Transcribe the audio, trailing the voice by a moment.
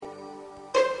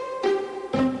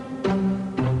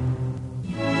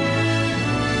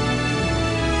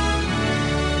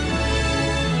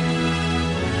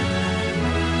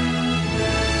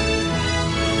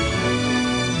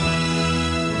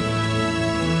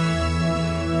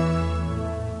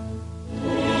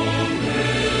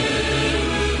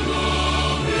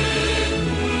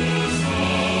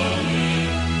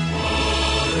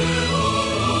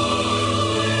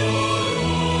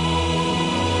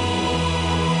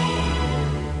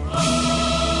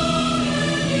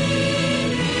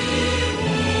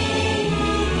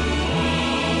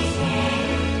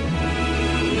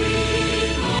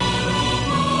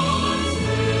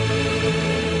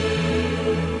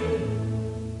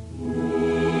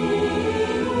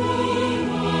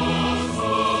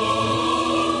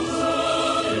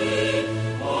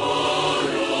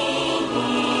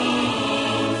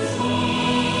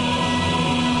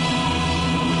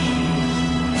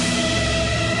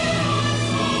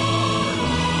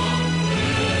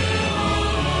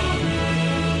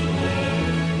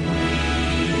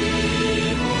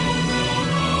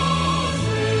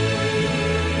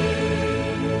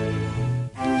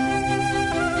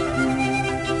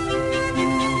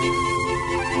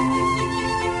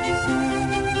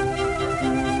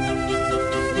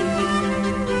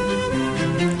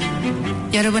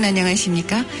여러분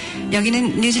안녕하십니까?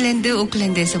 여기는 뉴질랜드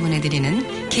오클랜드에서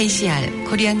보내드리는 KCR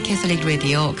코리안 캐톨릭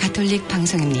라디오 가톨릭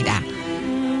방송입니다.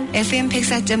 FM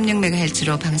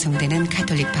 104.6MHz로 방송되는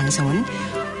가톨릭 방송은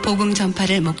복음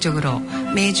전파를 목적으로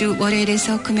매주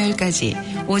월요일에서 금요일까지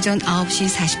오전 9시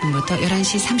 40분부터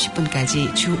 11시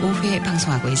 30분까지 주 5회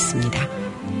방송하고 있습니다.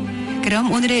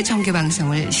 그럼 오늘의 정규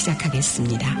방송을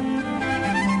시작하겠습니다.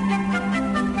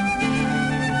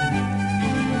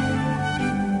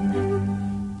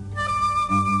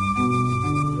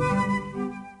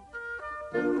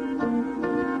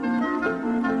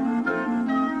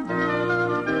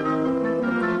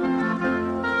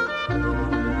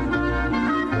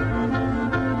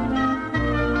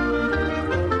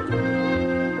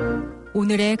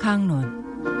 오늘의 강론.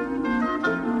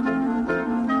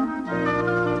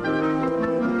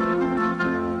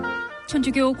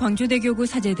 천주교 광주대교구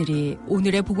사제들이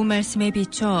오늘의 복음 말씀에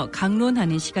비춰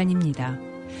강론하는 시간입니다.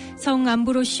 성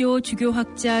암브로시오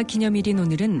주교학자 기념일인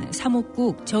오늘은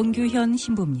사목국 정규현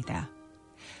신부입니다.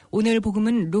 오늘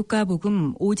복음은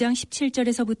루카복음 5장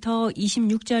 17절에서부터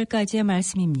 26절까지의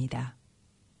말씀입니다.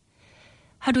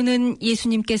 하루는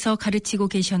예수님께서 가르치고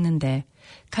계셨는데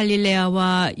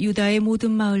갈릴레아와 유다의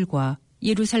모든 마을과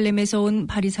예루살렘에서 온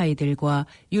바리사이들과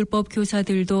율법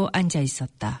교사들도 앉아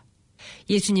있었다.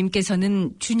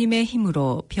 예수님께서는 주님의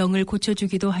힘으로 병을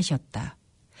고쳐주기도 하셨다.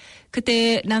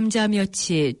 그때 남자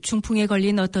몇이 중풍에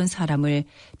걸린 어떤 사람을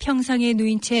평상에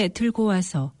누인 채 들고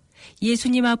와서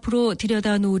예수님 앞으로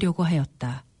들여다 놓으려고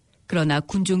하였다. 그러나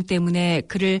군중 때문에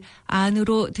그를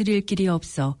안으로 들일 길이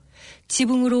없어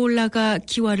지붕으로 올라가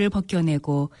기와를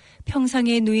벗겨내고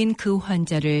평상에 누인 그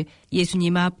환자를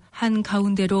예수님 앞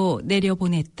한가운데로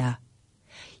내려보냈다.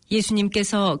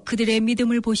 예수님께서 그들의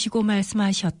믿음을 보시고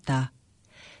말씀하셨다.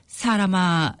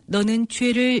 사람아, 너는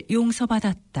죄를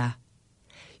용서받았다.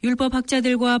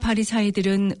 율법학자들과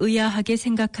바리사이들은 의아하게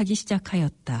생각하기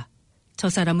시작하였다. 저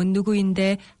사람은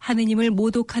누구인데 하느님을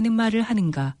모독하는 말을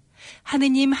하는가?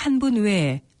 하느님 한 분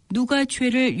외에 누가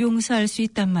죄를 용서할 수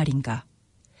있단 말인가?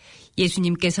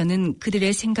 예수님께서는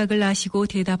그들의 생각을 아시고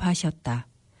대답하셨다.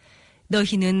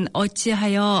 너희는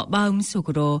어찌하여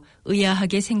마음속으로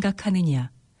의아하게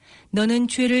생각하느냐? 너는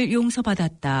죄를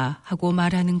용서받았다 하고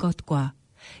말하는 것과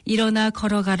일어나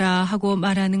걸어가라 하고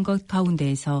말하는 것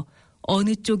가운데에서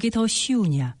어느 쪽이 더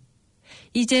쉬우냐?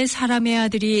 이제 사람의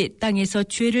아들이 땅에서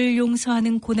죄를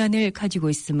용서하는 고난을 가지고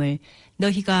있음을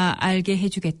너희가 알게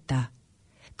해주겠다.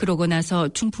 그러고 나서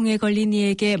중풍에 걸린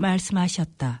이에게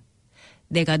말씀하셨다.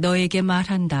 내가 너에게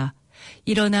말한다.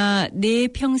 일어나 내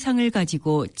평상을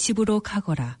가지고 집으로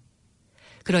가거라.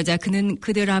 그러자 그는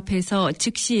그들 앞에서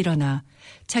즉시 일어나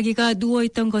자기가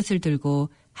누워있던 것을 들고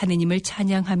하느님을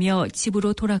찬양하며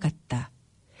집으로 돌아갔다.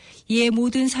 이에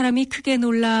모든 사람이 크게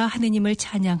놀라 하느님을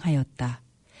찬양하였다.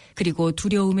 그리고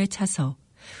두려움에 차서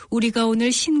우리가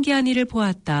오늘 신기한 일을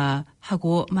보았다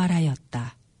하고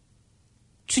말하였다.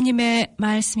 주님의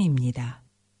말씀입니다.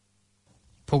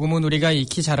 복음은 우리가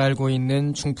익히 잘 알고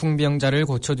있는 중풍병자를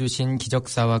고쳐주신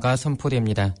기적사화가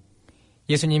선포됩니다.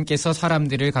 예수님께서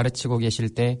사람들을 가르치고 계실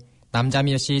때 남자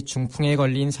몇이 중풍에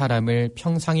걸린 사람을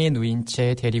평상에 누인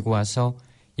채 데리고 와서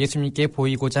예수님께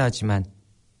보이고자 하지만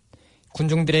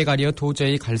군중들에 가려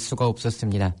도저히 갈 수가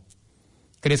없었습니다.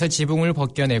 그래서 지붕을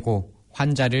벗겨내고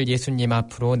환자를 예수님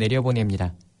앞으로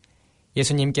내려보냅니다.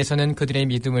 예수님께서는 그들의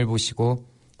믿음을 보시고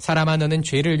사람아 너는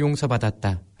죄를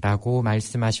용서받았다 라고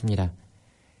말씀하십니다.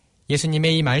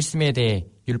 예수님의 이 말씀에 대해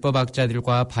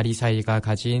율법학자들과 바리사이가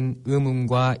가진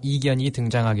의문과 이견이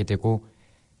등장하게 되고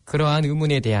그러한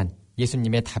의문에 대한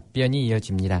예수님의 답변이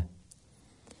이어집니다.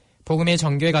 복음의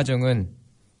정죄 과정은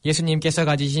예수님께서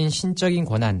가지신 신적인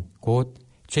권한, 곧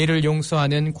죄를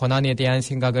용서하는 권한에 대한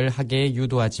생각을 하게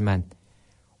유도하지만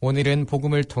오늘은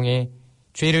복음을 통해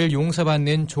죄를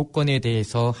용서받는 조건에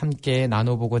대해서 함께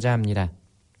나눠보고자 합니다.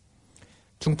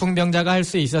 중풍병자가 할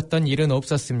수 있었던 일은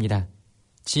없었습니다.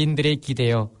 지인들에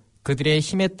기대어 그들의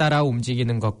힘에 따라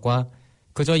움직이는 것과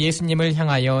그저 예수님을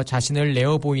향하여 자신을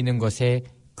내어 보이는 것에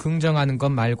긍정하는 것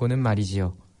말고는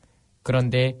말이지요.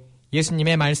 그런데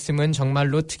예수님의 말씀은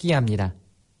정말로 특이합니다.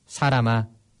 사람아,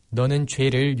 너는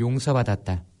죄를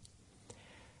용서받았다.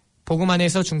 복음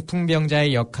안에서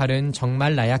중풍병자의 역할은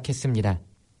정말 나약했습니다.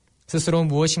 스스로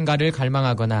무엇인가를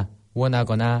갈망하거나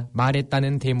원하거나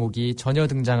말했다는 대목이 전혀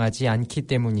등장하지 않기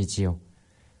때문이지요.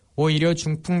 오히려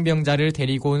중풍병자를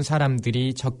데리고 온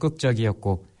사람들이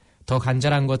적극적이었고 더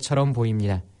간절한 것처럼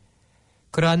보입니다.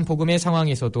 그러한 복음의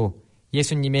상황에서도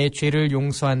예수님의 죄를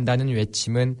용서한다는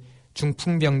외침은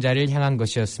중풍병자를 향한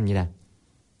것이었습니다.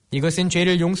 이것은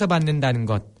죄를 용서받는다는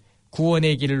것,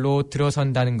 구원의 길로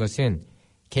들어선다는 것은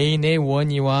개인의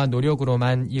원의와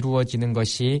노력으로만 이루어지는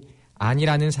것이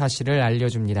아니라는 사실을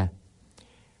알려줍니다.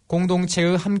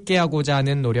 공동체의 함께하고자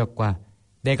하는 노력과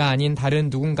내가 아닌 다른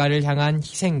누군가를 향한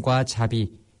희생과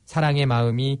자비, 사랑의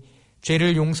마음이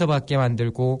죄를 용서받게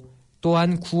만들고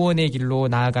또한 구원의 길로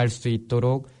나아갈 수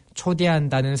있도록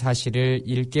초대한다는 사실을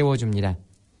일깨워줍니다.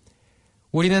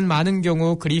 우리는 많은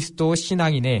경우 그리스도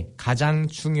신앙인의 가장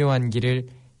중요한 길을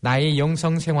나의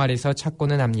영성 생활에서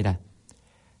찾고는 합니다.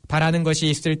 바라는 것이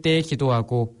있을 때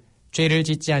기도하고 죄를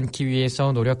짓지 않기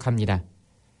위해서 노력합니다.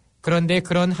 그런데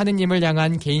그런 하느님을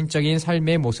향한 개인적인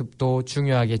삶의 모습도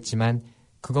중요하겠지만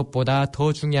그것보다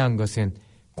더 중요한 것은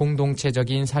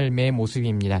공동체적인 삶의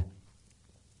모습입니다.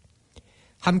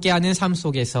 함께하는 삶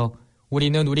속에서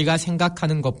우리는 우리가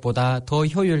생각하는 것보다 더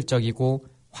효율적이고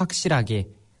확실하게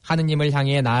하느님을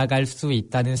향해 나아갈 수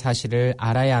있다는 사실을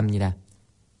알아야 합니다.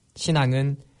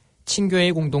 신앙은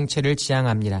친교의 공동체를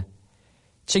지향합니다.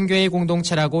 친교의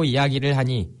공동체라고 이야기를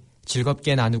하니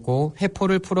즐겁게 나누고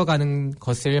회포를 풀어가는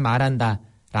것을 말한다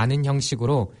라는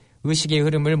형식으로 의식의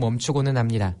흐름을 멈추고는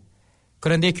합니다.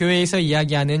 그런데 교회에서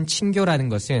이야기하는 친교라는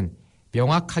것은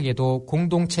명확하게도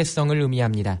공동체성을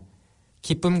의미합니다.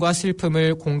 기쁨과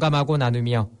슬픔을 공감하고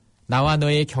나누며 나와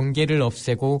너의 경계를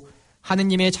없애고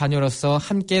하느님의 자녀로서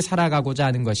함께 살아가고자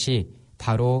하는 것이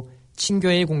바로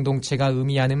친교의 공동체가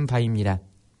의미하는 바입니다.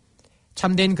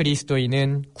 참된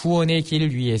그리스도인은 구원의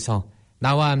길 위에서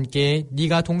나와 함께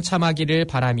네가 동참하기를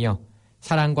바라며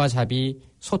사랑과 자비,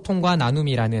 소통과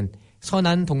나눔이라는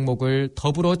선한 동목을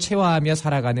더불어 체화하며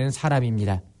살아가는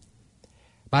사람입니다.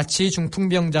 마치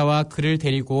중풍병자와 그를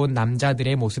데리고 온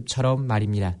남자들의 모습처럼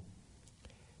말입니다.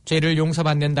 죄를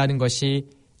용서받는다는 것이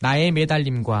나의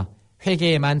매달림과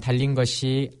회개에만 달린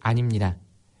것이 아닙니다.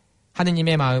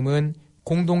 하느님의 마음은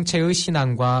공동체의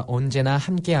신앙과 언제나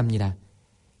함께합니다.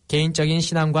 개인적인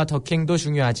신앙과 덕행도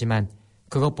중요하지만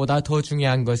그것보다 더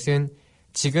중요한 것은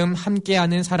지금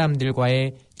함께하는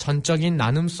사람들과의 전적인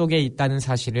나눔 속에 있다는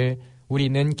사실을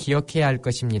우리는 기억해야 할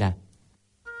것입니다.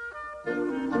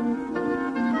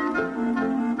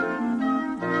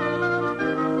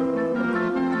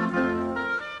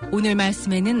 오늘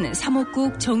말씀에는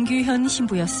사목국 정규현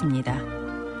신부였습니다.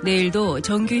 내일도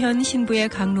정규현 신부의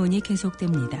강론이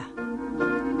계속됩니다.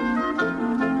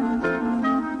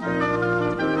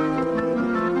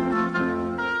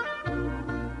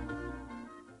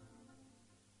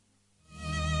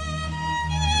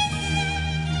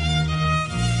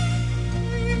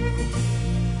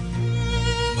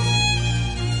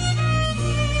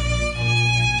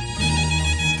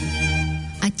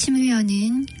 아침을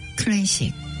여는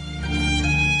클래식.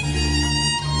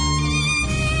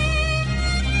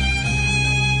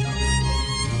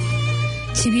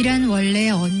 집이란 원래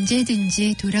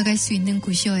언제든지 돌아갈 수 있는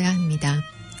곳이어야 합니다.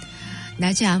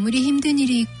 낮에 아무리 힘든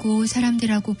일이 있고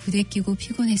사람들하고 부대끼고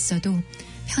피곤했어도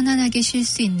편안하게 쉴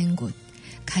수 있는 곳,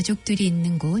 가족들이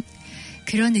있는 곳,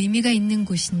 그런 의미가 있는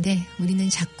곳인데 우리는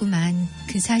자꾸만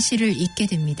그 사실을 잊게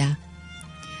됩니다.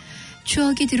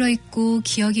 추억이 들어있고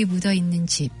기억이 묻어있는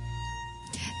집,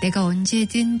 내가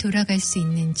언제든 돌아갈 수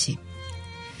있는 집,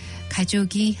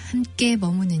 가족이 함께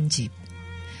머무는 집,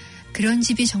 그런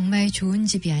집이 정말 좋은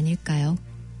집이 아닐까요?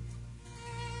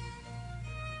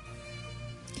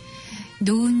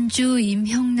 노은주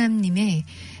임형남님의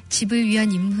집을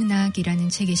위한 인문학이라는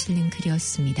책에 실린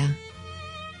글이었습니다.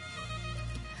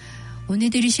 오늘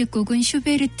들으실 곡은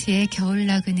슈베르트의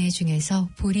겨울나그네 중에서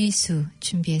보리수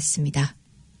준비했습니다.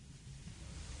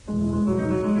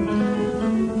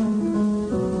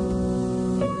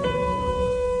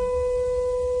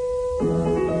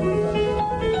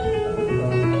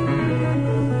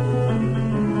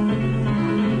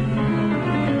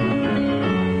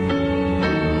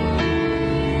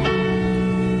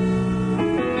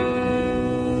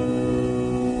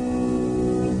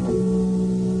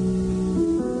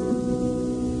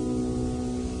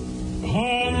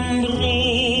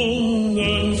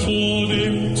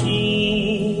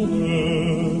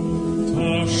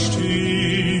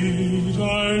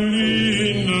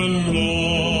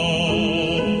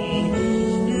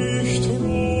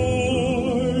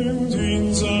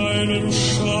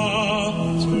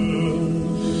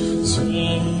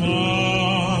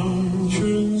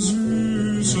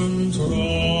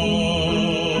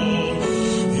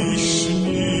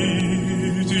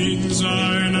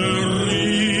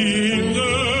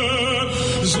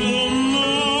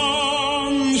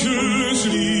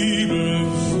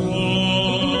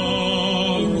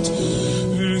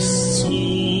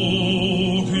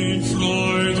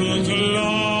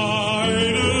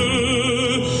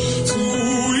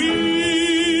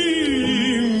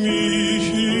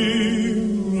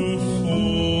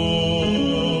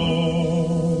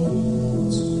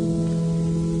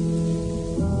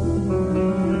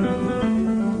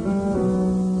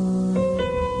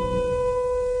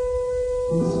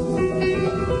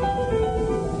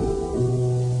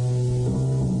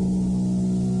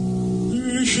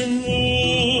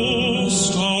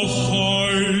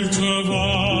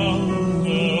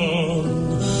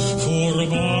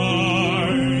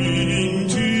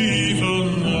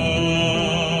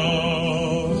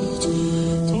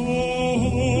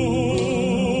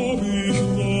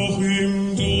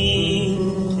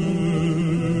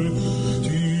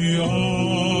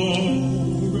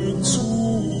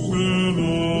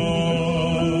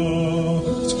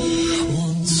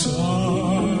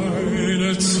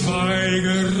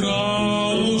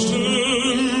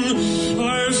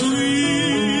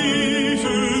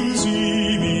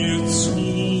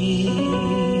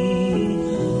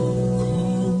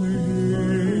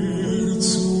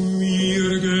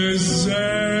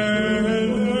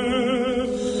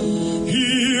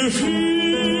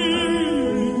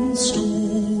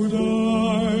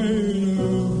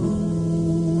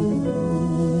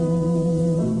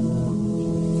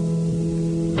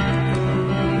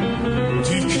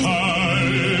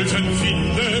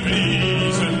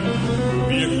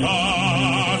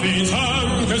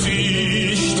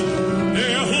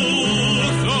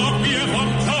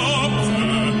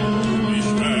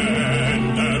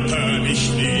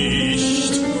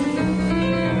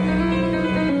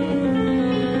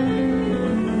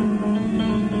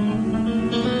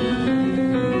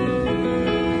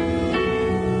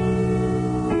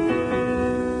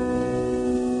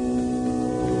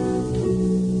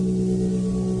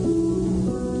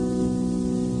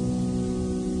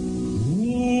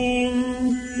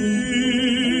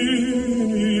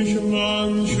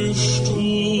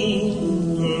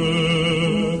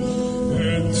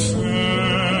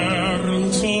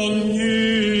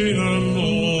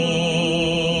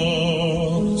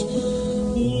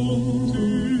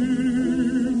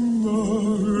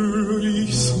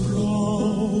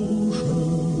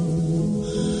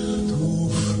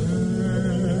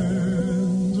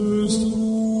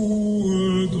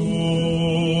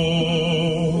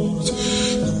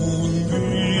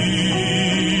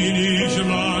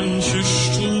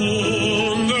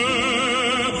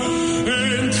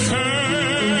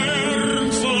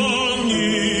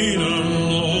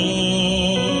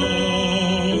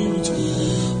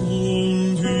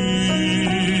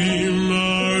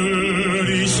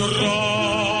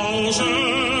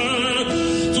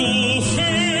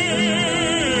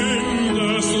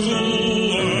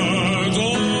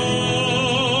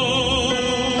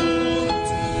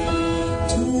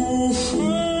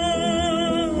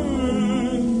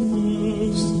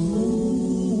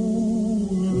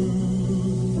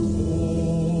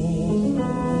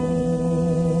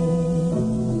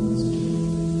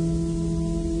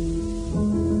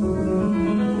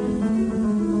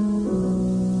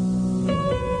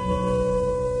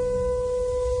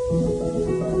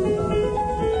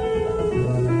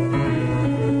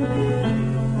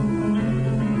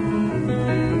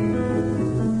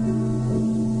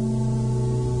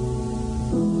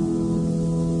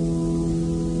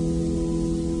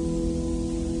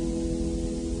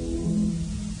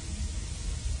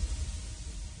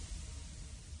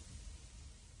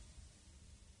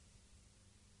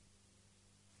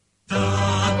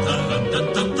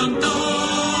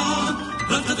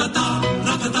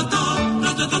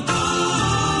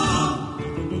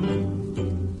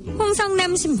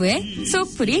 신부의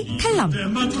속풀이 칼럼.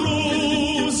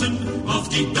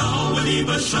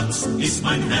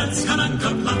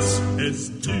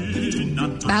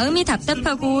 마음이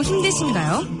답답하고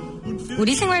힘드신가요?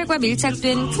 우리 생활과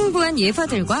밀착된 풍부한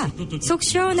예화들과 속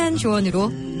시원한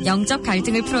조언으로 영적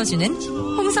갈등을 풀어주는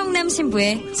홍성남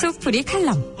신부의 속풀이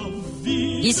칼럼.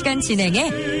 이 시간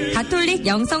진행해 가톨릭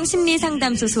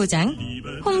영성심리상담소 소장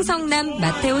홍성남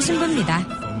마테오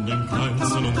신부입니다.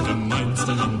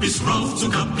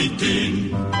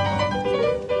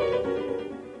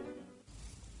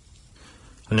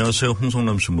 안녕하세요.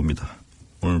 홍성남 신부입니다.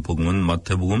 오늘 복음은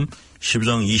마태복음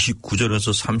 12장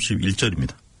 29절에서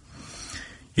 31절입니다.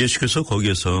 예수께서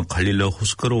거기에서 갈릴레아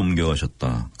호숫가로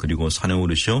옮겨가셨다. 그리고 산에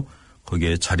오르시어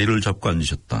거기에 자리를 잡고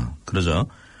앉으셨다. 그러자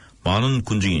많은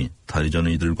군중이 다리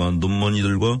저는 이들과 눈먼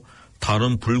이들과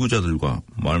다른 불구자들과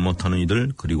말 못하는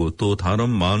이들 그리고 또 다른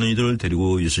많은 이들을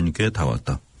데리고 예수님께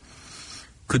다가왔다.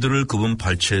 그들을 그분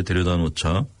발치에 데려다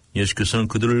놓자 예수께서는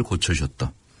그들을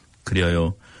고쳐주셨다.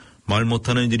 그리하여 말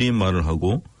못하는 이들이 말을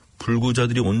하고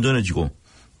불구자들이 온전해지고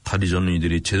다리 저는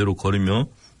이들이 제대로 걸으며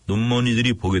눈먼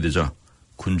이들이 보게 되자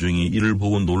군중이 이를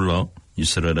보고 놀라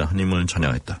이스라엘의 하나님을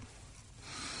찬양했다.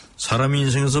 사람이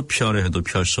인생에서 피하려 해도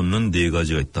피할 수 없는 네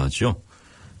가지가 있다 하죠.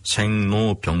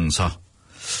 생로병사.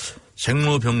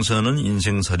 생로병사는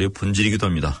인생살이의 본질이기도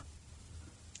합니다.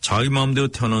 자기 마음대로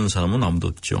태어난 사람은 아무도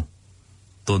없죠.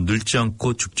 또 늙지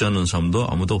않고 죽지 않는 사람도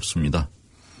아무도 없습니다.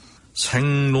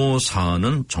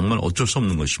 생로사는 정말 어쩔 수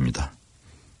없는 것입니다.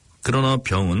 그러나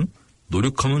병은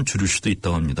노력하면 줄일 수도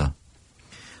있다고 합니다.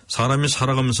 사람이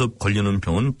살아가면서 걸리는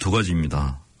병은 두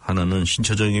가지입니다. 하나는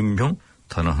신체적인 병,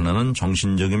 다른 하나는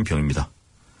정신적인 병입니다.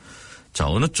 자,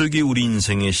 어느 쪽이 우리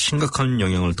인생에 심각한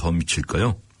영향을 더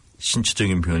미칠까요?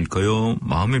 신체적인 병일까요?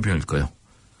 마음의 병일까요?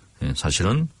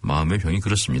 사실은 마음의 병이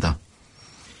그렇습니다.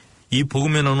 이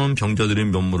복음에 나오는 병자들의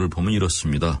면모를 보면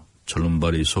이렇습니다.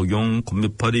 절름발이, 소경,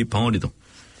 곤배팔이, 방어리 등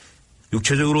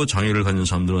육체적으로 장애를 가진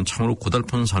사람들은 참으로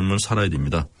고달픈 삶을 살아야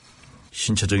됩니다.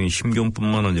 신체적인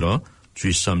힘겨움뿐만 아니라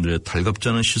주위 사람들의 달갑지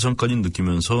않은 시선까지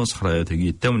느끼면서 살아야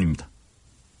되기 때문입니다.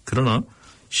 그러나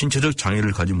신체적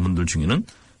장애를 가진 분들 중에는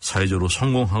사회적으로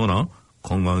성공하거나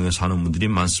건강하게 사는 분들이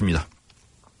많습니다.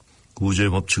 우주의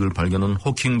법칙을 발견한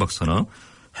호킹 박사나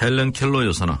헬렌 켈러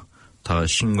여사나 다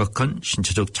심각한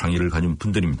신체적 장애를 가진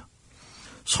분들입니다.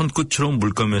 손끝으로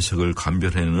물감의 색을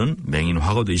감별해내는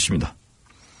맹인화가 되어 있습니다.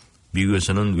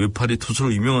 미국에서는 외파리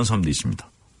투수로 유명한 사람도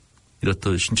있습니다.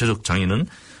 이렇듯 신체적 장애는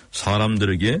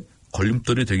사람들에게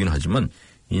걸림돌이 되긴 하지만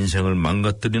인생을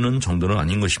망가뜨리는 정도는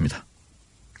아닌 것입니다.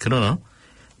 그러나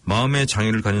마음의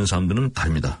장애를 가진 사람들은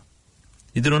다릅니다.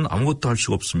 이들은 아무것도 할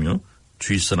수가 없으며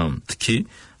주위 사람, 특히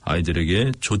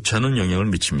아이들에게 좋지 않은 영향을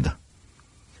미칩니다.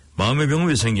 마음의 병은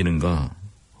왜 생기는가?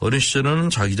 어린 시절에는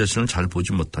자기 자신을 잘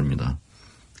보지 못합니다.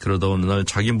 그러다 어느 날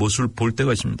자기 모습을 볼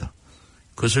때가 있습니다.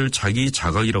 그것을 자기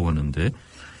자각이라고 하는데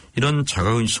이런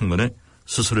자각의 순간에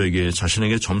스스로에게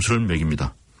자신에게 점수를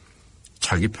매깁니다.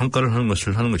 자기 평가를 하는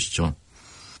것이죠.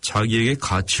 자기에게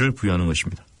가치를 부여하는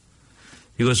것입니다.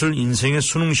 이것을 인생의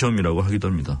수능시험이라고 하기도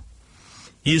합니다.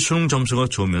 이 수능 점수가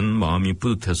좋으면 마음이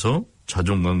뿌듯해서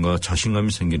자존감과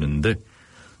자신감이 생기는데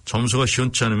점수가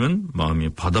시원치 않으면 마음이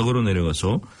바닥으로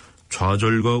내려가서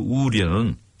좌절과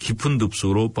우울이라는 깊은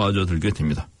늪속으로 빠져들게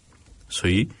됩니다.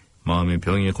 소위 마음의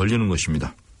병에 걸리는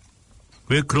것입니다.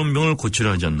 왜 그런 병을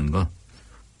고치려 하지 않는가?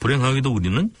 불행하게도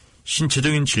우리는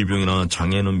신체적인 질병이나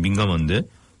장애는 민감한데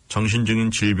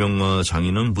정신적인 질병과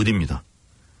장애는 무딥니다.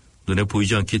 눈에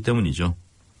보이지 않기 때문이죠.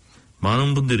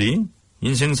 많은 분들이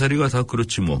인생살이가 다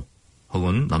그렇지 뭐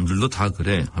혹은 남들도 다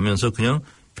그래 하면서 그냥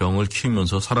병을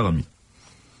키우면서 살아갑니다.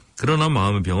 그러나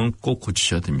마음의 병은 꼭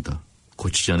고치셔야 됩니다.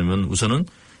 고치지 않으면 우선은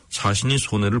자신이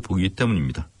손해를 보기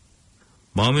때문입니다.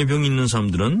 마음의 병이 있는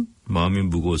사람들은 마음이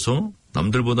무거워서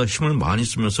남들보다 힘을 많이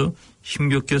쓰면서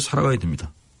힘겹게 살아가야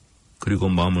됩니다. 그리고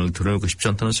마음을 드러내고 싶지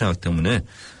않다는 생각 때문에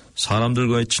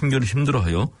사람들과의 친교를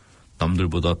힘들어하여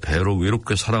남들보다 배로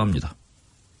외롭게 살아갑니다.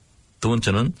 두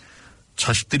번째는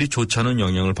자식들이 좋지 않은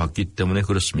영향을 받기 때문에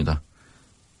그렇습니다.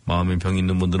 마음의 병이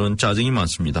있는 분들은 짜증이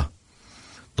많습니다.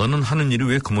 너는 하는 일이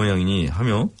왜 그 모양이니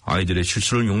하며 아이들의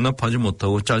실수를 용납하지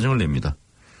못하고 짜증을 냅니다.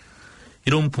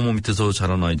 이런 부모 밑에서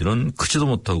자란 아이들은 크지도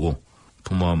못하고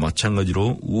부모와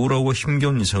마찬가지로 우울하고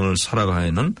힘겨운 인생을 살아가야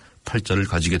하는 팔자를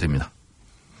가지게 됩니다.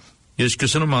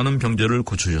 예수께서는 많은 병자를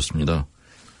고쳐주셨습니다.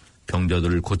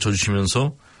 병자들을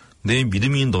고쳐주시면서 내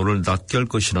믿음이 너를 낫게 할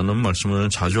것이라는 말씀을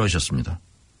자주 하셨습니다.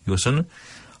 이것은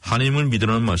하나님을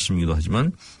믿으라는 말씀이기도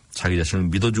하지만 자기 자신을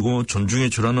믿어주고 존중해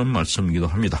주라는 말씀이기도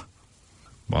합니다.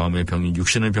 마음의 병이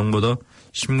육신의 병보다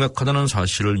심각하다는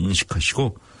사실을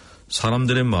인식하시고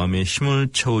사람들의 마음에 힘을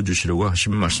채워주시려고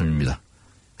하신 말씀입니다.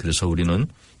 그래서 우리는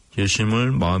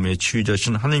예수님을 마음의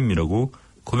치유자신 하나님이라고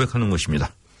고백하는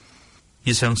것입니다.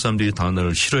 이 세상 사람들이 다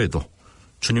나를 싫어해도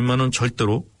주님만은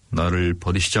절대로 나를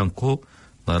버리시지 않고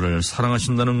나를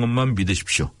사랑하신다는 것만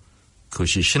믿으십시오.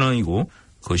 그것이 신앙이고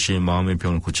그것이 마음의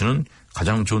병을 고치는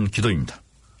가장 좋은 기도입니다.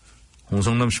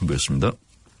 홍성남 신부였습니다.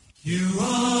 You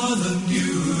are the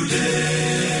new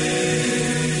day.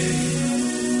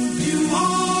 You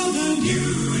are the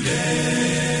new day.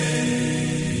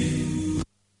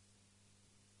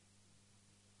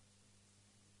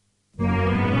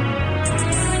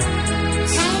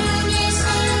 사랑에서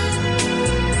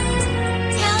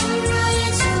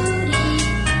평화의 소리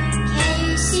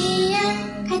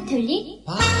KCR 가톨릭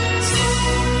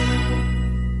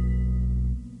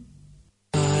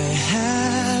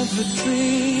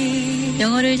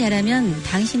영어를 잘하면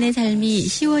당신의 삶이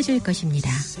쉬워질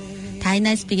것입니다.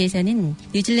 다이나스픽에서는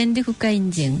뉴질랜드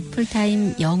국가인증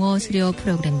풀타임 영어 수료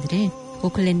프로그램들을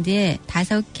오클랜드의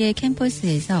 5개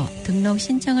캠퍼스에서 등록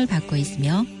신청을 받고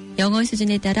있으며 영어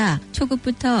수준에 따라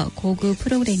초급부터 고급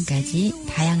프로그램까지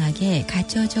다양하게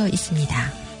갖춰져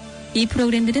있습니다. 이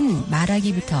프로그램들은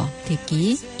말하기부터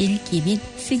듣기, 읽기 및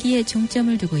쓰기에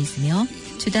중점을 두고 있으며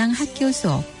주당 학교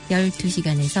수업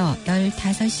 12시간에서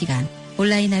 15시간,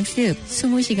 온라인 학습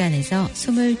 20시간에서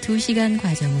 22시간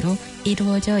과정으로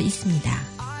이루어져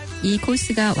있습니다. 이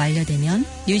코스가 완료되면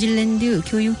뉴질랜드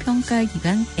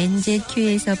교육평가기관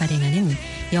NZQ에서 발행하는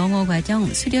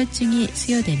영어과정 수료증이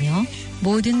수여되며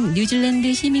모든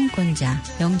뉴질랜드 시민권자,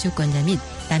 영주권자 및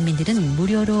난민들은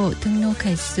무료로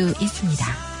등록할 수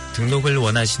있습니다. 등록을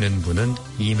원하시는 분은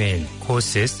이메일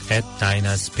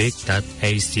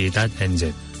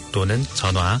courses@dynaspik.ac.nz 또는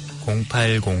전화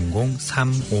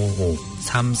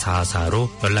 0800-355-344로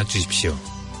연락 주십시오.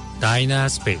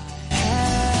 다이나스픽.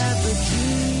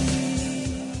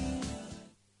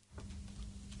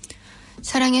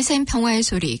 사랑의 샘 평화의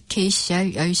소리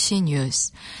KCR 10시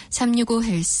뉴스 365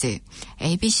 헬스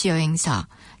ABC 여행사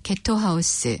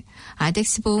게토하우스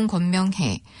아덱스 보험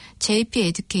권명회 JP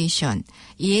에듀케이션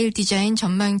EL 디자인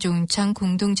전망조은창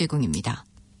공동 제공입니다.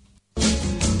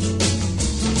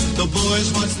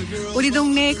 우리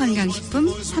동네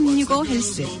건강식품 365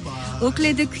 헬스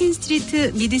오클랜드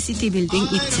퀸스트리트 미드시티 빌딩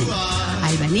 2층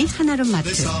알바니 하나룸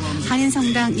마트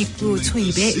한인성당 입구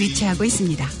초입에 위치하고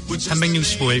있습니다.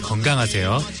 365일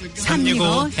건강하세요.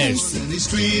 365 헬스.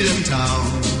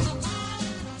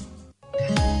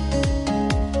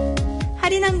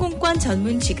 할인 항공권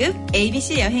전문 취급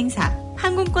ABC 여행사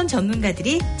항공권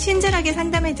전문가들이 친절하게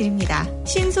상담해드립니다.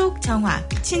 신속, 정확,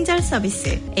 친절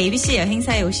서비스 ABC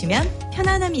여행사에 오시면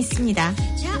편안함이 있습니다.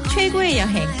 최고의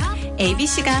여행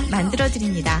ABC가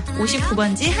만들어드립니다.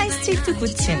 59번지 하이스트리트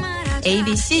 9층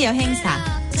ABC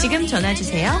여행사 지금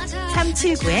전화주세요.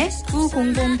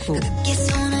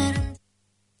 379-9009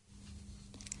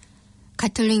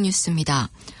 가톨릭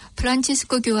뉴스입니다.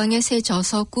 프란치스코 교황의 새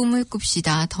저서 꿈을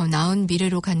꿉시다. 더 나은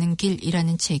미래로 가는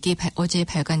길이라는 책이 어제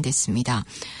발간됐습니다.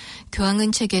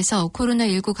 교황은 책에서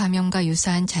코로나19 감염과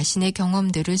유사한 자신의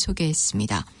경험들을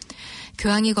소개했습니다.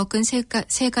 교황이 겪은 세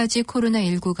가지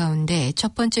코로나19 가운데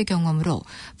첫 번째 경험으로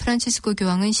프란치스코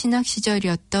교황은 신학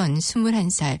시절이었던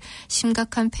 21살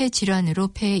심각한 폐 질환으로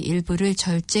폐의 일부를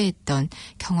절제했던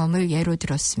경험을 예로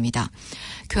들었습니다.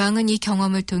 교황은 이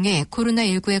경험을 통해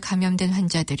코로나19에 감염된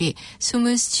환자들이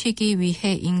숨을 쉬기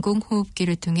위해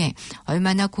인공호흡기를 통해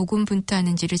얼마나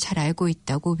고군분투하는지를 잘 알고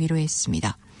있다고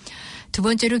위로했습니다. 두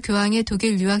번째로 교황의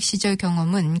독일 유학 시절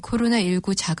경험은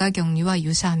코로나19 자가격리와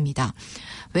유사합니다.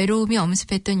 외로움이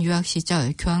엄습했던 유학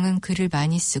시절 교황은 글을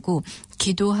많이 쓰고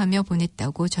기도하며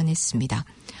보냈다고 전했습니다.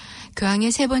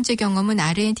 교황의 세 번째 경험은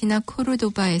아르헨티나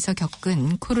코르도바에서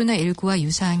겪은 코로나19와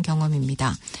유사한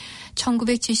경험입니다.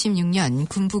 1976년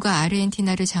군부가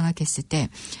아르헨티나를 장악했을 때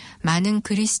많은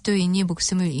그리스도인이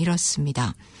목숨을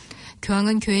잃었습니다.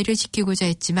 교황은 교회를 지키고자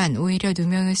했지만 오히려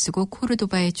누명을 쓰고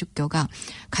코르도바에 쫓겨가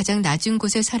가장 낮은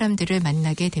곳의 사람들을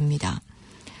만나게 됩니다.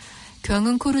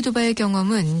 교황은 코르도바의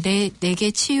경험은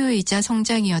내게 치유이자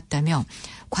성장이었다며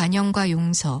관용과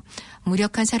용서,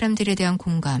 무력한 사람들에 대한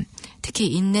공감, 특히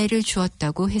인내를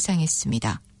주었다고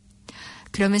회상했습니다.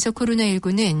 그러면서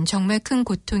코로나19는 정말 큰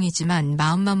고통이지만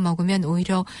마음만 먹으면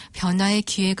오히려 변화의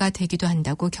기회가 되기도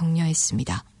한다고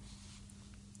격려했습니다.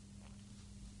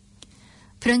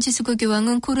 프란치스코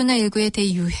교황은 코로나19의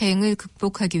대유행을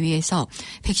극복하기 위해서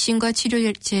백신과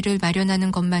치료제를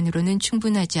마련하는 것만으로는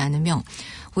충분하지 않으며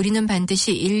우리는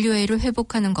반드시 인류애를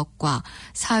회복하는 것과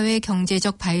사회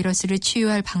경제적 바이러스를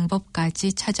치유할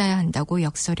방법까지 찾아야 한다고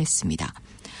역설했습니다.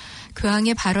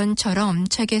 교황의 발언처럼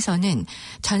책에서는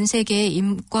전 세계의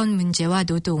인권 문제와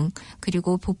노동,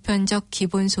 그리고 보편적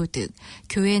기본소득,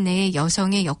 교회 내의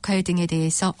여성의 역할 등에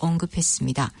대해서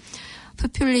언급했습니다.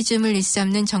 포퓰리즘을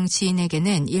일삼는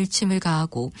정치인에게는 일침을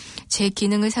가하고 제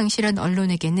기능을 상실한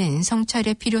언론에게는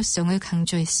성찰의 필요성을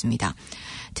강조했습니다.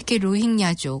 특히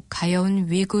로힝야족, 가여운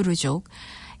위구르족,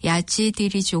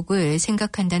 야지디리족을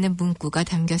생각한다는 문구가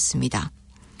담겼습니다.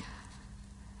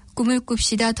 꿈을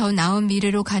꿉시다 더 나은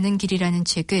미래로 가는 길이라는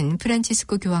책은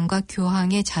프란치스코 교황과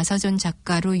교황의 자서전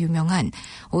작가로 유명한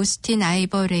오스틴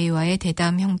아이버레이와의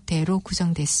대담 형태로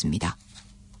구성됐습니다.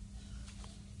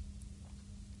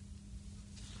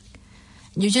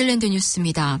 뉴질랜드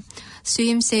뉴스입니다.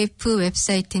 스윙세이프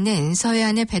웹사이트는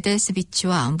서해안의 베델스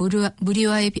비치와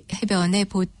무리와의 해변의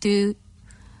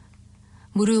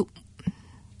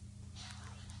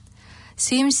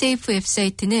스윙세이프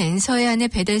웹사이트는 서해안의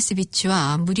베델스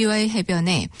비치와 무리와의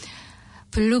해변에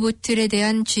블루보틀에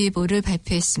대한 주의보를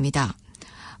발표했습니다.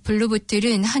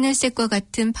 블루보틀은 하늘색과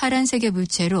같은 파란색의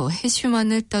물체로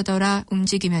해수면을 떠돌아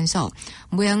움직이면서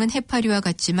모양은 해파리와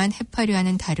같지만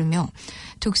해파리와는 다르며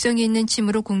독성이 있는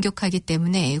침으로 공격하기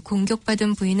때문에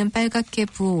공격받은 부위는 빨갛게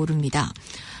부어오릅니다.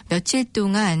 며칠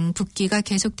동안 붓기가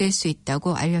계속될 수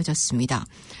있다고 알려졌습니다.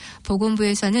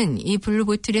 보건부에서는 이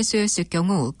블루보틀에 쏘였을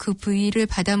경우 그 부위를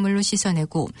바닷물로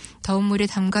씻어내고 더운 물에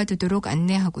담가두도록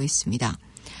안내하고 있습니다.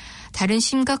 다른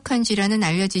심각한 질환은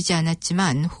알려지지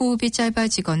않았지만 호흡이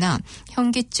짧아지거나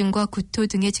현기증과 구토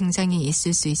등의 증상이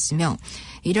있을 수 있으며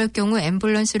이럴 경우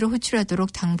앰뷸런스를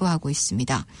호출하도록 당부하고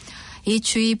있습니다. 이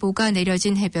주의보가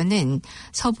내려진 해변은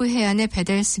서부 해안의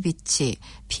베델스 비치,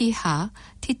 피하,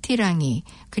 티티랑이,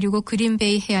 그리고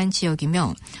그린베이 해안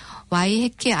지역이며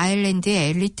와이해키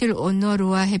아일랜드의 리틀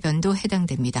오너루아 해변도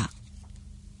해당됩니다.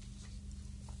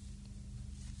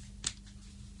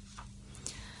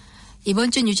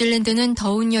 이번 주 뉴질랜드는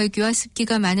더운 열기와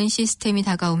습기가 많은 시스템이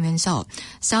다가오면서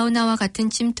사우나와 같은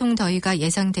찜통 더위가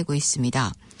예상되고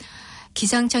있습니다.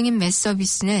 기상청인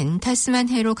맷서비스는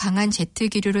타스만해로 강한 제트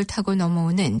기류를 타고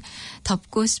넘어오는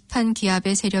덥고 습한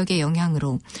기압의 세력의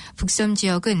영향으로 북섬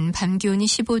지역은 밤 기온이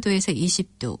 15도에서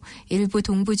 20도, 일부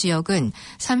동부 지역은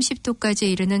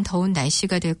 30도까지 이르는 더운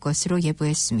날씨가 될 것으로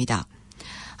예보했습니다.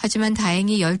 하지만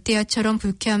다행히 열대야처럼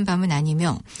불쾌한 밤은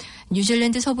아니며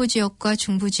뉴질랜드 서부 지역과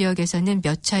중부 지역에서는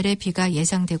몇 차례 비가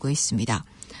예상되고 있습니다.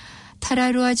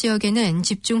 타라루아 지역에는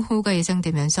집중호우가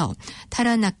예상되면서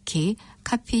타라나키,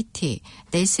 카피티,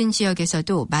 넬슨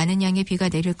지역에서도 많은 양의 비가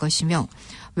내릴 것이며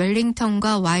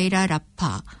웰링턴과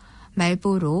와이라라파,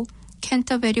 말보로,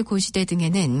 캔터베리 고시대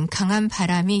등에는 강한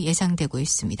바람이 예상되고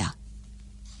있습니다.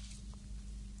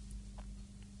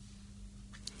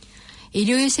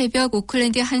 일요일 새벽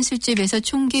오클랜드 한 술집에서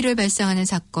총기를 발사하는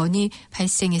사건이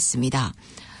발생했습니다.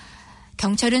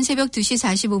 경찰은 새벽 2시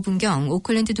 45분경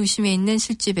오클랜드 도심에 있는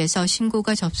술집에서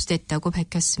신고가 접수됐다고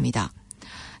밝혔습니다.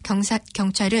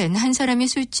 경찰은 한 사람이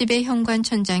술집의 현관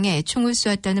천장에 총을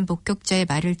쏘았다는 목격자의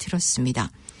말을 들었습니다.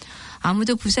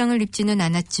 아무도 부상을 입지는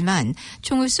않았지만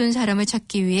총을 쏜 사람을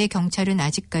찾기 위해 경찰은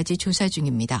아직까지 조사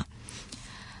중입니다.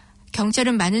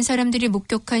 경찰은 많은 사람들이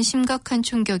목격한 심각한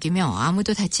총격이며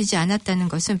아무도 다치지 않았다는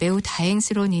것은 매우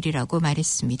다행스러운 일이라고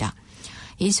말했습니다.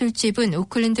 이 술집은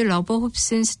오클랜드 러버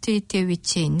홉슨 스트리트에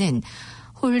위치해 있는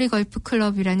홀리 걸프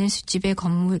클럽이라는 술집의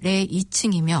건물의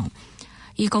 2층이며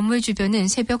이 건물 주변은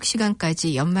새벽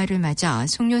시간까지 연말을 맞아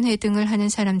송년회 등을 하는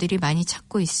사람들이 많이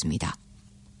찾고 있습니다.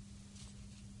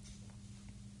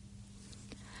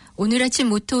 오늘 아침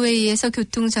모터웨이에서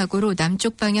교통사고로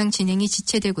남쪽 방향 진행이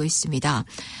지체되고 있습니다.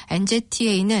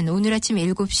 NZTA는 오늘 아침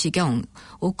 7시경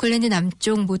오클랜드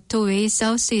남쪽 모터웨이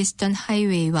사우스 이스턴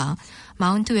하이웨이와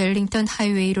마운트 웰링턴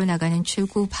하이웨이로 나가는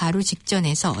출구 바로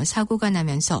직전에서 사고가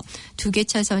나면서 2개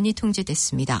차선이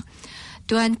통제됐습니다.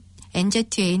 또한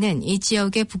NZTA는 이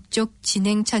지역의 북쪽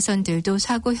진행 차선들도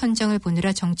사고 현장을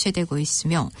보느라 정체되고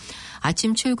있으며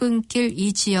아침 출근길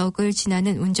이 지역을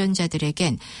지나는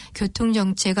운전자들에겐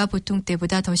교통정체가 보통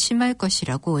때보다 더 심할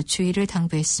것이라고 주의를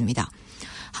당부했습니다.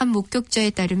 한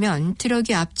목격자에 따르면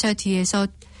트럭이 앞차 뒤에서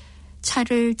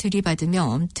차를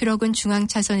들이받으며 트럭은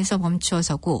중앙차선에서 멈추어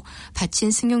서고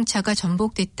받친 승용차가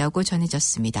전복됐다고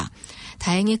전해졌습니다.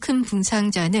 다행히 큰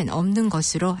부상자는 없는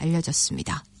것으로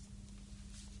알려졌습니다.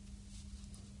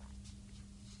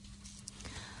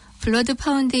 블러드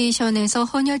파운데이션에서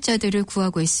헌혈자들을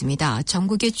구하고 있습니다.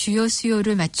 전국의 주요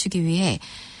수요를 맞추기 위해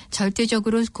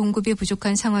절대적으로 공급이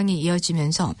부족한 상황이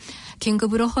이어지면서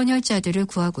긴급으로 헌혈자들을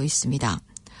구하고 있습니다.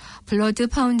 블러드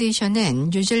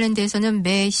파운데이션은 뉴질랜드에서는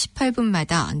매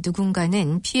 18분마다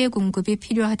누군가는 피해 공급이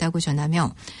필요하다고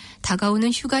전하며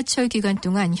다가오는 휴가철 기간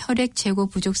동안 혈액 재고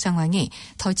부족 상황이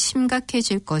더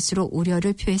심각해질 것으로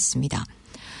우려를 표했습니다.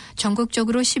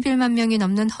 전국적으로 11만 명이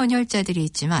넘는 헌혈자들이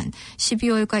있지만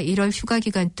 12월과 1월 휴가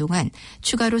기간 동안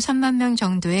추가로 3만 명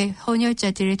정도의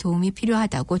헌혈자들의 도움이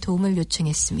필요하다고 도움을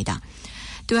요청했습니다.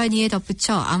 또한 이에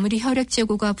덧붙여 아무리 혈액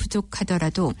재고가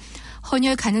부족하더라도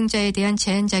헌혈 가능자에 대한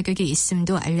제한 자격이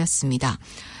있음도 알렸습니다.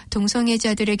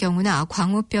 동성애자들의 경우나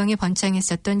광우병이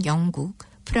번창했었던 영국,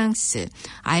 프랑스,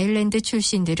 아일랜드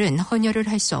출신들은 헌혈을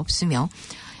할 수 없으며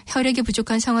혈액이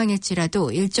부족한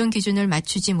상황일지라도 일정 기준을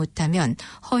맞추지 못하면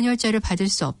헌혈자를 받을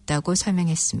수 없다고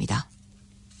설명했습니다.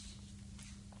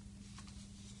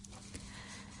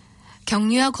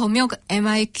 격리와 검역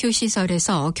MIQ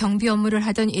시설에서 경비 업무를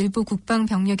하던 일부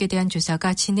국방병력에 대한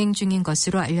조사가 진행 중인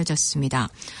것으로 알려졌습니다.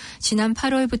 지난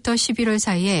 8월부터 11월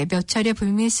사이에 몇 차례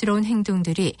불미스러운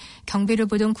행동들이 경비를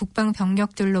보던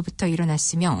국방병력들로부터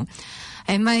일어났으며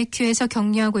MIQ에서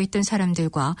격리하고 있던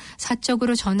사람들과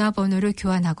사적으로 전화번호를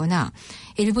교환하거나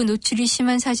일부 노출이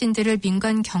심한 사진들을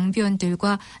민간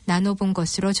경비원들과 나눠본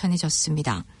것으로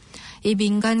전해졌습니다. 이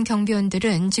민간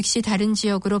경비원들은 즉시 다른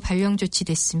지역으로 발령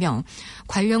조치됐으며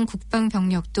관련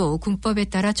국방병력도 군법에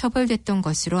따라 처벌됐던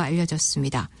것으로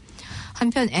알려졌습니다.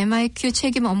 한편 MIQ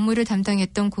책임 업무를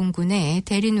담당했던 공군의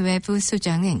데린 웨브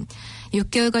소장은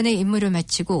 6개월간의 임무를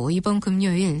마치고 이번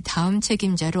금요일 다음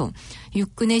책임자로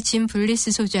육군의 짐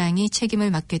블리스 소장이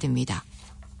책임을 맡게 됩니다.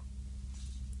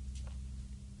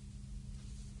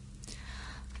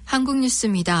 한국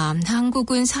뉴스입니다.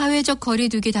 한국은 사회적 거리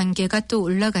두기 단계가 또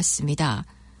올라갔습니다.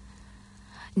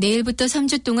 내일부터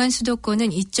 3주 동안 수도권은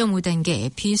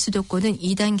 2.5단계, 비수도권은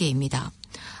 2단계입니다.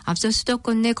 앞서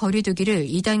수도권 내 거리 두기를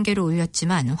 2단계로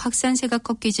올렸지만 확산세가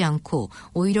꺾이지 않고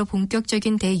오히려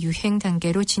본격적인 대유행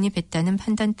단계로 진입했다는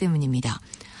판단 때문입니다.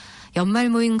 연말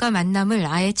모임과 만남을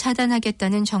아예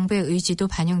차단하겠다는 정부의 의지도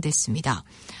반영됐습니다.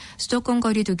 수도권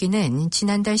거리 두기는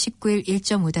지난달 19일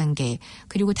 1.5단계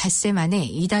그리고 닷새 만에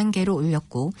 2단계로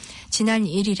올렸고 지난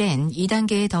 1일엔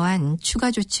 2단계에 더한 추가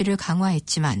조치를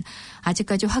강화했지만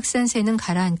아직까지 확산세는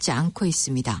가라앉지 않고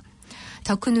있습니다.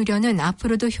 더 큰 우려는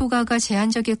앞으로도 효과가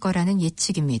제한적일 거라는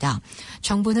예측입니다.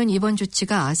 정부는 이번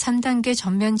조치가 3단계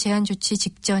전면 제한 조치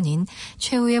직전인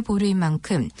최후의 보루인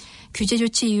만큼 규제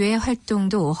조치 이외의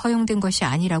활동도 허용된 것이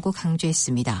아니라고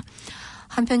강조했습니다.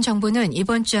 한편 정부는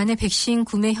이번 주 안에 백신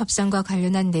구매 협상과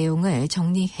관련한 내용을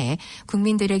정리해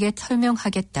국민들에게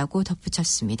설명하겠다고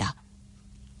덧붙였습니다.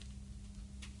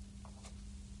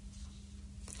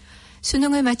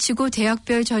 수능을 마치고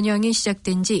대학별 전형이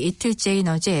시작된 지 이틀째인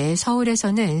어제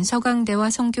서울에서는 서강대와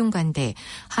성균관대,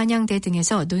 한양대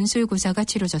등에서 논술고사가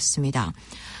치러졌습니다.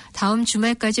 다음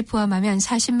주말까지 포함하면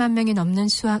 40만 명이 넘는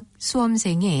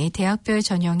수험생이 대학별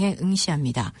전형에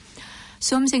응시합니다.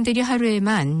 수험생들이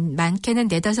하루에만 많게는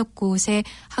 4-5곳의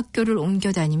학교를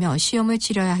옮겨 다니며 시험을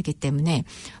치러야 하기 때문에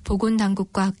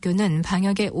보건당국과 학교는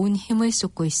방역에 온 힘을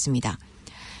쏟고 있습니다.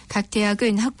 각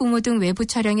대학은 학부모 등 외부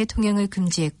차량의 통행을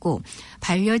금지했고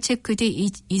발열 체크 뒤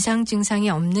이상 증상이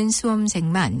없는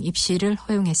수험생만 입시를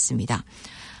허용했습니다.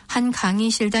 한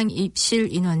강의실당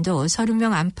입실 인원도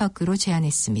 30명 안팎으로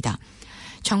제한했습니다.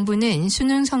 정부는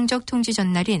수능 성적 통지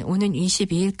전날인 오는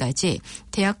 22일까지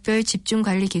대학별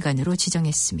집중관리 기간으로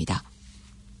지정했습니다.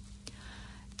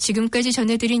 지금까지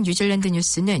전해드린 뉴질랜드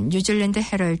뉴스는 뉴질랜드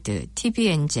헤럴드,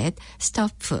 TVNZ,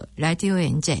 스토프, 라디오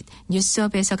NZ,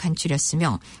 뉴스업에서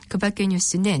간추렸으며 그 밖의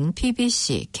뉴스는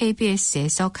PBC,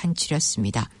 KBS에서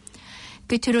간추렸습니다.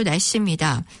 끝으로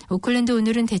날씨입니다. 오클랜드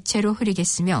오늘은 대체로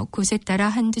흐리겠으며 곳에 따라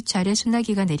한두 차례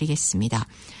소나기가 내리겠습니다.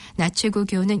 낮 최고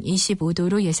기온은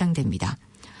 25도로 예상됩니다.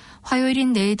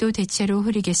 화요일인 내일도 대체로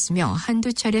흐리겠으며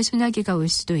한두 차례 소나기가 올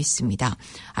수도 있습니다.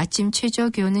 아침 최저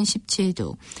기온은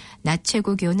 17도, 낮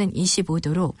최고 기온은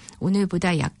 25도로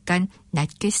오늘보다 약간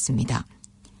낮겠습니다.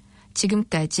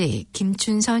 지금까지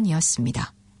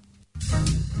김춘선이었습니다.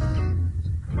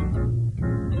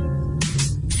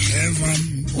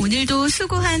 오늘도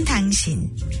수고한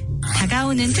당신.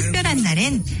 다가오는 특별한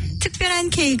날엔 특별한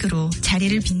케이크로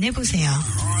자리를 빛내보세요.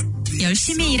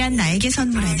 열심히 일한 나에게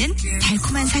선물하는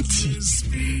달콤한 사치.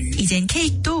 이젠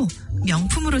케이크도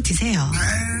명품으로 드세요.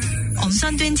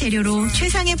 엄선된 재료로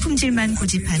최상의 품질만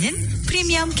고집하는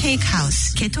프리미엄 케이크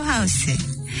하우스, 게토하우스.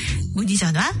 문의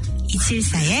전화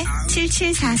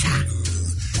 274-7744.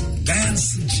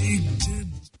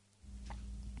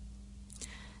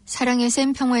 사랑의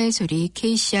샘 평화의 소리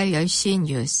KCR 10시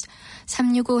뉴스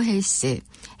 365 헬스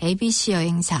ABC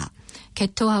여행사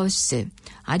게토하우스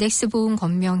아덱스 보험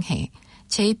건명회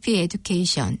JP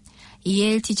에듀케이션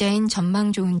EL 디자인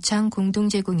전망 좋은 창 공동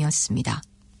제공이었습니다.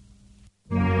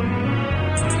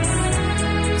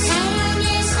 사랑의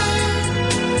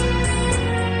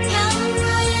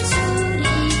평화의 소리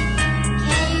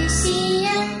KCR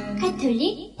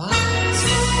가톨릭 방송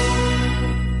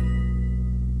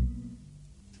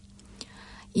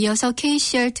이어서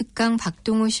KCR 특강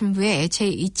박동호 신부의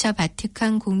제2차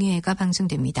바티칸 공의회가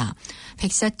방송됩니다.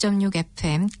 104.6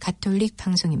 FM 가톨릭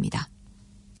방송입니다.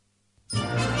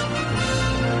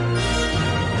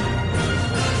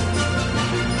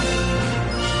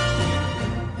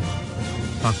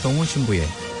 박동호 신부의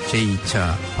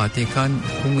제2차 바티칸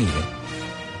공의회.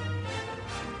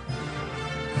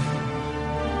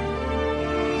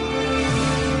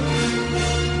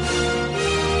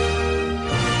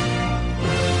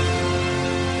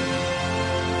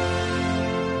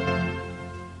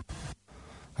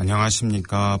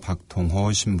 안녕하십니까.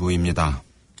 박동호 신부입니다.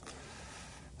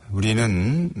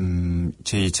 우리는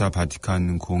제2차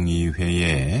바티칸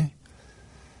공의회에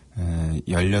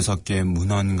 16개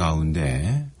문헌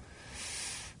가운데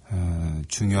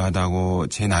중요하다고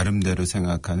제 나름대로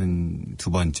생각하는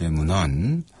두 번째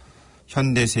문헌,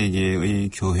 현대세계의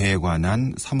교회에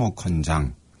관한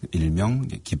사목헌장, 일명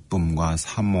기쁨과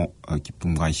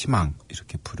희망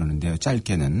이렇게 부르는데요.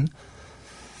 짧게는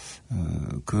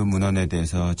그 문헌에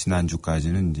대해서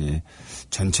지난주까지는 이제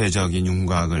전체적인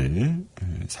윤곽을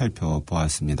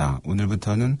살펴보았습니다.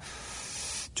 오늘부터는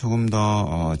조금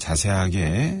더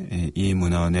자세하게 이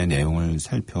문헌의 내용을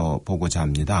살펴보고자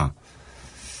합니다.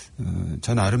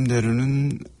 저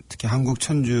나름대로는 특히 한국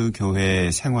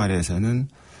천주교회 생활에서는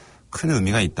큰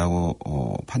의미가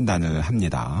있다고 판단을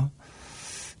합니다.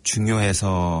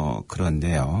 중요해서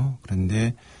그런데요.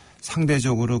 그런데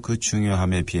상대적으로 그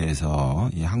중요함에 비해서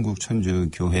이 한국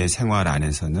천주교회 생활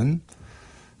안에서는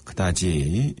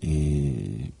그다지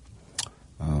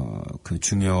그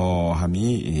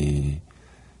중요함이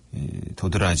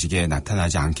도드라지게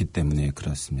나타나지 않기 때문에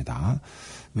그렇습니다.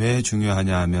 왜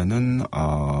중요하냐 하면은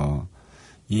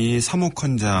이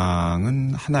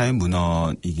사목헌장은 하나의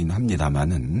문헌이긴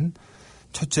합니다만은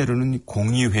첫째로는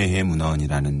공의회의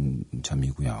문헌이라는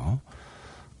점이고요.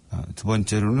 두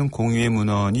번째로는 공의회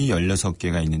문헌이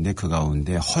 16개가 있는데 그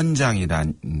가운데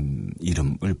헌장이란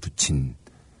이름을 붙인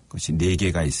것이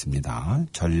 4개가 있습니다.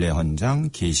 전례헌장,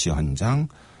 계시헌장,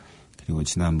 그리고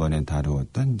지난번에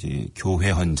다루었던 이제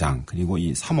교회헌장, 그리고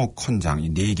이 사목헌장, 이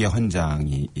 4개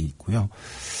헌장이 있고요.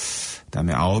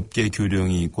 그다음에 9개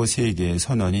교령이 있고 3개의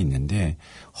선언이 있는데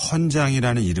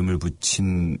헌장이라는 이름을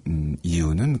붙인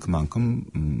이유는 그만큼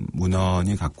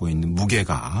문헌이 갖고 있는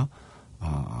무게가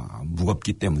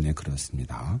무겁기 때문에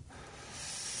그렇습니다.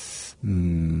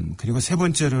 그리고 세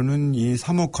번째로는 이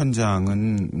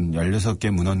사목헌장은 16개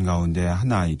문헌 가운데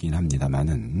하나이긴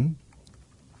합니다만은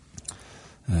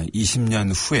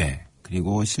 20년 후에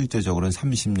그리고 실제적으로는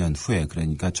 30년 후에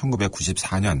그러니까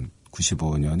 1994년,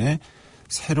 95년에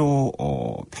새로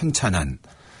편찬한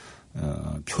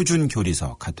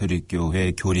표준교리서,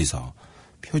 가톨릭교회 교리서,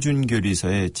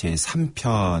 표준교리서의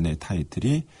제3편의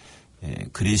타이틀이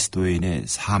그리스도인의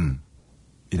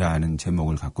삶이라는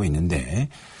제목을 갖고 있는데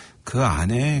그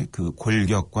안에 그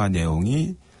골격과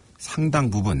내용이 상당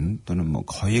부분 또는 뭐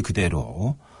거의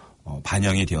그대로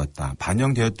반영이 되었다.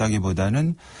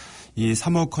 반영되었다기보다는 이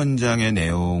사목헌장의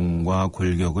내용과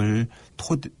골격을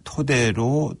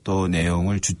토대로 또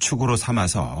내용을 주축으로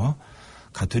삼아서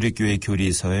가톨릭교회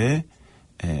교리서의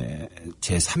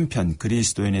제3편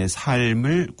그리스도인의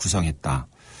삶을 구성했다고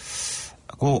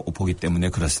보기 때문에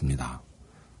그렇습니다.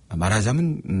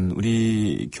 말하자면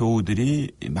우리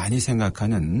교우들이 많이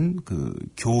생각하는 그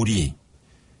교리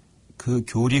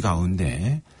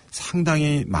가운데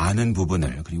상당히 많은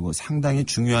부분을 그리고 상당히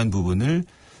중요한 부분을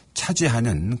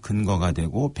차지하는 근거가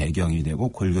되고 배경이 되고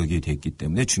골격이 됐기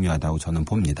때문에 중요하다고 저는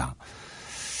봅니다.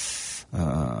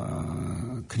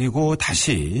 그리고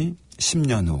다시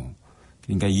 10년 후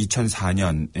그러니까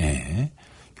 2004년에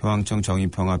교황청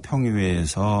정의평화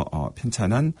평의회에서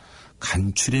편찬한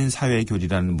간추린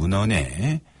사회교리라는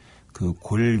문헌에 그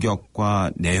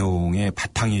골격과 내용의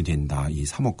바탕이 된다. 이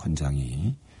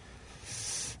사목헌장이.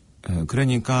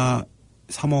 그러니까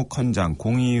사목헌장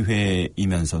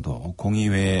공의회이면서도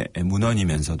공의회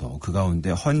문헌이면서도 그 가운데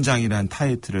헌장이라는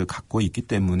타이틀을 갖고 있기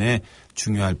때문에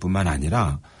중요할 뿐만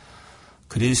아니라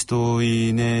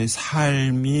그리스도인의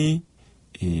삶이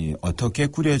어떻게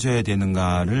꾸려져야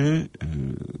되는가를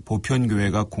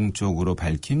보편교회가 공적으로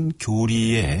밝힌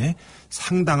교리의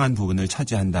상당한 부분을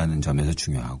차지한다는 점에서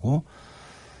중요하고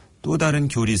또 다른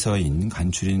교리서인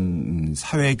간추린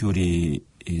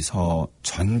사회교리서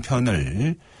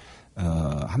전편을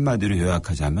한마디로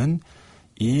요약하자면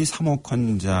이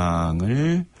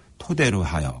사목헌장을 토대로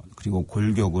하여 그리고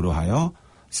골격으로 하여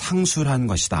상술한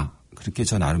것이다. 그렇게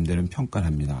저 나름대로는 평가를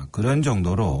합니다. 그런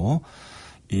정도로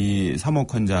이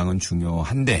사목헌장은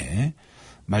중요한데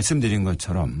말씀드린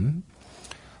것처럼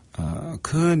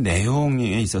그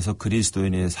내용에 있어서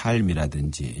그리스도인의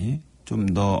삶이라든지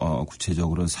좀 더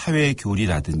구체적으로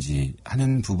사회교리라든지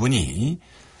하는 부분이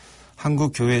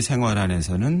한국 교회 생활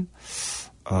안에서는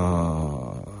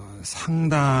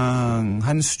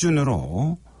상당한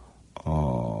수준으로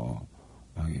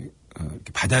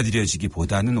이렇게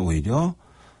받아들여지기보다는 오히려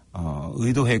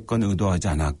의도했건 의도하지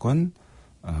않았건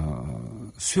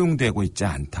수용되고 있지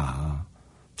않다,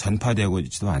 전파되고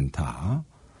있지도 않다,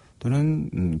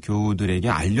 또는 교우들에게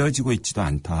알려지고 있지도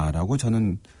않다라고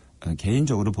저는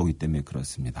개인적으로 보기 때문에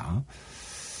그렇습니다.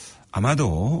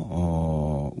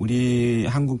 아마도 우리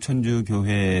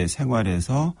한국천주교회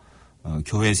생활에서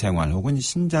교회 생활 혹은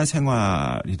신자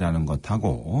생활이라는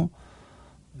것하고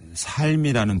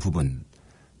삶이라는 부분,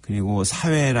 그리고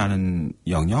사회라는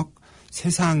영역,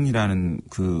 세상이라는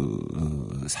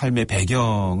그 삶의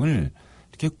배경을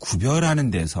이렇게 구별하는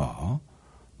데서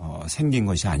생긴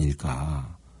것이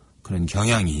아닐까, 그런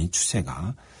경향이,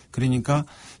 추세가. 그러니까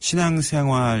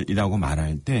신앙생활이라고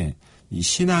말할 때 이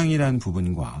신앙이란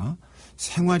부분과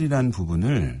생활이란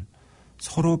부분을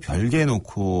서로 별개에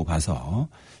놓고 봐서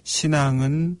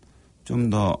신앙은 좀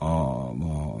더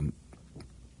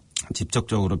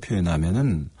직접적으로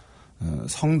표현하면은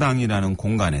성당이라는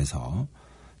공간에서,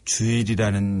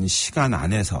 주일이라는 시간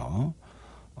안에서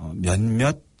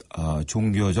몇몇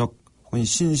종교적 혹은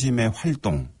신심의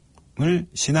활동을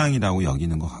신앙이라고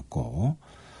여기는 것 같고,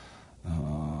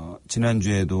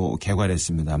 지난주에도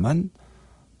개괄했습니다만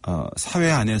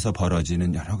사회 안에서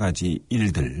벌어지는 여러 가지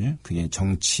일들, 그게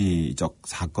정치적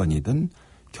사건이든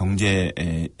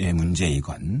경제의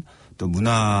문제이건 또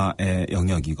문화의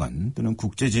영역이건 또는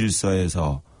국제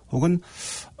질서에서 혹은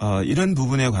이런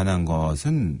부분에 관한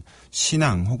것은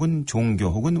신앙 혹은 종교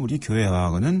혹은 우리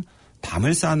교회와는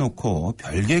담을 쌓아놓고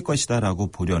별개의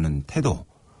것이다라고 보려는 태도,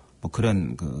 뭐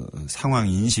그런 그 상황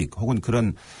인식 혹은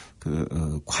그런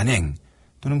그 관행,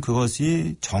 또는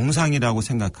그것이 정상이라고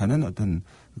생각하는 어떤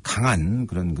강한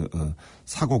그런 그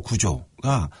사고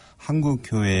구조가 한국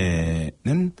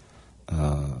교회는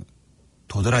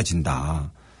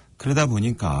도드라진다. 그러다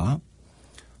보니까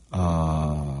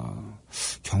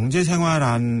경제 생활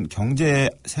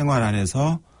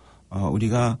안에서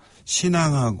우리가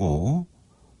신앙하고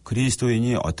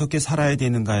그리스도인이 어떻게 살아야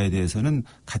되는가에 대해서는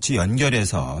같이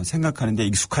연결해서 생각하는데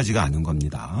익숙하지가 않은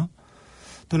겁니다.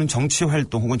 또는 정치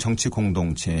활동 혹은 정치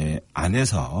공동체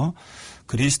안에서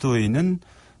그리스도인은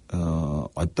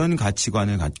어떤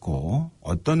가치관을 갖고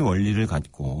어떤 원리를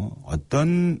갖고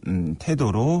어떤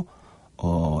태도로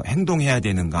행동해야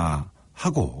되는가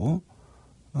하고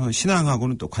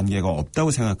신앙하고는 또 관계가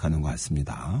없다고 생각하는 것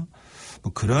같습니다.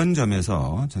 뭐 그런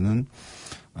점에서 저는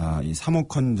이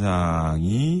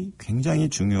사목헌장이 굉장히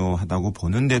중요하다고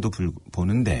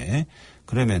보는데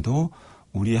그럼에도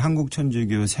우리 한국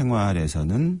천주교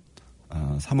생활에서는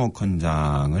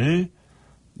사목헌장을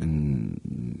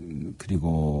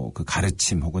그리고 그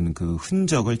가르침 혹은 그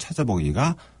흔적을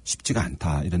찾아보기가 쉽지가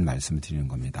않다, 이런 말씀을 드리는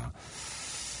겁니다.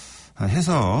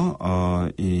 해서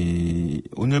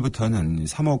오늘부터는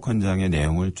사목헌장의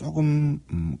내용을 조금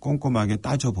꼼꼼하게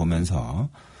따져보면서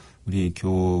우리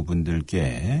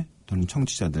교우분들께 또는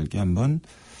청취자들께 한번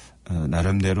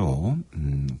나름대로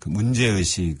그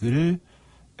문제의식을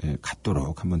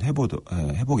갖도록 한번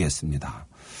해보겠습니다.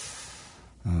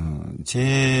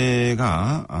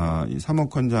 제가 이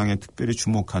사목헌장에 특별히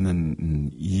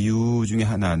주목하는 이유 중에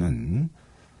하나는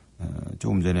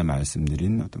조금 전에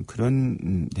말씀드린 어떤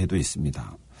그런 데도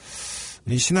있습니다.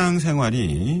 우리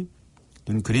신앙생활이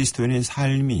또는 그리스도인의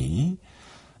삶이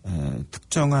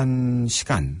특정한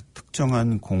시간,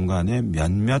 특정한 공간에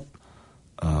몇몇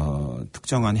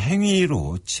특정한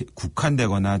행위로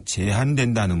국한되거나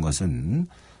제한된다는 것은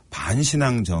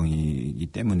반신앙정의이기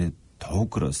때문에 더욱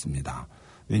그렇습니다.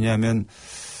 왜냐하면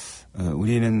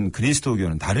우리는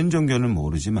그리스도교는, 다른 종교는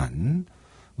모르지만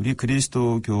우리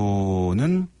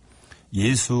그리스도교는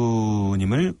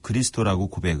예수님을 그리스도라고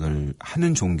고백을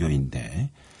하는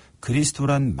종교인데,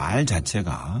 그리스도란 말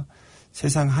자체가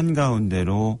세상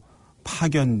한가운데로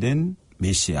파견된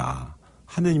메시아,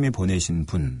 하느님이 보내신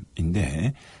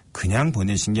분인데, 그냥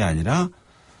보내신 게 아니라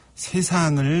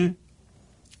세상을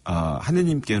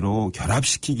하느님께로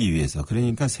결합시키기 위해서,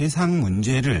 그러니까 세상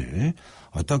문제를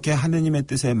어떻게 하느님의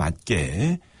뜻에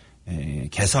맞게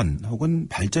개선 혹은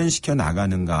발전시켜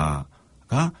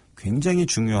나가는가가 굉장히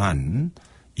중요한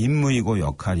임무이고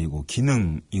역할이고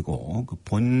기능이고 그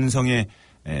본성에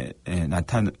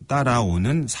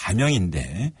따라오는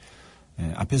사명인데,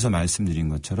 앞에서 말씀드린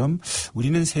것처럼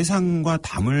우리는 세상과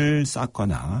담을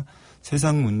쌓거나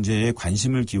세상 문제에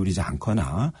관심을 기울이지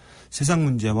않거나 세상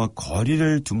문제와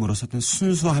거리를 둠으로써 어떤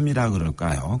순수함이라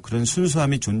그럴까요? 그런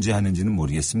순수함이 존재하는지는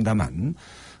모르겠습니다만,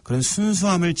 그런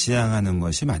순수함을 지향하는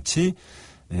것이 마치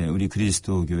우리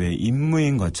그리스도교의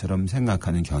임무인 것처럼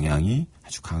생각하는 경향이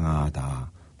아주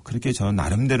강하다. 그렇게 저는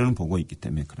나름대로는 보고 있기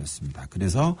때문에 그렇습니다.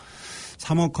 그래서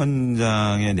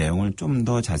사목헌장의 내용을 좀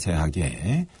더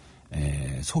자세하게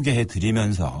소개해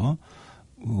드리면서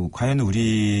과연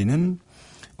우리는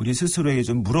우리 스스로에게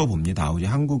좀 물어봅니다. 우리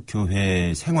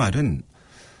한국교회 생활은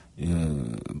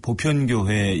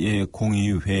보편교회의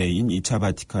공의회인 2차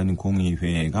바티칸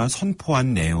공의회가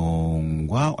선포한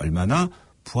내용과 얼마나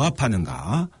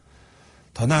부합하는가.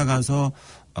 더 나아가서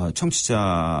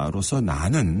청취자로서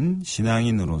나는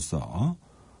신앙인으로서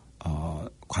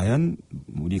과연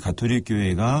우리 가톨릭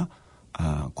교회가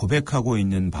고백하고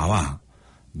있는 바와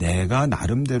내가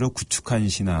나름대로 구축한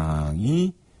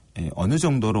신앙이 어느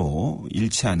정도로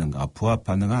일치하는가,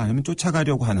 부합하는가, 아니면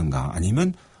쫓아가려고 하는가,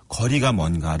 아니면 거리가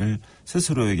뭔가를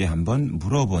스스로에게 한번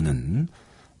물어보는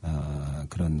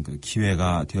그런 그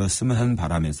기회가 되었으면 하는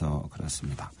바람에서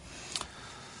그렇습니다.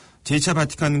 제2차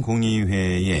바티칸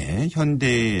공의회의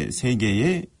현대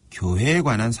세계의 교회에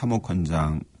관한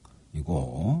사목헌장이고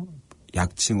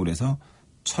약칭으로 해서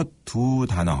첫 두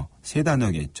단어, 세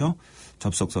단어겠죠.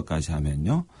 접속서까지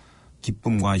하면요.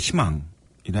 기쁨과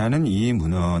희망이라는 이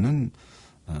문헌은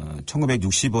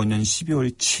 1965년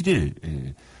 12월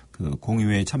 7일 그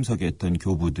공의회에 참석했던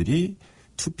교부들이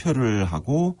투표를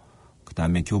하고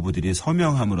그다음에 교부들이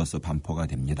서명함으로써 반포가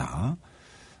됩니다.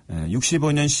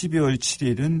 65년 12월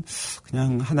 7일은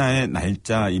그냥 하나의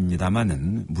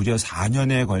날짜입니다만은 무려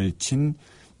 4년에 걸친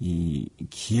이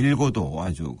길고도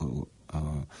아주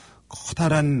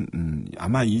커다란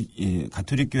아마 이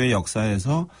가톨릭 교회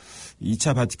역사에서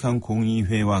 2차 바티칸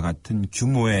공의회와 같은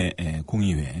규모의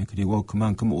공의회 그리고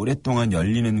그만큼 오랫동안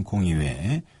열리는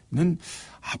공의회는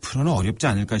앞으로는 어렵지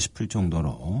않을까 싶을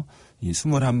정도로 이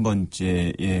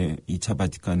 21번째의 2차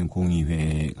바티칸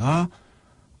공의회가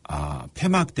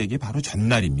폐막되기 바로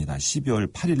전날입니다.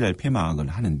 12월 8일 날 폐막을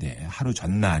하는데 하루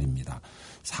전날입니다.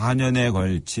 4년에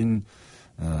걸친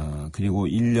그리고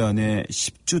 1년에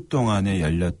 10주 동안에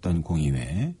열렸던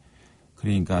공의회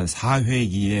그러니까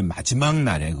 4회기의 마지막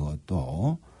날에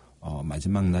그것도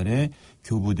마지막 날에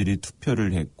교부들이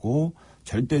투표를 했고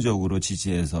절대적으로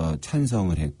지지해서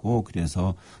찬성을 했고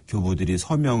그래서 교부들이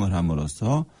서명을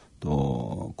함으로써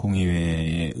또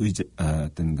공의회의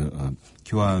어떤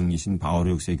교황이신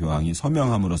바오로 6세 교황이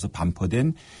서명함으로써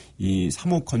반포된 이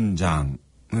사목헌장은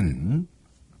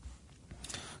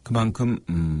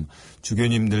그만큼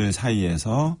주교님들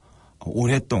사이에서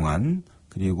오랫동안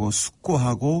그리고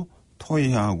숙고하고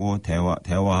토의하고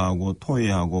대화하고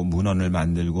토의하고 문헌을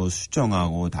만들고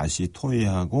수정하고 다시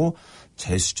토의하고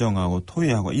재수정하고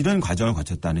토의하고 이런 과정을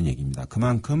거쳤다는 얘기입니다.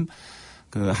 그만큼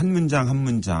그 한 문장 한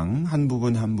문장 한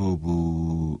부분 한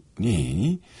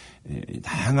부분이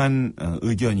다양한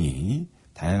의견이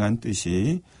다양한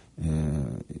뜻이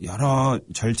여러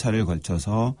절차를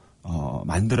거쳐서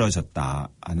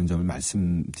만들어졌다는 점을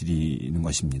말씀드리는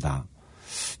것입니다.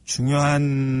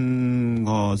 중요한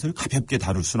것을 가볍게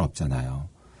다룰 수는 없잖아요.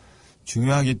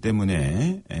 중요하기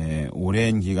때문에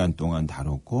오랜 기간 동안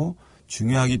다뤘고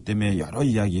중요하기 때문에 여러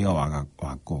이야기가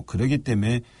왔고 그러기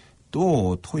때문에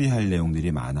또 토의할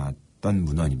내용들이 많았던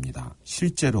문헌입니다.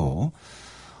 실제로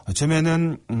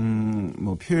어쩌면은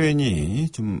뭐 표현이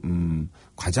좀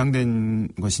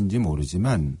과장된 것인지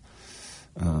모르지만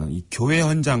이 교회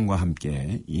헌장과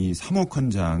함께 이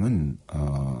사목헌장은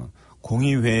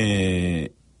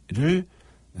공의회를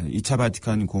 2차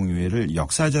바티칸 공의회를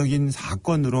역사적인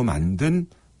사건으로 만든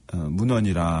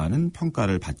문헌이라는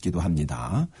평가를 받기도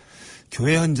합니다.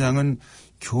 교회 헌장은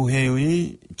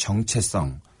교회의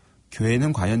정체성,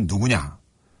 교회는 과연 누구냐,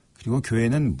 그리고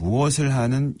교회는 무엇을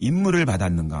하는 임무를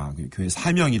받았는가, 교회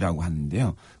사명이라고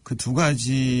하는데요. 그 두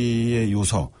가지의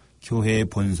요소, 교회의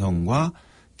본성과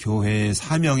교회의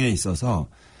사명에 있어서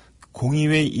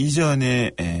공의회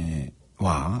이전에와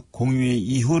공의회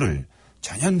이후를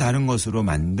전혀 다른 것으로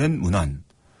만든 문헌.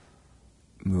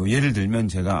 뭐 예를 들면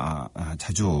제가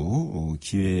자주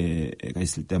기회가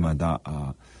있을 때마다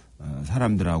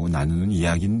사람들하고 나누는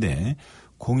이야기인데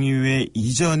공의회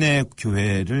이전의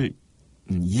교회를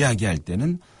이야기할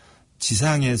때는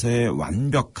지상에서의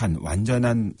완벽한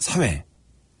완전한 사회라고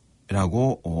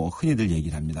흔히들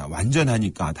얘기를 합니다.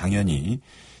 완전하니까 당연히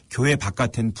교회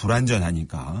바깥엔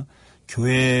불완전하니까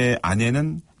교회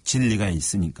안에는 진리가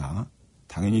있으니까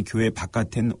당연히 교회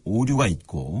바깥엔 오류가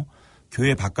있고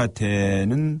교회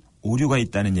바깥에는 오류가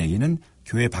있다는 얘기는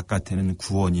교회 바깥에는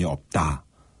구원이 없다.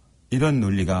 이런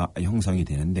논리가 형성이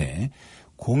되는데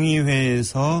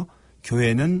공의회에서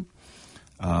교회는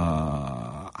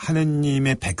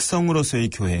하느님의 백성으로서의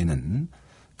교회는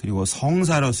그리고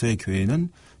성사로서의 교회는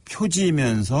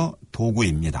표지이면서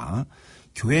도구입니다.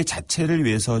 교회 자체를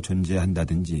위해서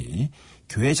존재한다든지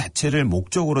교회 자체를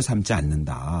목적으로 삼지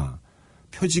않는다.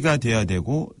 표지가 돼야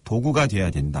되고 도구가 돼야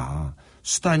된다.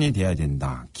 수단이 돼야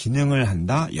된다. 기능을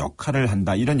한다. 역할을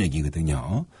한다. 이런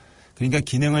얘기거든요. 그러니까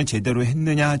기능을 제대로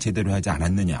했느냐 제대로 하지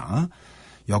않았느냐.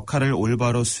 역할을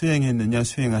올바로 수행했느냐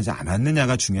수행하지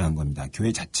않았느냐가 중요한 겁니다.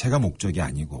 교회 자체가 목적이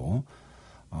아니고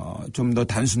좀 더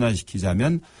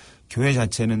단순화시키자면 교회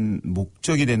자체는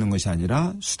목적이 되는 것이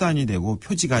아니라 수단이 되고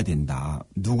표지가 된다.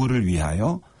 누구를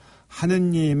위하여?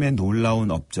 하느님의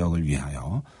놀라운 업적을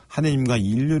위하여 하느님과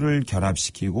인류를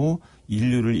결합시키고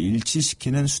인류를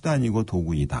일치시키는 수단이고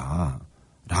도구이다.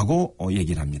 라고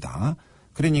얘기를 합니다.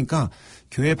 그러니까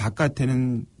교회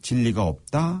바깥에는 진리가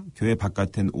없다. 교회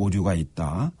바깥에는 오류가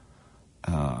있다.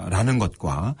 라는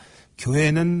것과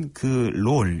교회는 그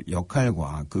롤,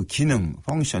 역할과 그 기능,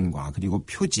 펑션과 그리고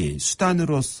표지,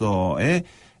 수단으로서의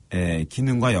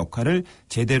기능과 역할을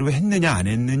제대로 했느냐 안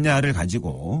했느냐를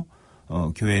가지고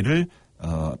교회를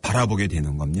바라보게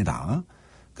되는 겁니다.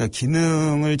 그러니까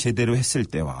기능을 제대로 했을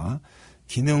때와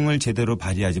기능을 제대로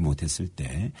발휘하지 못했을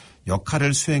때,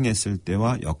 역할을 수행했을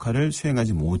때와 역할을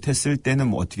수행하지 못했을 때는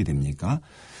뭐 어떻게 됩니까?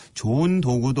 좋은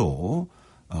도구도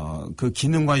그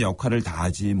기능과 역할을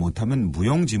다하지 못하면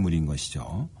무용지물인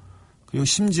것이죠. 그리고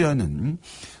심지어는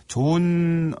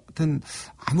좋은 어떤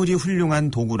아무리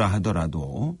훌륭한 도구라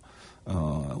하더라도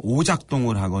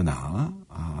오작동을 하거나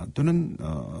또는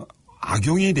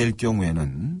악용이 될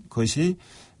경우에는 그것이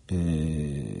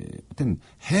어떤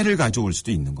해를 가져올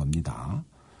수도 있는 겁니다.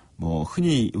 뭐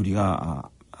흔히 우리가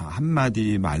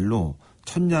한마디 말로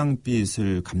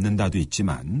천냥빚을 갚는다도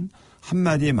있지만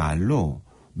한마디 말로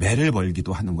매를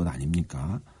벌기도 하는 것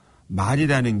아닙니까?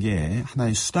 말이라는 게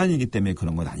하나의 수단이기 때문에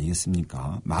그런 것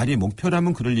아니겠습니까? 말이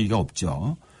목표라면 그럴 리가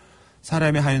없죠.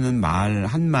 사람이 하는 말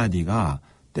한마디가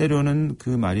때로는 그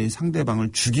말이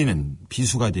상대방을 죽이는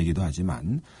비수가 되기도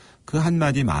하지만 그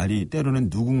한마디 말이 때로는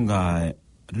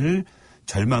누군가를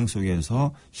절망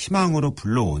속에서 희망으로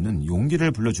불러오는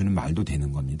용기를 불러주는 말도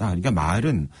되는 겁니다. 그러니까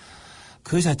말은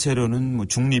그 자체로는 뭐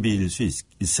중립일 수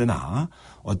있으나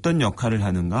어떤 역할을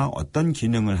하는가 어떤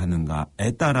기능을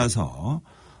하는가에 따라서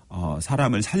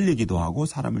사람을 살리기도 하고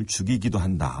사람을 죽이기도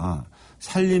한다.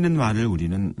 살리는 말을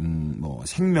우리는 뭐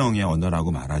생명의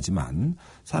언어라고 말하지만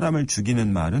사람을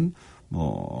죽이는 말은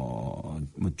뭐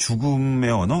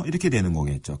죽음의 언어 이렇게 되는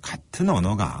거겠죠. 같은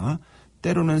언어가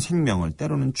때로는 생명을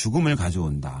때로는 죽음을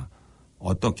가져온다.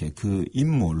 어떻게 그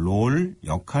임무, 롤,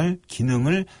 역할,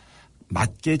 기능을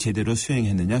맞게 제대로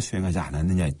수행했느냐 수행하지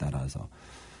않았느냐에 따라서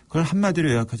그걸 한마디로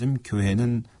요약하자면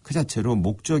교회는 그 자체로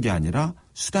목적이 아니라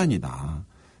수단이다.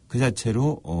 그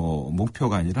자체로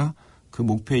목표가 아니라 그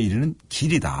목표에 이르는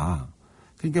길이다.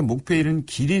 그러니까 목표에 이르는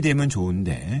길이 되면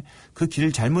좋은데 그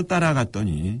길을 잘못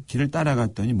길을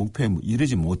따라갔더니 목표에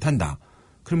이르지 못한다.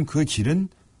 그럼 그 길은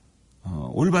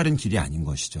올바른 길이 아닌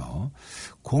것이죠.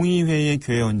 공의회의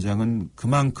교회원장은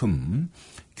그만큼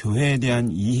교회에 대한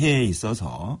이해에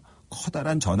있어서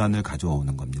커다란 전환을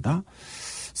가져오는 겁니다.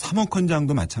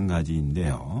 사목헌장도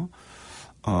마찬가지인데요.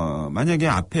 만약에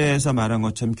앞에서 말한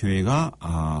것처럼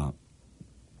교회가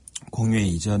공의회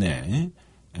이전에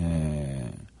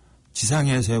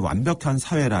지상에서의 완벽한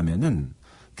사회라면은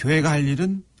교회가 할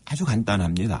일은 아주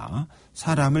간단합니다.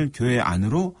 사람을 교회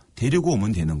안으로 데리고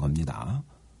오면 되는 겁니다.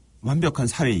 완벽한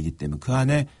사회이기 때문에 그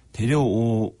안에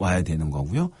데려와야 되는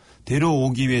거고요.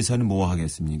 데려오기 위해서는 뭐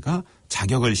하겠습니까?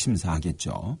 자격을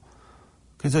심사하겠죠.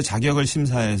 그래서 자격을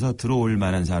심사해서 들어올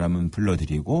만한 사람은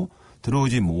불러들이고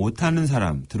들어오지 못하는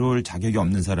사람, 들어올 자격이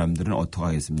없는 사람들은 어떻게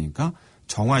하겠습니까?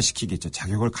 정화시키겠죠.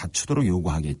 자격을 갖추도록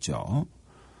요구하겠죠.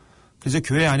 그래서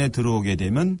교회 안에 들어오게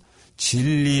되면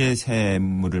진리의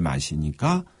샘물을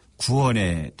마시니까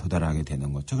구원에 도달하게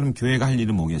되는 거죠. 그럼 교회가 할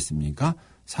일은 뭐겠습니까?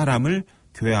 사람을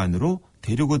교회 안으로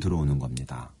데리고 들어오는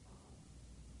겁니다.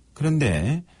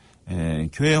 그런데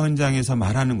교회 헌장에서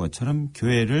말하는 것처럼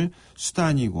교회를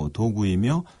수단이고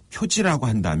도구이며 표지라고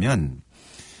한다면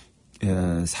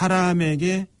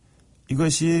사람에게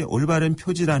이것이 올바른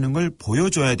표지라는 걸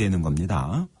보여줘야 되는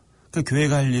겁니다. 그러니까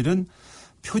교회가 할 일은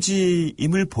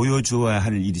표지임을 보여줘야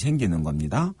할 일이 생기는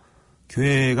겁니다.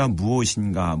 교회가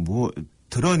무엇인가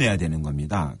드러내야 되는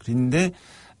겁니다. 그런데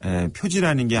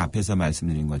표지라는 게 앞에서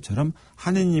말씀드린 것처럼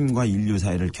하느님과 인류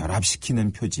사이를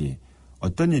결합시키는 표지.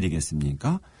 어떤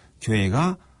일이겠습니까?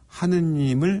 교회가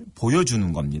하느님을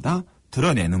보여주는 겁니다.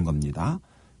 드러내는 겁니다.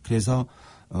 그래서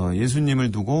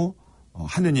예수님을 두고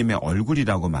하느님의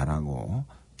얼굴이라고 말하고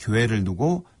교회를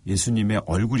두고 예수님의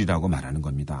얼굴이라고 말하는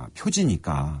겁니다.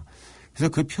 표지니까. 그래서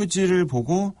그 표지를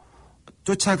보고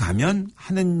쫓아가면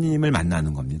하느님을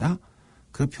만나는 겁니다.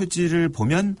 그 표지를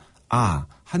보면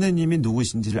하느님이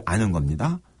누구신지를 아는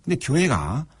겁니다. 근데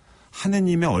교회가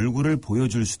하느님의 얼굴을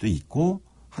보여줄 수도 있고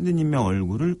하느님의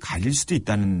얼굴을 가릴 수도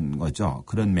있다는 거죠.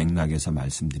 그런 맥락에서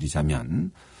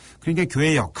말씀드리자면. 그러니까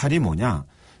교회의 역할이 뭐냐,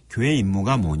 교회의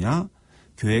임무가 뭐냐,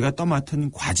 교회가 떠맡은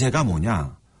과제가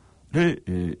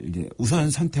뭐냐를 이제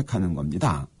우선 선택하는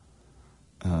겁니다.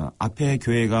 앞에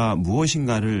교회가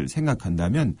무엇인가를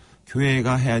생각한다면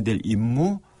교회가 해야 될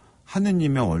임무,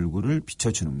 하느님의 얼굴을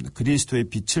비춰주는 겁니다. 그리스도의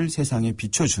빛을 세상에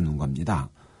비춰주는 겁니다.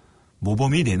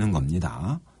 모범이 되는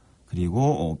겁니다.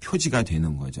 그리고 표지가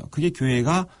되는 거죠. 그게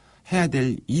교회가 해야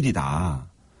될 일이다.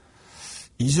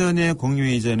 이전에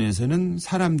공유회 이전에서는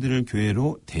사람들을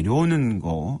교회로 데려오는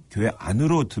거, 교회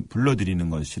안으로 불러들이는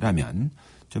것이라면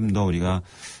좀 더 우리가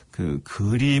그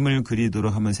그림을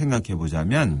그리도록 한번 생각해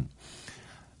보자면,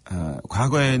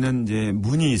 과거에는 이제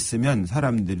문이 있으면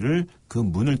사람들을 그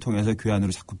문을 통해서 교회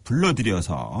안으로 자꾸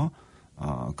불러들여서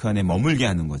그 안에 머물게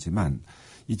하는 거지만,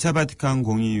 2차 바티칸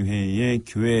공의회의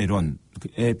교회론에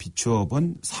비추어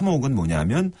본 사목은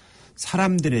뭐냐면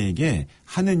사람들에게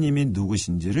하느님이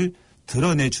누구신지를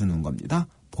드러내주는 겁니다.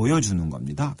 보여주는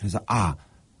겁니다. 그래서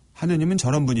하느님은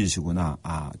저런 분이시구나.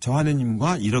 저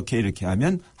하느님과 이렇게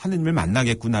하면 하느님을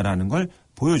만나겠구나라는 걸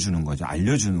보여주는 거죠.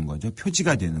 알려주는 거죠.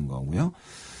 표지가 되는 거고요.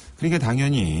 그러니까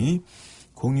당연히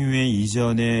공유회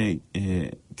이전의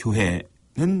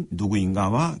교회는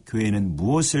누구인가와 교회는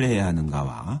무엇을 해야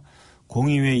하는가와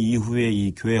공의회 이후의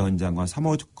이 교회 헌장과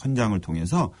사목 헌장을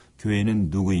통해서 교회는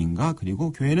누구인가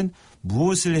그리고 교회는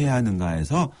무엇을 해야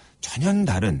하는가에서 전혀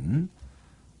다른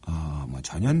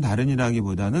전혀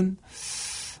다른이라기보다는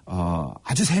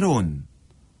아주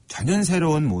전혀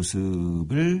새로운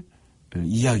모습을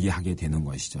이야기하게 되는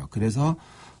것이죠. 그래서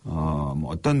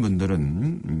어떤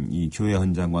분들은 이 교회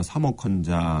헌장과 사목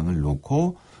헌장을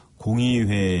놓고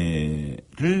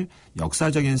공의회를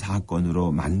역사적인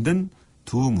사건으로 만든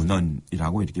두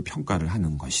문헌이라고 이렇게 평가를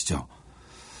하는 것이죠.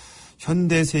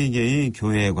 현대 세계의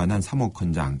교회에 관한 사목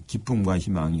헌장, 기쁨과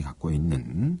희망이 갖고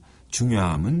있는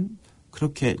중요함은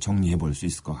그렇게 정리해 볼 수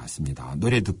있을 것 같습니다.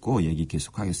 노래 듣고 얘기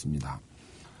계속하겠습니다.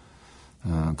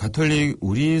 가톨릭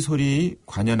우리 소리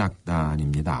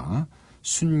관현악단입니다.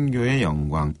 순교의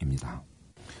영광입니다.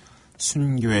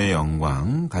 순교의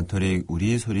영광, 가톨릭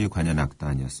우리 소리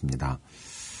관현악단이었습니다.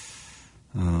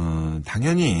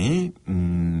 당연히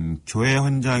교회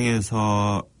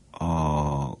헌장에서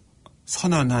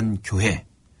선언한 교회,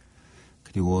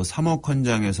 그리고 사목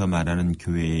헌장에서 말하는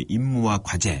교회의 임무와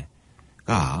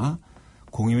과제가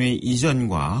공의회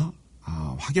이전과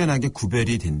확연하게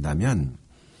구별이 된다면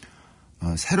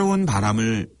새로운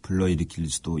바람을 불러일으킬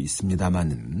수도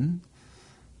있습니다만은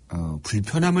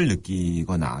불편함을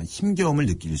느끼거나 힘겨움을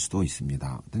느낄 수도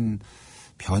있습니다.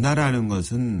 변화라는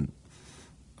것은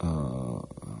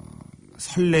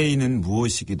설레이는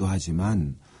무엇이기도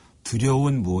하지만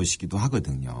두려운 무엇이기도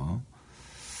하거든요.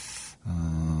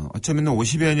 어쩌면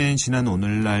 50여 년이 지난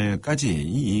오늘날까지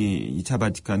이 2차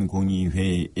바티칸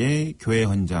공의회의 교회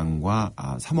헌장과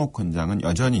사목 헌장은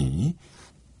여전히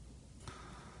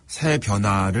새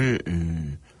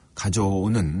변화를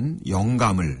가져오는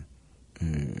영감을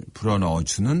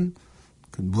불어넣어주는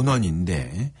그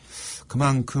문헌인데,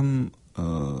 그만큼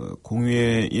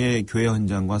공의회의 교회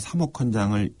헌장과 사목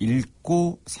헌장을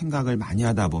읽고 생각을 많이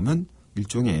하다 보면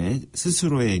일종의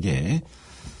스스로에게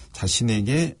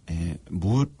자신에게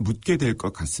묻게 될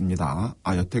것 같습니다.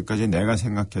 여태까지 내가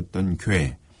생각했던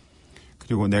교회,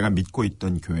 그리고 내가 믿고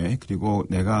있던 교회, 그리고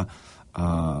내가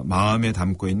마음에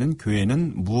담고 있는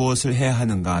교회는 무엇을 해야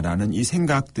하는가라는 이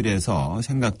생각들에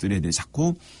대해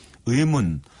자꾸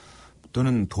의문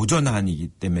또는 도전하기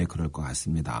때문에 그럴 것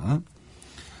같습니다.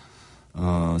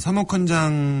 사목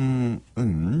헌장은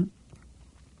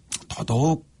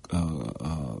더더욱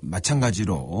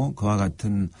마찬가지로 그와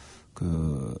같은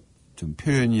좀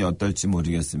표현이 어떨지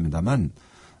모르겠습니다만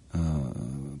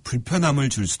불편함을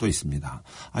줄 수도 있습니다.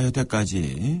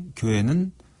 여태까지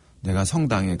교회는 내가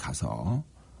성당에 가서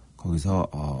거기서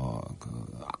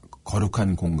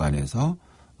거룩한 공간에서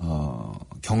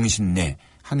경신내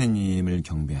하느님을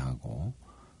경배하고,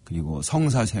 그리고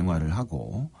성사 생활을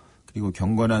하고, 그리고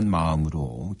경건한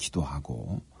마음으로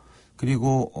기도하고,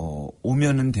 그리고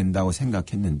오면은 된다고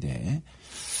생각했는데,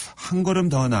 한 걸음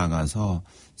더 나아가서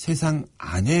세상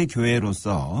안의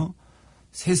교회로서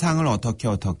세상을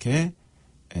어떻게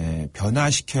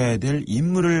변화시켜야 될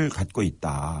임무를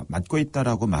맡고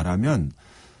있다라고 말하면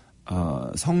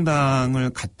성당을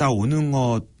갔다 오는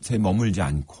것에 머물지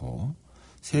않고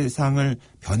세상을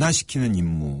변화시키는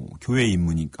임무, 교회의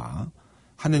임무니까,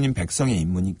 하느님 백성의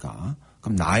임무니까,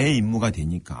 그럼 나의 임무가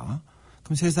되니까,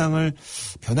 그럼 세상을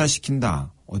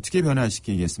변화시킨다. 어떻게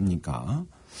변화시키겠습니까?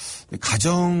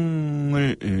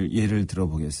 가정을 예를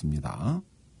들어보겠습니다.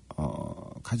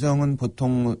 가정은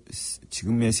보통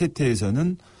지금의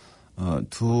세태에서는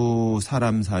두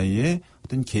사람 사이에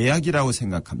어떤 계약이라고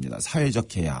생각합니다. 사회적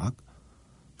계약.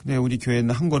 근데 우리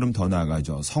교회는 한 걸음 더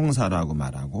나아가죠. 성사라고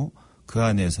말하고 그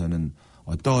안에서는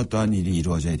어떠한 일이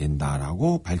이루어져야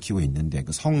된다라고 밝히고 있는데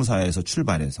그 성사에서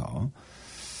출발해서.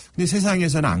 근데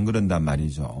세상에서는 안 그런단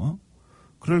말이죠.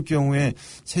 그럴 경우에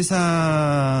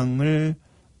세상을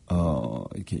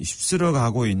이렇게 휩쓸어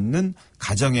가고 있는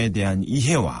가정에 대한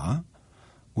이해와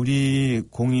우리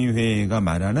공의회가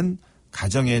말하는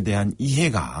가정에 대한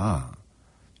이해가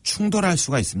충돌할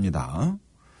수가 있습니다.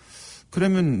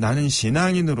 그러면 나는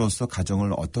신앙인으로서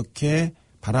가정을 어떻게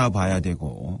바라봐야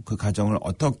되고 그 가정을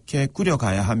어떻게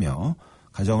꾸려가야 하며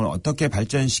가정을 어떻게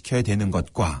발전시켜야 되는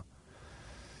것과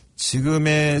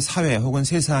지금의 사회 혹은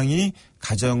세상이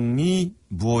가정이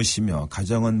무엇이며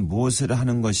가정은 무엇을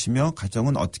하는 것이며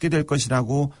가정은 어떻게 될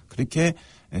것이라고 그렇게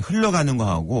흘러가는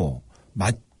거하고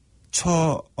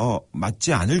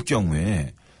맞지 않을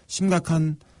경우에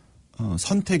심각한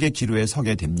선택의 기로에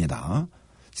서게 됩니다.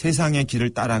 세상의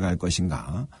길을 따라갈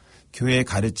것인가, 교회의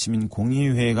가르침인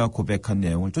공의회가 고백한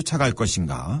내용을 쫓아갈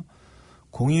것인가,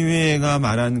 공의회가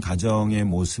말한 가정의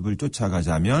모습을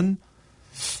쫓아가자면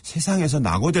세상에서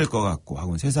낙오될 것 같고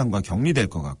하고 세상과 격리될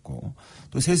것 같고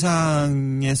또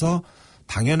세상에서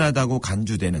당연하다고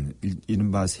간주되는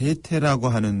이른바 세태라고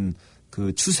하는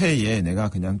그 추세에 내가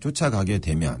그냥 쫓아가게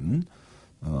되면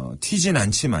튀진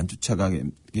않지만 쫓아가게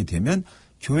되면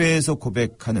교회에서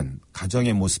고백하는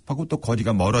가정의 모습하고 또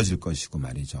거리가 멀어질 것이고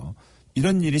말이죠.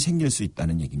 이런 일이 생길 수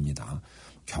있다는 얘기입니다.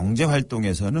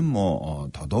 경제활동에서는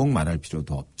더더욱 말할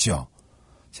필요도 없죠.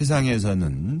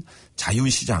 세상에서는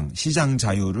자유시장, 시장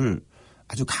자유를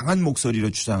아주 강한 목소리로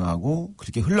주장하고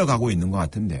그렇게 흘러가고 있는 것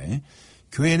같은데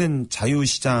교회는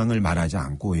자유시장을 말하지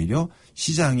않고 오히려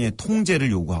시장의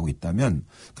통제를 요구하고 있다면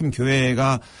그럼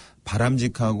교회가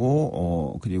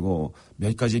바람직하고 그리고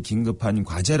몇 가지 긴급한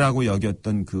과제라고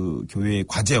여겼던 그 교회의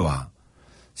과제와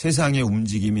세상의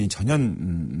움직임이 전혀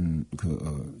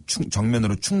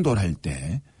정면으로 충돌할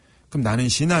때 그럼 나는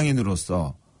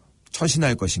신앙인으로서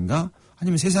처신할 것인가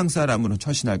아니면 세상 사람으로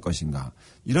처신할 것인가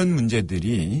이런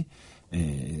문제들이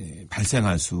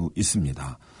발생할 수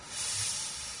있습니다.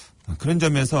 그런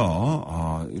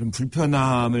점에서 이런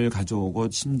불편함을 가져오고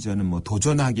심지어는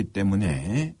도전하기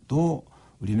때문에 또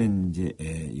우리는 이제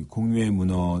이 공유의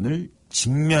문헌을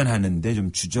직면하는데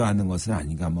좀 주저하는 것은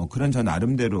아닌가 그런 저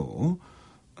나름대로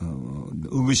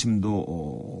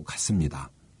의구심도 갖습니다.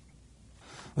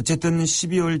 어쨌든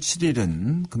 12월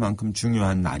 7일은 그만큼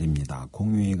중요한 날입니다.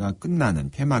 공휴일가 끝나는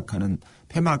폐막하는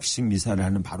폐막식 미사를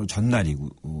하는 바로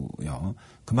전날이고요.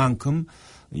 그만큼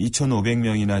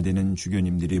 2,500명이나 되는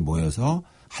주교님들이 모여서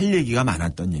할 얘기가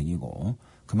많았던 얘기고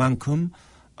그만큼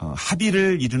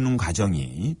합의를 이루는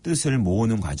과정이 뜻을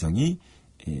모으는 과정이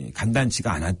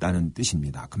간단치가 않았다는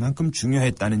뜻입니다. 그만큼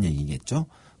중요했다는 얘기겠죠.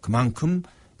 그만큼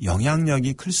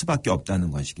영향력이 클 수밖에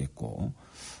없다는 것이겠고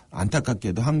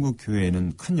안타깝게도 한국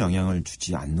교회는 큰 영향을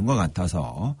주지 않는 것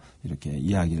같아서 이렇게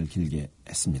이야기를 길게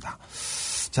했습니다.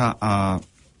 자,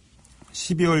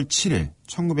 12월 7일,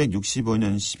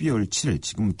 1965년 12월 7일,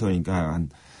 지금부터 그러니까 한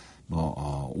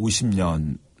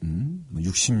 50년,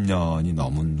 60년이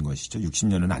넘은 것이죠.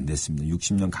 60년은 안 됐습니다.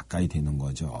 60년 가까이 되는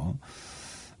거죠.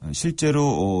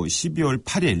 실제로 12월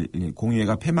 8일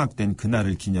공의회가 폐막된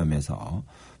그날을 기념해서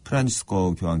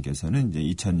프란치스코 교황께서는 이제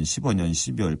 2015년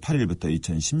 12월 8일부터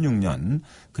 2016년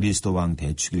그리스도 왕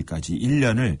대축일까지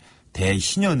 1년을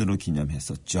대희년으로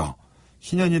기념했었죠.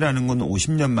 희년이라는 건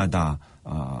 50년마다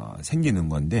생기는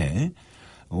건데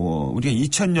우리가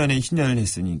 2000년에 희년을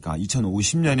했으니까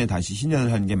 2050년에 다시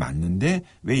희년을 하는 게 맞는데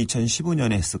왜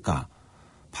 2015년에 했을까?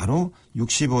 바로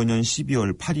 65년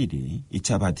 12월 8일이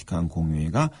 2차 바티칸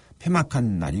공의회가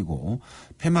폐막한 날이고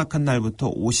폐막한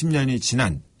날부터 50년이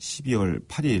지난 12월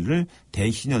 8일을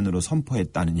대희년으로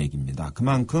선포했다는 얘기입니다.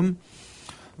 그만큼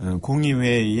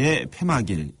공의회의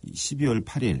폐막일 12월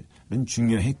 8일은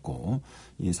중요했고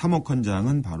이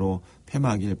사목헌장은 바로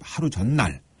폐막일 하루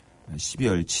전날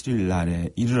 12월 7일 날에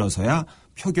이르러서야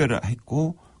표결을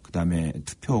했고 그다음에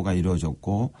투표가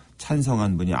이루어졌고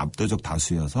찬성한 분이 압도적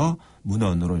다수여서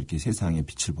문헌으로 이렇게 세상에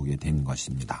빛을 보게 된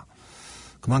것입니다.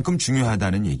 그만큼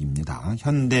중요하다는 얘기입니다.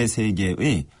 현대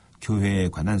세계의 교회에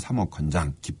관한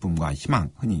사목헌장 기쁨과 희망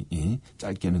흔히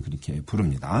짧게는 그렇게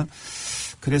부릅니다.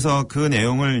 그래서 그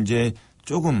내용을 이제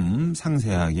조금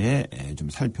상세하게 좀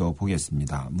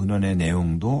살펴보겠습니다. 문헌의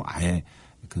내용도 아예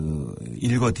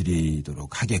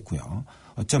읽어드리도록 하겠고요.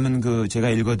 어쩌면 제가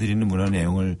읽어드리는 문헌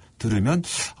내용을 들으면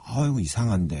이거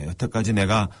이상한데 여태까지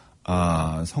내가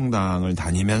성당을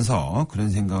다니면서 그런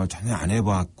생각을 전혀 안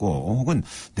해보았고 혹은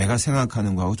내가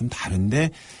생각하는 거하고 좀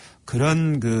다른데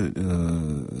그런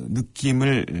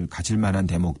느낌을 가질 만한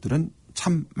대목들은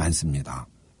참 많습니다.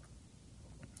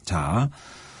 자,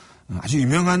 아주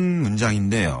유명한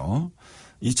문장인데요.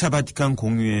 2차 바티칸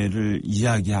공의회를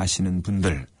이야기하시는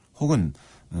분들 혹은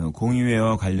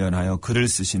공의회와 관련하여 글을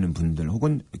쓰시는 분들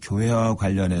혹은 교회와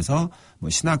관련해서 뭐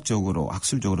신학적으로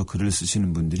학술적으로 글을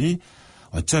쓰시는 분들이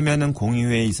어쩌면은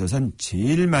공의회에 있어서는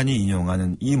제일 많이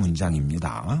인용하는 이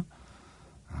문장입니다.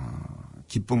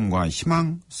 기쁨과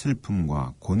희망,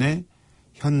 슬픔과 고뇌,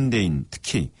 현대인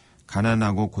특히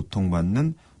가난하고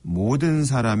고통받는 모든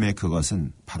사람의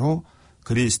그것은 바로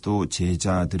그리스도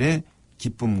제자들의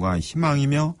기쁨과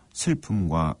희망이며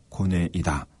슬픔과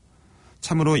고뇌이다.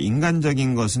 참으로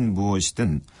인간적인 것은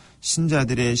무엇이든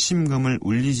신자들의 심금을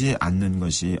울리지 않는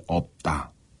것이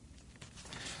없다.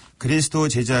 그리스도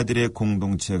제자들의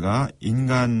공동체가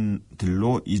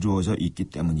인간들로 이루어져 있기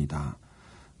때문이다.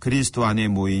 그리스도 안에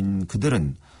모인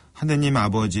그들은 하느님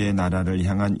아버지의 나라를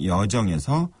향한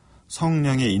여정에서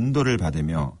성령의 인도를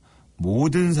받으며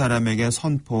모든 사람에게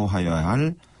선포하여야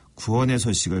할 구원의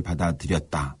소식을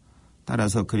받아들였다.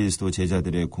 따라서 그리스도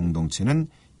제자들의 공동체는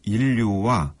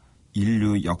인류와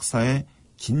인류 역사에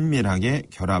긴밀하게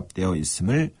결합되어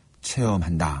있음을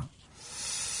체험한다.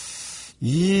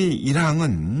 이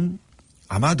일항은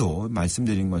아마도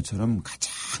말씀드린 것처럼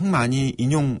가장 많이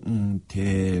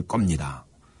인용될 겁니다.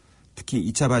 특히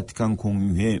 2차 바티칸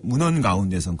공의회 문헌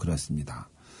가운데선 그렇습니다.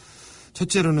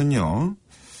 첫째로는요.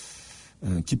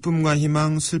 기쁨과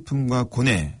희망, 슬픔과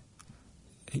고뇌.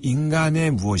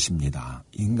 인간의 무엇입니다.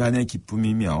 인간의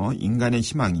기쁨이며 인간의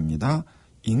희망입니다.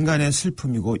 인간의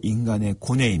슬픔이고 인간의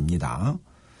고뇌입니다.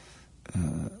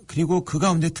 그리고 그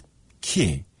가운데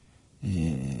특히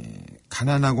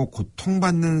가난하고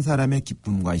고통받는 사람의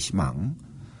기쁨과 희망,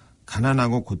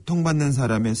 가난하고 고통받는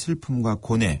사람의 슬픔과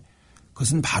고뇌,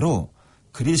 그것은 바로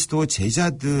그리스도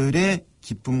제자들의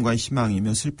기쁨과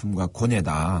희망이며 슬픔과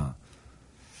고뇌다.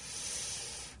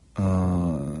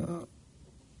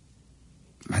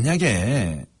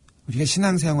 만약에 우리가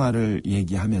신앙생활을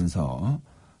얘기하면서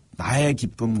나의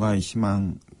기쁨과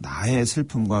희망, 나의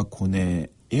슬픔과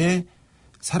고뇌에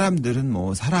사람들은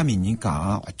뭐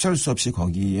사람이니까 어쩔 수 없이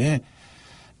거기에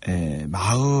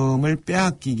마음을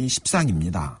빼앗기기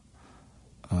십상입니다.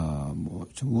 뭐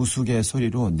좀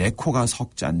우스갯소리로 내 코가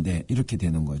석잔데 이렇게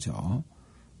되는 거죠.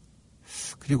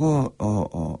 그리고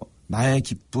나의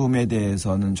기쁨에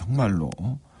대해서는 정말로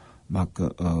막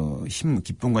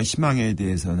기쁨과 희망에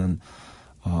대해서는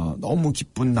너무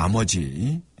기쁜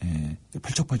나머지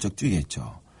펄쩍펄쩍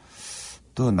뛰겠죠.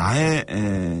 또 나의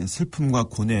슬픔과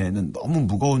고뇌는 너무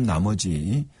무거운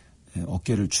나머지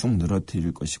어깨를 축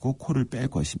늘어뜨릴 것이고 코를 뺄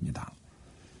것입니다.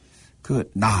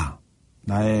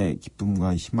 나의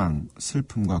기쁨과 희망,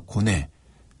 슬픔과 고뇌,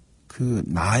 그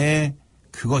나의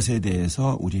그것에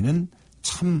대해서 우리는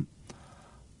참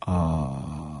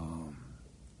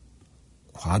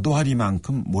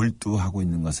과도하리만큼 몰두하고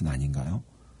있는 것은 아닌가요?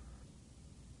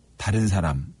 다른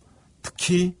사람,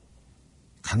 특히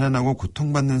가난하고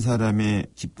고통받는 사람의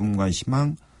기쁨과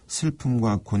희망,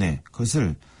 슬픔과 고뇌,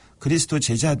 그것을 그리스도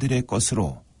제자들의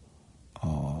것으로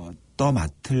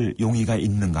떠맡을 용의가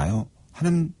있는가요?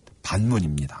 하는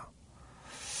반문입니다.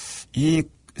 이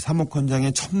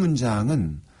사목헌장의 첫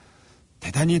문장은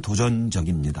대단히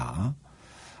도전적입니다.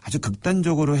 아주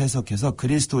극단적으로 해석해서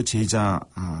그리스도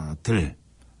제자들,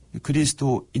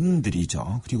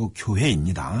 그리스도인들이죠. 그리고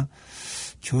교회입니다.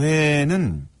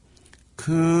 교회는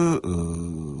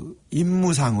그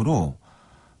임무상으로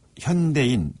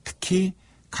현대인, 특히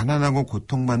가난하고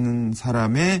고통받는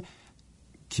사람의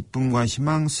기쁨과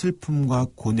희망, 슬픔과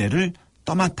고뇌를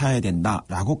떠맡아야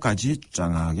된다라고까지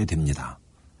주장하게 됩니다.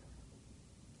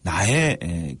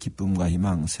 나의 기쁨과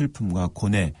희망, 슬픔과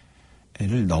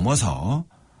고뇌를 넘어서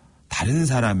다른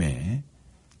사람의,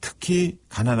 특히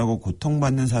가난하고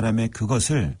고통받는 사람의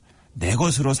그것을 내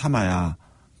것으로 삼아야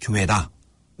교회다.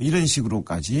 이런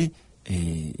식으로까지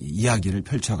이야기를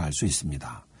펼쳐갈 수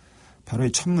있습니다. 바로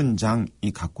이 첫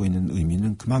문장이 갖고 있는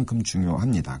의미는 그만큼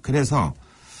중요합니다. 그래서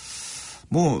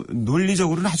뭐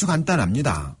논리적으로는 아주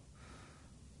간단합니다.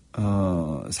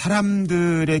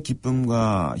 사람들의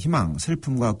기쁨과 희망,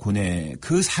 슬픔과 고뇌,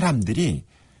 그 사람들이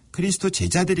그리스도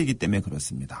제자들이기 때문에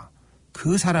그렇습니다.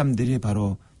 그 사람들이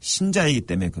바로 신자이기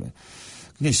때문에 그래요.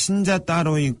 근데 신자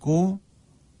따로 있고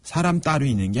사람 따로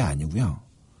있는 게 아니고요.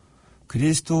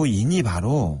 그리스도인이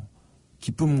바로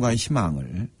기쁨과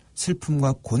희망을,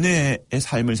 슬픔과 고뇌의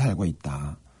삶을 살고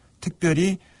있다.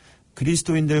 특별히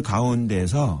그리스도인들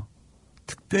가운데서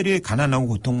특별히 가난하고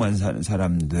고통받는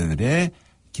사람들의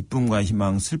기쁨과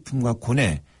희망, 슬픔과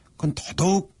고뇌, 그건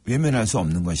더더욱 외면할 수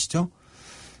없는 것이죠.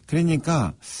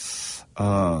 그러니까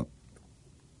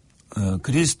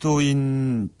그리스도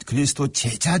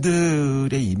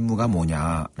제자들의 임무가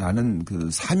뭐냐라는 그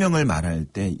사명을 말할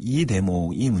때 이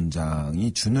대목, 이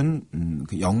문장이 주는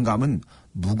그 영감은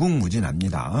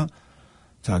무궁무진합니다.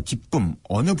 자, 기쁨.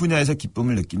 어느 분야에서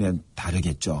기쁨을 느끼면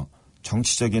다르겠죠.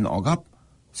 정치적인 억압,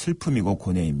 슬픔이고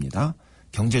고뇌입니다.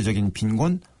 경제적인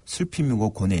빈곤,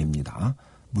 슬픔이고 고뇌입니다.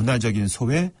 문화적인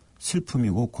소외,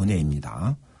 슬픔이고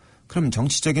고뇌입니다. 그럼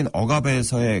정치적인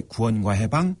억압에서의 구원과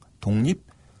해방, 독립,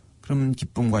 그럼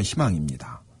기쁨과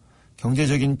희망입니다.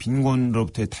 경제적인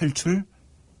빈곤으로부터의 탈출,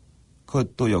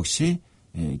 그것도 역시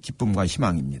기쁨과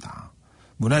희망입니다.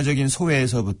 문화적인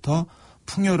소외에서부터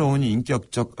풍요로운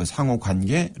인격적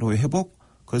상호관계로의 회복,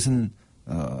 그것은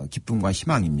기쁨과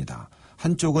희망입니다.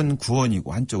 한쪽은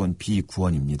구원이고 한쪽은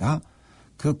비구원입니다.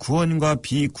 그 구원과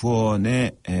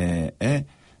비구원의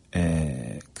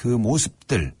그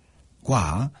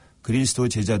모습들과 그리스도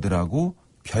제자들하고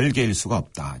별개일 수가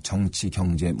없다. 정치,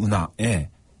 경제, 문화의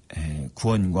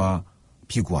구원과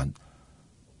비구원,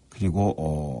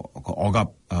 그리고 그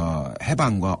억압,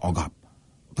 해방과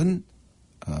억압은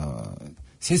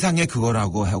세상에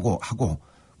그거라고 하고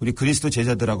우리 그리스도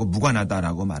제자들하고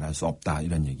무관하다라고 말할 수 없다,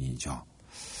 이런 얘기죠.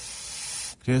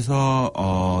 그래서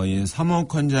이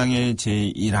사목헌장의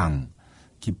제1항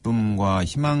기쁨과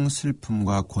희망,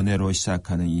 슬픔과 고뇌로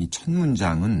시작하는 이 첫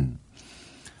문장은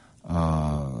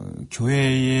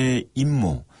교회의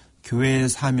임무, 교회의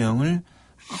사명을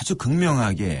아주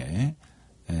극명하게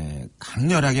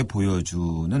강렬하게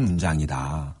보여주는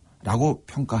문장이다라고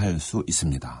평가할 수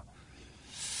있습니다.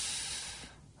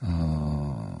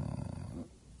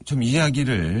 좀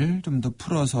이야기를 좀 더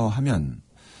풀어서 하면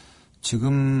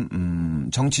지금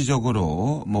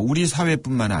정치적으로 뭐 우리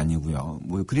사회뿐만 아니고요.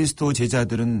 뭐 그리스도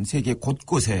제자들은 세계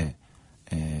곳곳에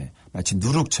마치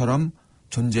누룩처럼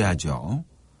존재하죠.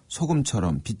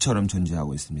 소금처럼 빛처럼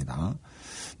존재하고 있습니다.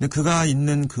 근데 그가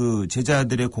있는 그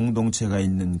제자들의 공동체가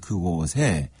있는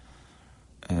그곳에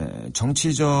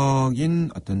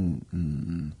정치적인 어떤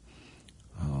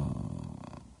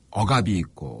억압이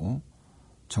있고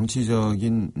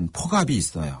정치적인 폭압이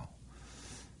있어요.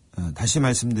 다시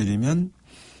말씀드리면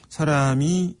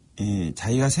사람이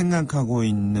자기가 생각하고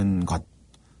있는 것,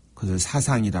 그것을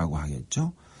사상이라고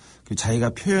하겠죠.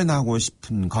 자기가 표현하고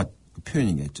싶은 것,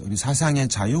 표현이겠죠. 사상의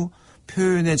자유,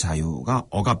 표현의 자유가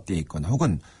억압되어 있거나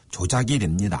혹은 조작이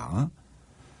됩니다.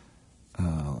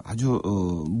 아주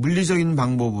물리적인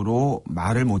방법으로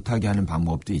말을 못하게 하는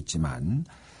방법도 있지만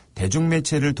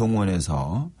대중매체를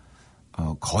동원해서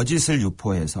거짓을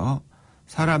유포해서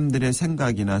사람들의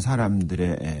생각이나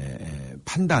사람들의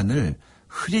판단을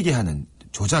흐리게 하는,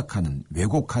 조작하는,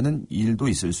 왜곡하는 일도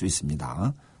있을 수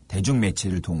있습니다.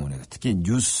 대중매체를 동원해서 특히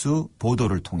뉴스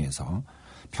보도를 통해서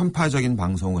편파적인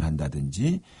방송을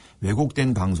한다든지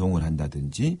왜곡된 방송을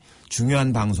한다든지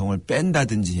중요한 방송을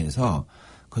뺀다든지 해서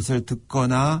그것을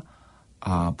듣거나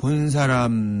본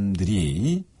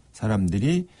사람들이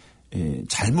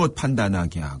잘못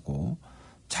판단하게 하고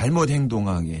잘못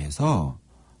행동하게 해서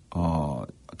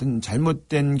어떤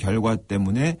잘못된 결과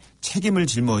때문에 책임을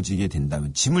짊어지게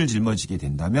된다면, 짐을 짊어지게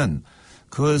된다면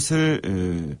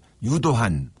그것을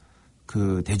유도한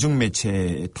그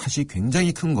대중매체의 탓이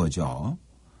굉장히 큰 거죠.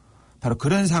 바로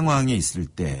그런 상황에 있을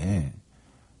때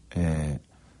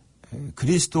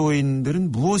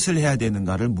그리스도인들은 무엇을 해야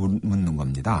되는가를 묻는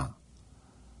겁니다.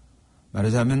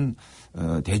 말하자면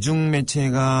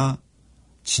대중매체가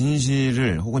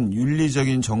진실을 혹은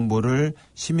윤리적인 정보를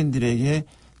시민들에게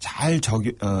잘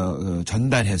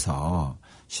전달해서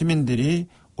시민들이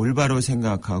올바로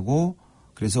생각하고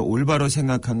그래서 올바로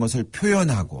생각한 것을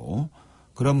표현하고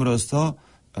그럼으로써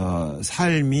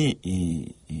삶이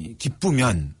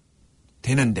기쁘면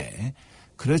되는데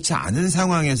그렇지 않은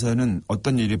상황에서는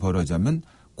어떤 일이 벌어지면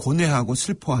고뇌하고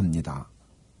슬퍼합니다.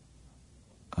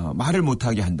 말을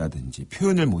못하게 한다든지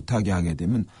표현을 못하게 하게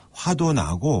되면 화도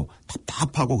나고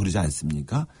답답하고 그러지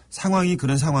않습니까? 상황이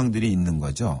그런 상황들이 있는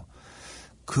거죠.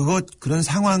 그런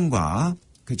상황과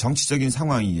그 정치적인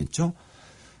상황이겠죠.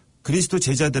 그리스도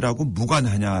제자들하고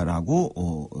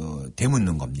무관하냐라고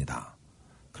되묻는 겁니다.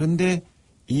 그런데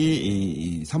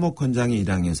이 사목헌장의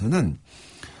 1항에서는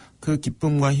그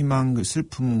기쁨과 희망, 그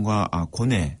슬픔과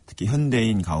고뇌, 특히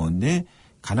현대인 가운데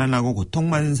가난하고 고통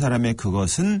많은 사람의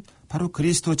그것은 바로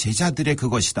그리스도 제자들의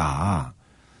그것이다.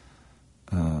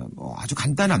 아주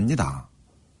간단합니다.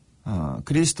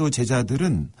 그리스도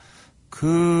제자들은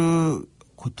그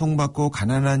고통받고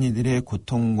가난한 이들의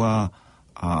고통과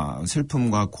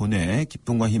슬픔과 고뇌,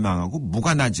 기쁨과 희망하고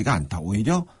무관하지가 않다.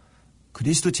 오히려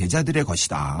그리스도 제자들의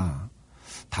것이다.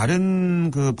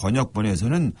 다른 그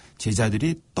번역본에서는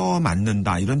제자들이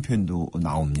떠맡는다 이런 표현도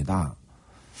나옵니다.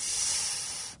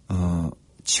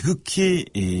 지극히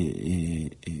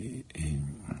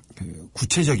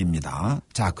구체적입니다.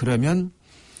 자, 그러면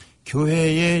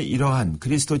교회의 이러한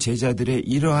그리스도 제자들의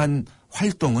이러한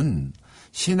활동은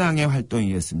신앙의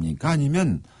활동이겠습니까?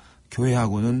 아니면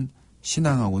교회하고는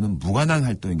신앙하고는 무관한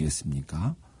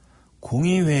활동이겠습니까?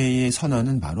 공의회의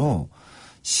선언은 바로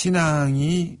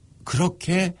신앙이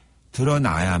그렇게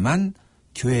드러나야만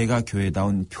교회가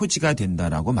교회다운 표지가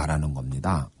된다라고 말하는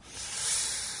겁니다.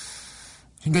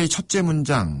 그러니까 이 첫째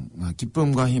문장,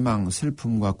 기쁨과 희망,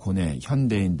 슬픔과 고뇌,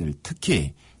 현대인들,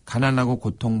 특히 가난하고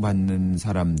고통받는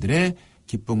사람들의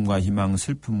기쁨과 희망,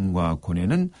 슬픔과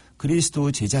고뇌는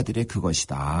그리스도 제자들의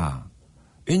그것이다.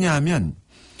 왜냐하면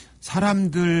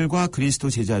사람들과 그리스도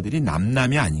제자들이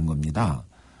남남이 아닌 겁니다.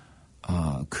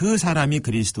 그 사람이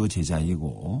그리스도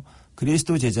제자이고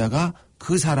그리스도 제자가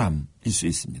그 사람일 수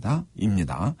있습니다.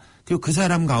 입니다. 그리고 그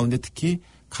사람 가운데 특히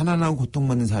가난하고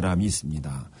고통받는 사람이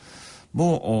있습니다.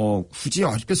 굳이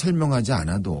어렵게 설명하지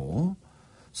않아도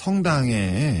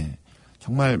성당에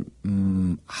정말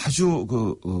아주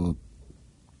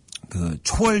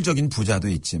초월적인 부자도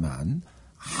있지만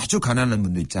아주 가난한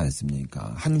분도 있지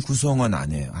않습니까? 한 구성원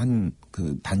안에, 한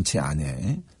단체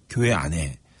안에, 교회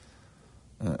안에.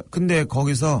 근데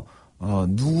거기서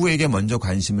누구에게 먼저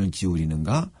관심을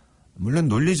기울이는가? 물론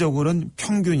논리적으로는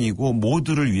평균이고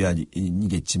모두를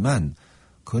위한이겠지만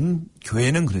그건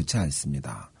교회는 그렇지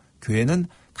않습니다. 교회는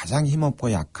가장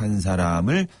힘없고 약한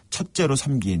사람을 첫째로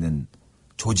섬기는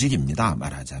조직입니다.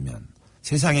 말하자면.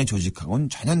 세상의 조직하고는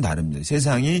전혀 다릅니다.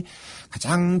 세상이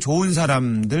가장 좋은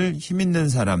사람들, 힘 있는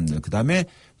사람들, 그다음에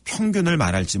평균을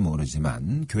말할지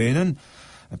모르지만 교회는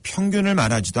평균을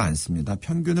말하지도 않습니다.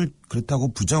 평균을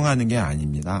그렇다고 부정하는 게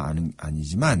아닙니다.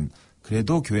 아니지만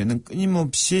그래도 교회는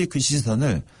끊임없이 그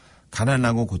시선을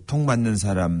가난하고 고통받는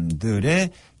사람들의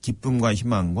기쁨과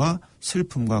희망과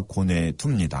슬픔과 고뇌에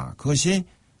둡니다. 그것이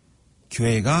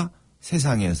교회가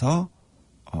세상에서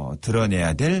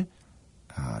드러내야 될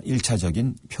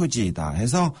 1차적인 표지이다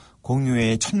해서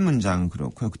공유회의 첫 문장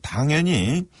그렇고요.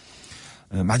 당연히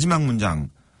마지막 문장,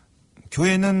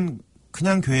 교회는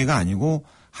그냥 교회가 아니고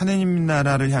하느님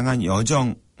나라를 향한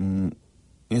여정에서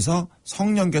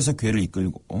성령께서 교회를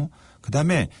이끌고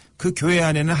그다음에 그 교회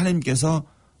안에는 하나님께서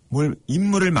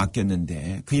임무를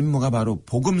맡겼는데 그 임무가 바로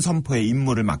복음 선포의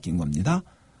임무를 맡긴 겁니다.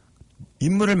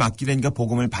 임무를 맡기려니까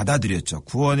복음을 받아들였죠.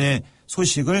 구원의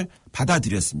소식을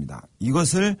받아들였습니다.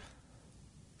 이것을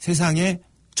세상에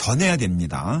전해야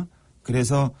됩니다.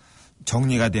 그래서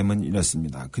정리가 되면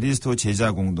이렇습니다. 그리스도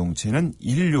제자 공동체는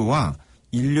인류와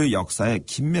인류 역사에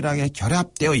긴밀하게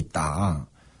결합되어 있다.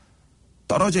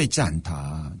 떨어져 있지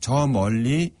않다. 저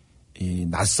멀리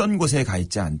낯선 곳에 가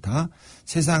있지 않다.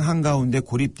 세상 한가운데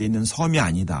고립되어 있는 섬이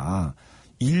아니다.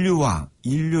 인류와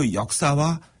인류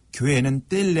역사와 교회는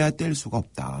뗄래야 뗄 수가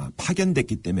없다.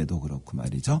 파견됐기 때문에도 그렇고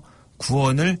말이죠.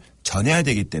 구원을 전해야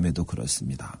되기 때문에도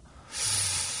그렇습니다.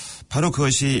 바로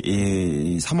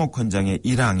그것이 사목헌장의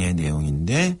 1항의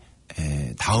내용인데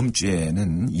다음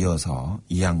주에는 이어서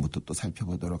 2항부터 또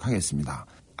살펴보도록 하겠습니다.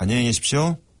 안녕히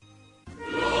계십시오.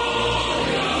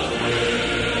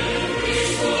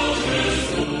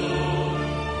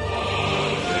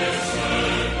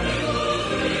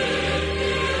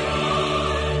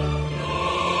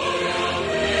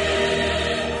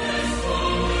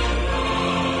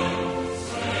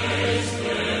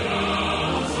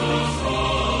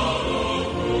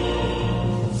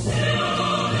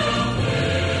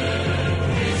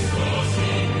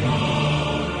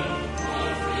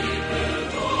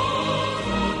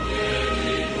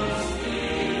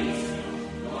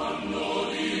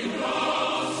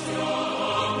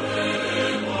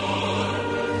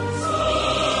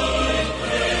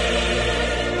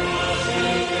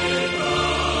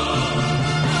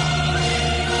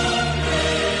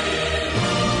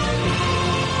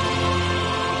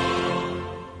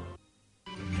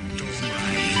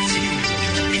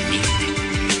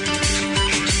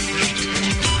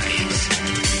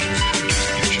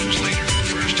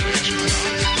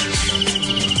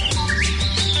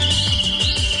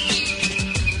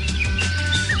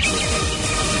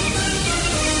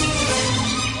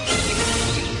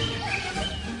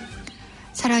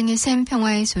 사랑의 샘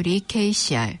평화의 소리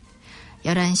KCR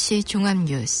 11시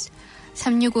종합뉴스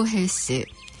 365 헬스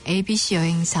ABC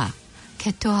여행사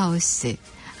개토하우스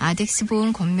아덱스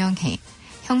보험 권명회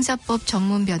형사법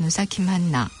전문 변호사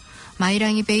김한나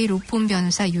마이랑이 베이 로폰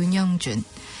변호사 윤영준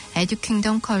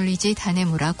에듀킹덤 컬리지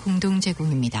다네무라 공동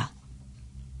제공입니다.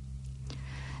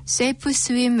 세이프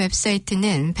스윈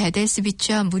웹사이트는 베델스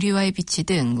비치와 무리와이 비치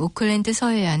등 오클랜드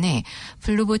서해안에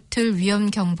블루보틀 위험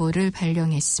경보를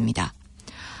발령했습니다.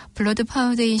 블러드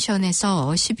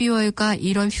파운데이션에서 12월과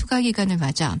 1월 휴가 기간을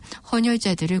맞아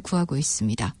헌혈자들을 구하고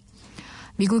있습니다.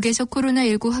 미국에서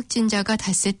코로나19 확진자가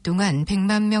닷새 동안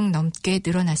 100만 명 넘게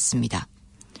늘어났습니다.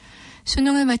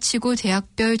 수능을 마치고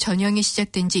대학별 전형이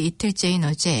시작된 지 이틀째인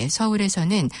어제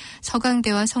서울에서는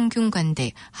서강대와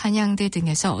성균관대, 한양대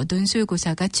등에서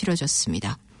논술고사가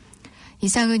치러졌습니다.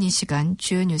 이상은 이 시간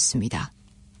주요 뉴스입니다.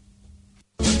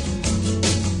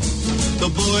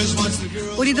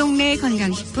 우리 동네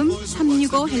건강식품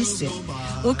 365 헬스,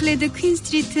 오클랜드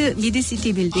퀸스트리트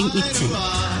미드시티 빌딩 2층,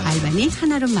 알바니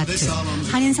하나룸 마트,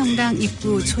 한인성당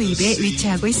입구 초입에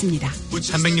위치하고 있습니다.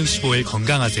 365일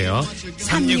건강하세요.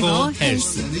 365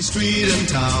 헬스.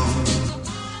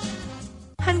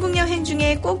 한국 여행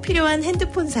중에 꼭 필요한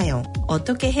핸드폰 사용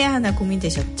어떻게 해야 하나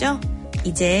고민되셨죠?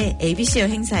 이제 ABC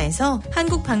여행사에서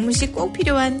한국 방문 시 꼭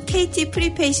필요한 KT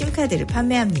프리페이 심카드를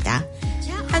판매합니다.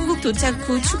 한국 도착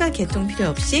후 추가 개통 필요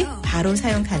없이 바로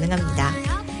사용 가능합니다.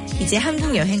 이제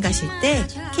한국 여행 가실 때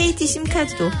KT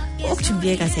심카드도 꼭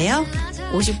준비해 가세요.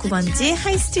 59번지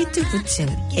하이스트리트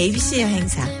 9층 ABC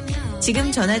여행사.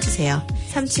 지금 전화주세요.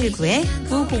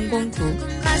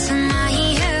 379-9009.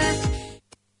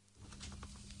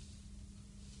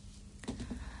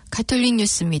 가톨릭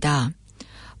뉴스입니다.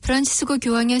 프란치스코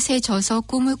교황의 새 저서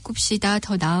꿈을 꿉시다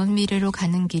더 나은 미래로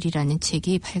가는 길이라는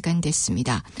책이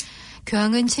발간됐습니다.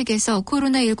 교황은 책에서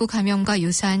코로나19 감염과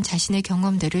유사한 자신의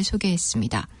경험들을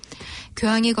소개했습니다.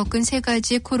 교황이 겪은 세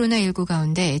가지 코로나19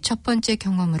 가운데 첫 번째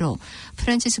경험으로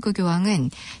프란치스코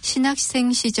교황은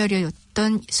신학생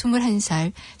시절이었던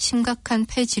 21살 심각한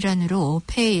폐 질환으로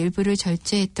폐의 일부를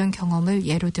절제했던 경험을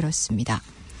예로 들었습니다.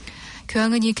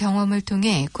 교황은 이 경험을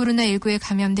통해 코로나19에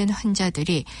감염된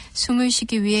환자들이 숨을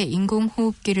쉬기 위해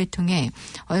인공호흡기를 통해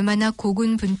얼마나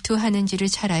고군분투하는지를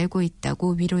잘 알고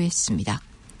있다고 위로했습니다.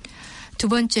 두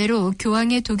번째로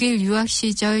교황의 독일 유학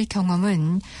시절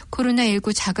경험은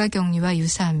코로나19 자가격리와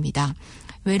유사합니다.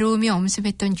 외로움이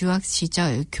엄습했던 유학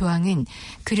시절 교황은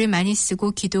글을 많이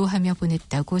쓰고 기도하며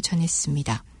보냈다고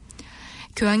전했습니다.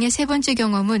 교황의 세 번째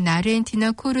경험은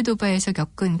아르헨티나 코르도바에서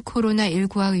겪은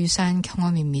코로나19와 유사한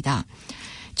경험입니다.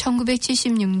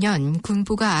 1976년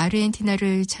군부가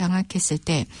아르헨티나를 장악했을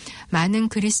때 많은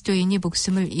그리스도인이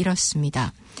목숨을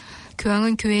잃었습니다.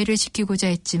 교황은 교회를 지키고자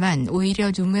했지만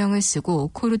오히려 누명을 쓰고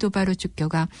코르도바로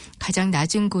쫓겨가 가장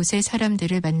낮은 곳의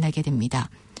사람들을 만나게 됩니다.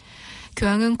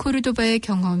 교황은 코르도바의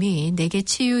경험이 내게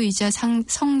치유이자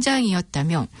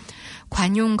성장이었다며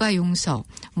관용과 용서,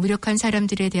 무력한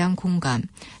사람들에 대한 공감,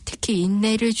 특히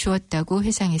인내를 주었다고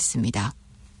회상했습니다.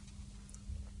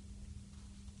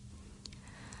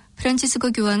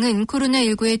 프란치스코 교황은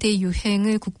코로나19의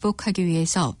대유행을 극복하기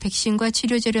위해서 백신과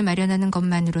치료제를 마련하는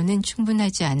것만으로는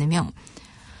충분하지 않으며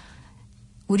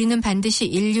우리는 반드시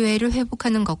인류애를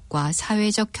회복하는 것과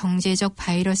사회적, 경제적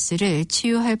바이러스를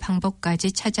치유할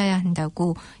방법까지 찾아야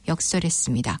한다고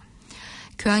역설했습니다.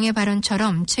 교황의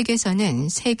발언처럼 책에서는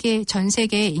전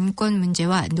세계의 인권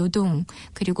문제와 노동,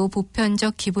 그리고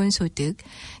보편적 기본소득,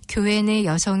 교회 내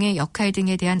여성의 역할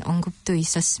등에 대한 언급도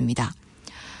있었습니다.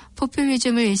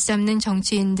 포퓰리즘을 일삼는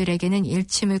정치인들에게는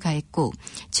일침을 가했고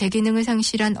재기능을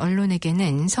상실한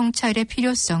언론에게는 성찰의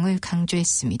필요성을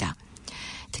강조했습니다.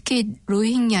 특히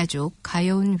로힝야족,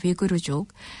 가여운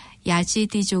위구르족,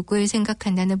 야지디족을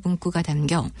생각한다는 문구가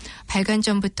담겨 발간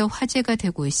전부터 화제가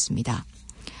되고 있습니다.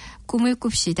 꿈을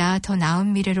꿉시다 더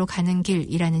나은 미래로 가는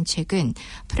길이라는 책은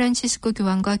프란치스코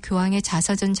교황과 교황의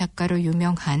자서전 작가로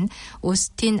유명한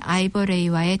오스틴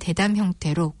아이버레이와의 대담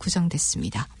형태로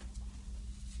구성됐습니다.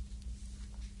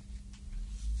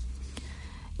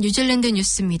 뉴질랜드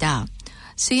뉴스입니다.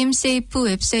 스임세이프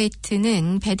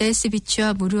웹사이트는 베델스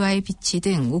비치와 무르아이 비치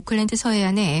등 오클랜드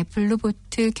서해안에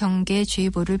블루보틀 경계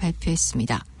주의보를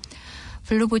발표했습니다.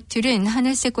 블루보틀은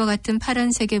하늘색과 같은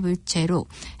파란색의 물체로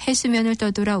해수면을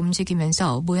떠돌아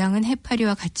움직이면서 모양은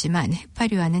해파리와 같지만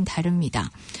해파리와는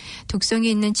다릅니다. 독성이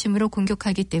있는 침으로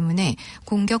공격하기 때문에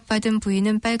공격받은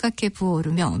부위는 빨갛게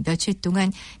부어오르며 며칠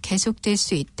동안 계속될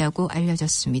수 있다고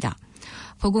알려졌습니다.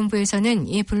 보건부에서는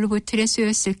이 블루보틀에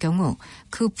쏘였을 경우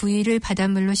그 부위를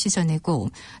바닷물로 씻어내고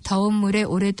더운 물에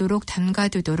오래도록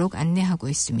담가두도록 안내하고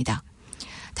있습니다.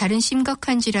 다른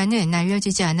심각한 질환은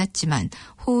알려지지 않았지만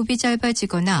호흡이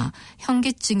짧아지거나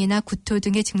현기증이나 구토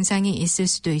등의 증상이 있을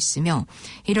수도 있으며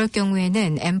이럴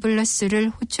경우에는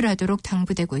앰뷸런스를 호출하도록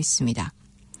당부되고 있습니다.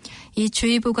 이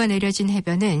주의보가 내려진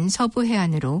해변은 서부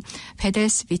해안으로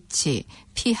베델스 비치,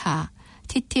 피하,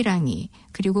 티티랑이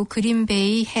그리고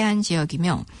그린베이 해안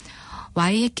지역이며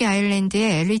와이해키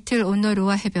아일랜드의 리틀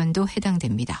오너로아 해변도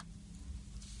해당됩니다.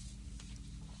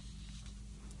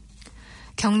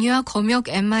 격리와 검역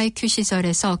MIQ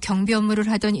시설에서 경비 업무를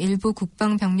하던 일부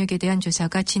국방병력에 대한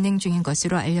조사가 진행 중인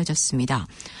것으로 알려졌습니다.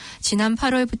 지난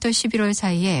 8월부터 11월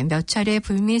사이에 몇 차례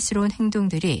불미스러운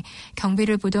행동들이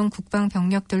경비를 보던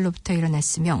국방병력들로부터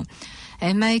일어났으며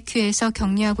MIQ에서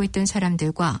격리하고 있던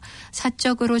사람들과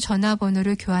사적으로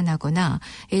전화번호를 교환하거나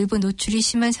일부 노출이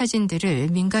심한 사진들을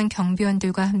민간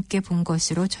경비원들과 함께 본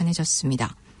것으로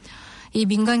전해졌습니다. 이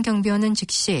민간 경비원은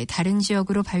즉시 다른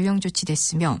지역으로 발령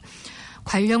조치됐으며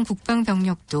관련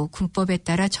국방병력도 군법에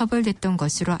따라 처벌됐던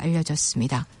것으로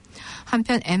알려졌습니다.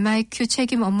 한편 MIQ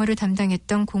책임 업무를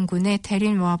담당했던 공군의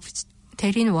데린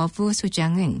워브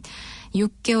소장은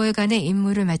 6개월간의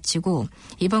임무를 마치고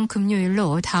이번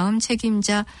금요일로 다음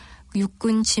책임자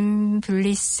육군 짐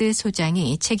블리스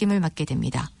소장이 책임을 맡게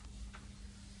됩니다.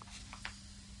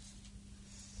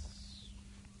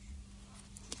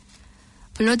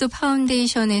 블러드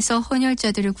파운데이션에서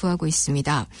헌혈자들을 구하고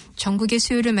있습니다. 전국의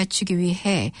수요를 맞추기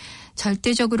위해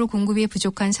절대적으로 공급이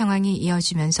부족한 상황이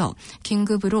이어지면서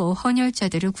긴급으로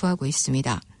헌혈자들을 구하고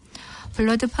있습니다.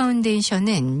 블러드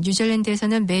파운데이션은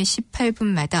뉴질랜드에서는 매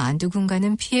 18분마다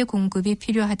누군가는 피해 공급이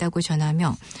필요하다고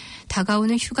전하며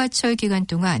다가오는 휴가철 기간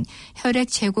동안 혈액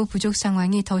재고 부족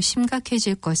상황이 더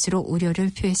심각해질 것으로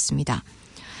우려를 표했습니다.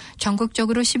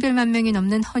 전국적으로 11만 명이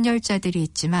넘는 헌혈자들이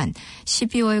있지만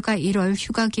 12월과 1월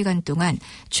휴가 기간 동안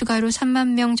추가로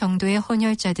 3만 명 정도의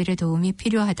헌혈자들의 도움이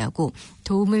필요하다고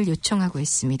도움을 요청하고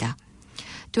있습니다.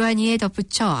 또한 이에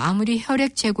덧붙여 아무리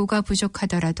혈액 재고가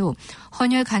부족하더라도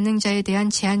헌혈 가능자에 대한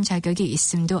제한 자격이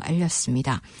있음도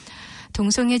알렸습니다.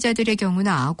 동성애자들의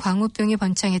경우나 광우병이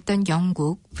번창했던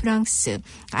영국, 프랑스,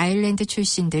 아일랜드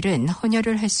출신들은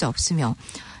헌혈을 할 수 없으며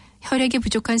혈액이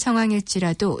부족한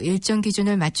상황일지라도 일정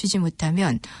기준을 맞추지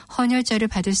못하면 헌혈자를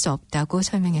받을 수 없다고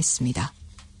설명했습니다.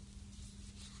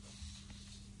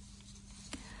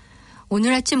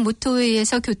 오늘 아침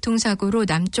모터웨이에서 교통사고로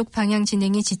남쪽 방향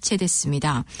진행이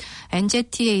지체됐습니다.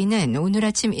 NZTA는 오늘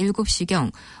아침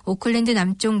 7시경 오클랜드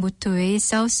남쪽 모터웨이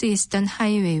사우스 이스턴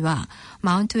하이웨이와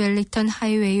마운트 웰링턴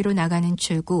하이웨이로 나가는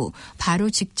출구 바로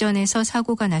직전에서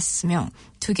사고가 났으며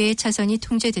 2개의 차선이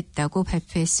통제됐다고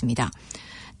발표했습니다.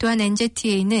 또한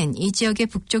NZTA는 이 지역의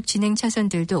북쪽 진행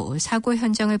차선들도 사고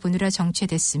현장을 보느라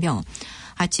정체됐으며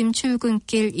아침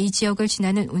출근길 이 지역을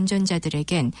지나는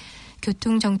운전자들에겐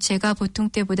교통 정체가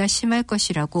보통 때보다 심할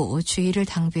것이라고 주의를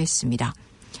당부했습니다.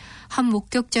 한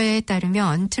목격자에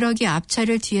따르면 트럭이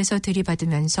앞차를 뒤에서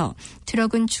들이받으면서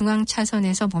트럭은 중앙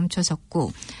차선에서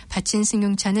멈춰섰고 받친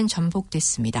승용차는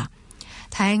전복됐습니다.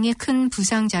 다행히 큰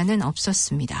부상자는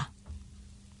없었습니다.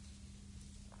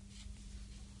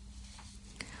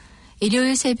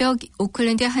 일요일 새벽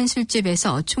오클랜드 한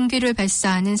술집에서 총기를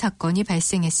발사하는 사건이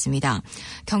발생했습니다.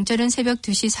 경찰은 새벽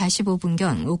 2시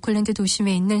 45분경 오클랜드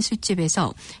도심에 있는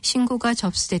술집에서 신고가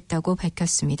접수됐다고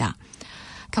밝혔습니다.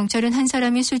 경찰은 한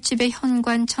사람이 술집의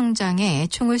현관 청장에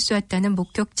총을 쏘았다는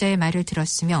목격자의 말을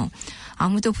들었으며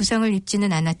아무도 부상을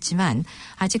입지는 않았지만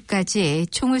아직까지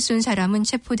총을 쏜 사람은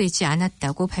체포되지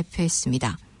않았다고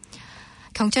발표했습니다.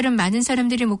 경찰은 많은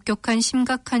사람들이 목격한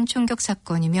심각한 총격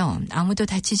사건이며 아무도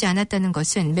다치지 않았다는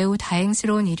것은 매우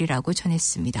다행스러운 일이라고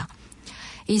전했습니다.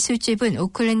 이 술집은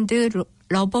오클랜드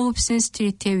러버홉슨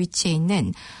스트리트에 위치해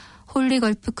있는 홀리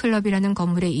걸프 클럽이라는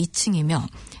건물의 2층이며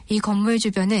이 건물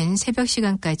주변은 새벽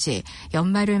시간까지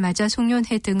연말을 맞아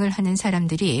송년회 등을 하는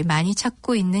사람들이 많이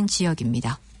찾고 있는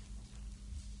지역입니다.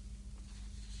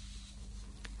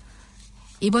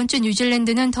 이번 주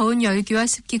뉴질랜드는 더운 열기와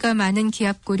습기가 많은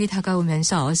기압골이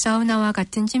다가오면서 사우나와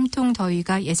같은 찜통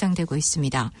더위가 예상되고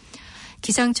있습니다.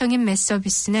 기상청인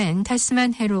맷서비스는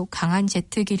타스만해로 강한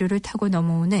제트 기류를 타고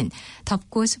넘어오는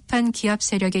덥고 습한 기압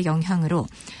세력의 영향으로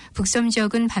북섬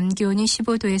지역은 밤 기온이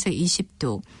 15도에서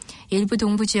 20도, 일부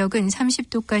동부 지역은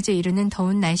 30도까지 이르는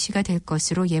더운 날씨가 될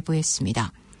것으로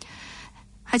예보했습니다.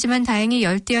 하지만 다행히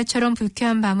열대야처럼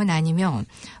불쾌한 밤은 아니며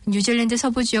뉴질랜드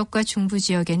서부 지역과 중부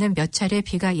지역에는 몇 차례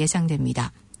비가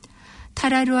예상됩니다.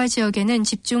 타라루아 지역에는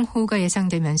집중호우가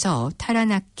예상되면서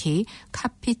타라나키,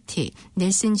 카피티,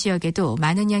 넬슨 지역에도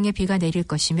많은 양의 비가 내릴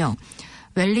것이며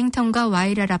웰링턴과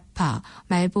와이라라파,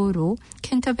 말보로,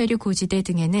 캔터베리 고지대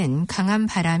등에는 강한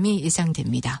바람이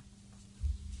예상됩니다.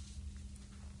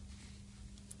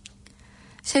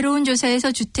 새로운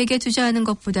조사에서 주택에 투자하는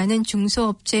것보다는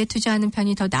중소업체에 투자하는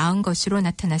편이 더 나은 것으로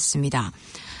나타났습니다.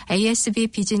 ASB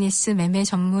비즈니스 매매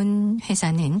전문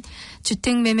회사는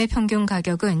주택 매매 평균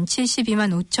가격은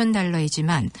 72만 5천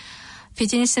달러이지만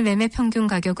비즈니스 매매 평균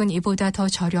가격은 이보다 더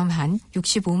저렴한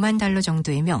 65만 달러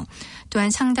정도이며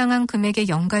또한 상당한 금액의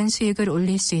연간 수익을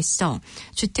올릴 수 있어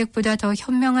주택보다 더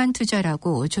현명한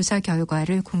투자라고 조사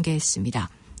결과를 공개했습니다.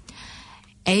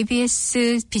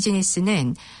 ABS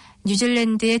비즈니스는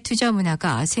뉴질랜드의 투자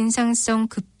문화가 생산성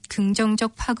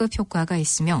긍정적 파급 효과가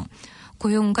있으며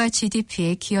고용과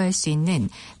GDP에 기여할 수 있는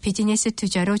비즈니스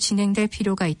투자로 진행될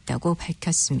필요가 있다고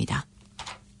밝혔습니다.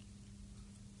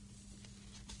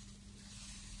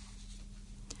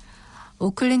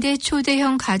 오클랜드의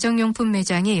초대형 가정용품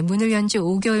매장이 문을 연 지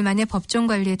 5개월 만에 법정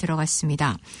관리에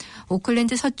들어갔습니다.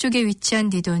 오클랜드 서쪽에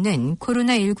위치한 니도는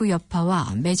코로나19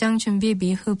 여파와 매장 준비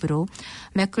미흡으로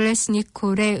맥클레스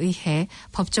니콜에 의해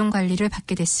법정 관리를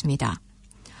받게 됐습니다.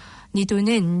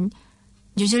 니도는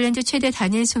뉴질랜드 최대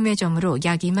단일 소매점으로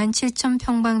약 2만 7천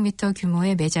평방미터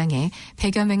규모의 매장에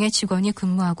 100여 명의 직원이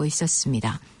근무하고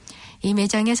있었습니다. 이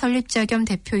매장의 설립자 겸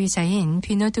대표이사인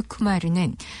비노드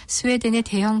쿠마르는 스웨덴의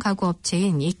대형 가구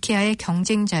업체인 이케아의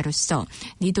경쟁자로서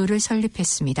니도를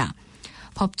설립했습니다.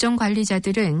 법정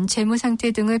관리자들은 재무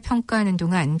상태 등을 평가하는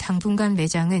동안 당분간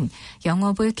매장은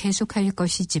영업을 계속할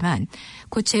것이지만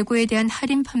곧 재고에 대한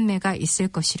할인 판매가 있을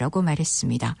것이라고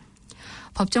말했습니다.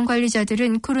 법정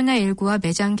관리자들은 코로나19와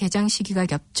매장 개장 시기가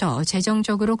겹쳐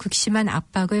재정적으로 극심한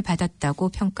압박을 받았다고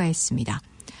평가했습니다.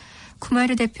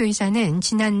 쿠마르 대표이사는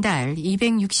지난달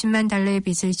 260만 달러의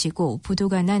빚을 지고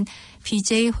부도가 난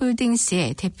BJ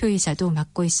홀딩스의 대표이사도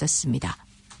맡고 있었습니다.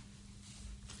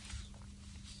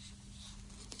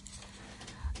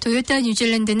 토요타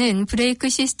뉴질랜드는 브레이크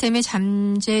시스템에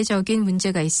잠재적인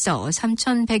문제가 있어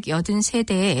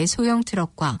 3,183대의 소형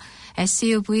트럭과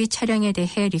SUV 차량에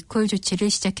대해 리콜 조치를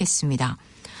시작했습니다.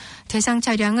 대상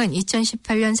차량은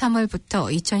 2018년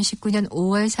 3월부터 2019년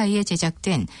 5월 사이에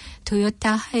제작된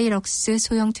토요타 하이럭스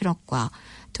소형 트럭과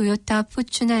토요타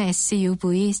포추나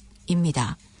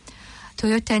SUV입니다.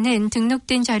 토요타는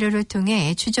등록된 자료를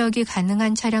통해 추적이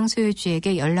가능한 차량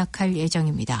소유주에게 연락할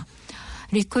예정입니다.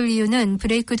 리콜 이유는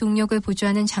브레이크 동력을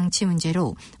보조하는 장치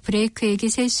문제로 브레이크액이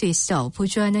셀 수 있어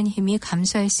보조하는 힘이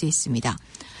감소할 수 있습니다.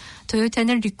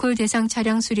 토요타는 리콜 대상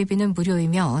차량 수리비는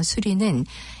무료이며 수리는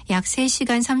약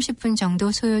 3시간 30분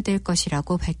정도 소요될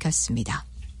것이라고 밝혔습니다.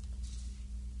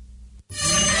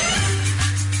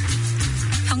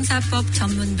 형사법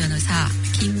전문 변호사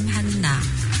김한나,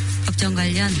 법정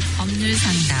관련 법률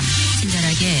상담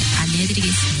친절하게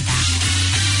안내해드리겠습니다.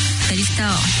 베리스터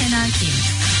해나 김,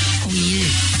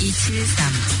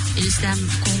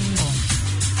 01-273-1300.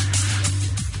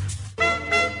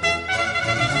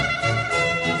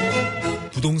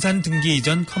 부동산 등기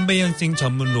이전 컨베이언싱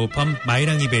전문 로펌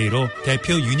마이랑이베이로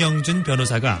대표 윤영준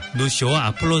변호사가 노쇼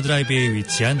아폴로 드라이브에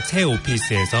위치한 새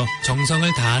오피스에서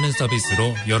정성을 다하는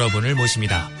서비스로 여러분을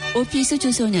모십니다. 오피스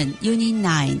주소는 유닛 9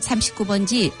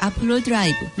 39번지 아폴로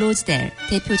드라이브 로즈델,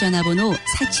 대표 전화번호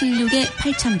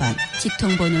 476-8000번,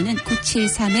 직통번호는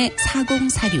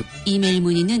 973-4046, 이메일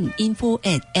문의는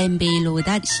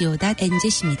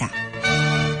info@mbailo.co.nz입니다.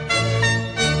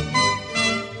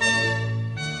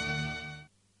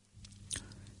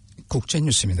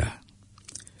 국제뉴스입니다.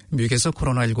 미국에서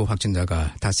코로나19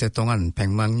 확진자가 닷새 동안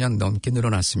 100만 명 넘게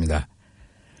늘어났습니다.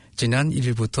 지난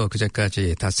 1일부터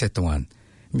그제까지 닷새 동안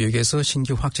미국에서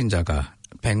신규 확진자가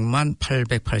 100만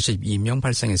 882명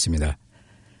발생했습니다.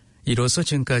 이로써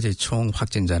지금까지 총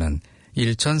확진자는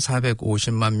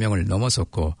 1,450만 명을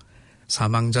넘어섰고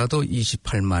사망자도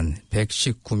 28만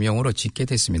 119명으로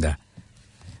집계됐습니다.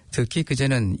 특히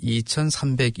그제는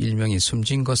 2,301명이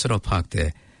숨진 것으로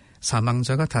파악돼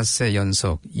사망자가 닷새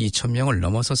연속 2,000명을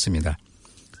넘어섰습니다.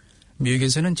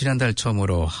 미국에서는 지난달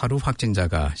처음으로 하루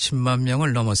확진자가 10만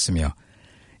명을 넘었으며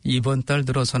이번 달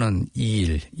들어서는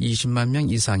 2일 20만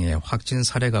명 이상의 확진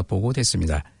사례가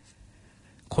보고됐습니다.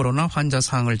 코로나 환자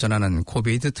사항을 전하는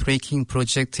코비드 트래킹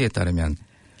프로젝트에 따르면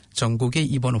전국의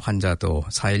입원 환자도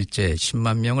 4일째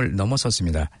 10만 명을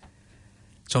넘어섰습니다.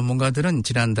 전문가들은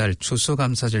지난달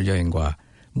추수감사절 여행과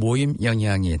모임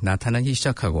영향이 나타나기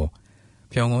시작하고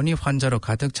병원이 환자로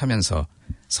가득 차면서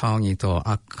상황이 더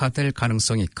악화될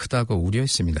가능성이 크다고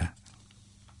우려했습니다.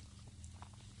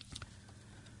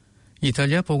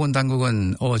 이탈리아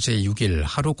보건당국은 어제 6일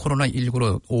하루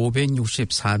코로나19로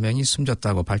 564명이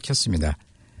숨졌다고 밝혔습니다.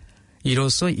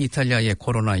 이로써 이탈리아의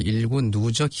코로나19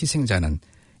 누적 희생자는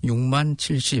 6만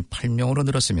 78명으로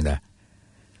늘었습니다.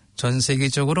 전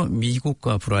세계적으로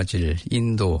미국과 브라질,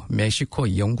 인도,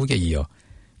 멕시코, 영국에 이어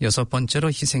 6번째로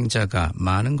희생자가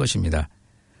많은 것입니다.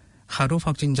 하루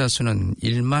확진자 수는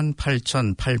 1만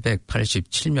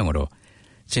 8,887명으로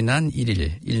지난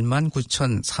 1일 1만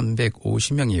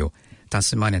 9,350명 이후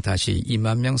닷새 만에 다시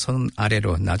 2만 명 선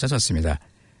아래로 낮아졌습니다.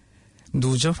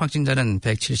 누적 확진자는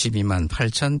 172만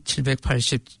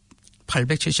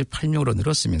 878명으로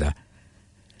늘었습니다.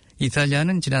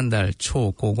 이탈리아는 지난달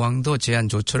초 고강도 제한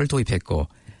조처를 도입했고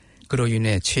그로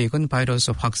인해 최근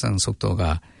바이러스 확산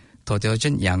속도가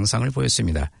더뎌진 양상을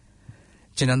보였습니다.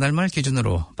 지난달 말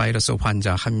기준으로 바이러스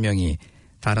환자 1명이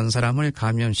다른 사람을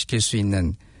감염시킬 수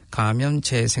있는 감염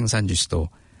재생산 지수도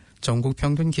전국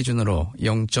평균 기준으로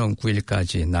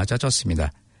 0.91까지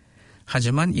낮아졌습니다.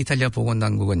 하지만 이탈리아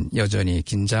보건당국은 여전히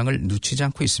긴장을 늦추지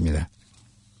않고 있습니다.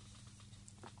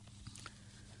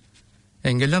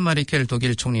 앵겔라 마리켈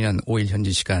독일 총리는 5일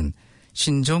현지 시간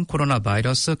신종 코로나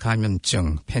바이러스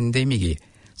감염증 팬데믹이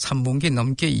 3분기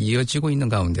넘게 이어지고 있는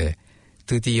가운데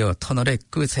드디어 터널의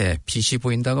끝에 빛이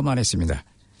보인다고 말했습니다.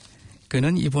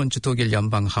 그는 이번 주 독일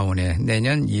연방 하원의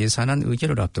내년 예산안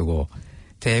의결을 앞두고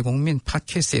대국민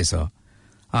팟캐스트에서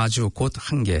아주 곧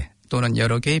 1개 또는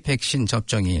여러 개의 백신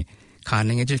접종이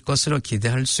가능해질 것으로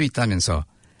기대할 수 있다면서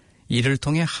이를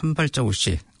통해 한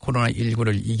발자국씩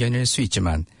코로나19를 이겨낼 수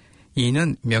있지만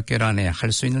이는 몇 개월 안에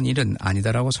할 수 있는 일은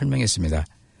아니다라고 설명했습니다.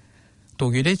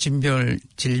 독일의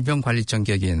질병관리청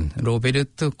격인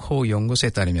로베르트 코 연구소에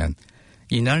따르면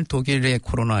이날 독일의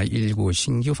코로나19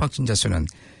 신규 확진자 수는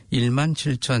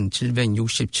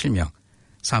 17,767명,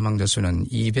 사망자 수는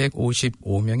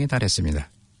 255명에 달했습니다.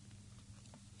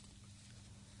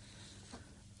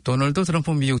 도널드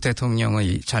트럼프 미국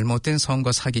대통령의 잘못된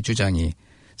선거 사기 주장이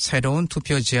새로운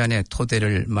투표 제안의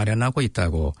토대를 마련하고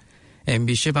있다고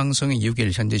MBC 방송이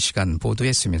 6일 현지 시간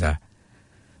보도했습니다.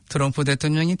 트럼프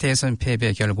대통령이 대선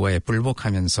패배 결과에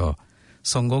불복하면서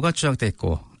선거가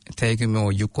조작됐고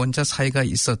대규모 유권자 사이가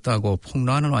있었다고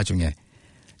폭로하는 와중에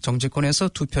정치권에서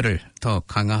투표를 더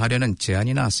강화하려는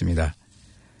제안이 나왔습니다.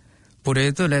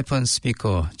 브래드 래펀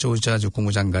스피커 조지아주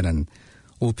국무장관은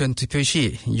우편 투표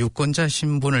시 유권자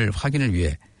신분을 확인을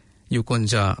위해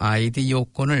유권자 아이디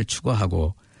요건을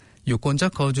추가하고 유권자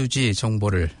거주지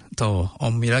정보를 더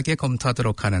엄밀하게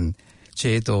검토하도록 하는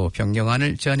제도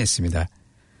변경안을 제안했습니다.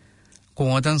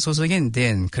 공화당 소속인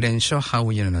댄 그랜셔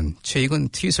하우이어는 최근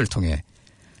트윗을 통해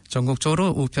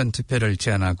전국적으로 우편 투표를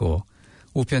제안하고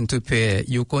우편 투표에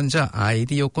유권자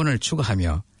아이디 요건을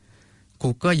추가하며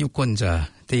국가 유권자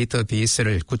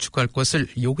데이터베이스를 구축할 것을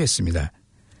요구했습니다.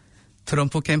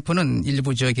 트럼프 캠프는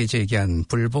일부 지역에 제기한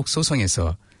불복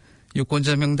소송에서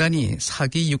유권자 명단이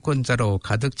사기 유권자로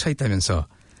가득 차 있다면서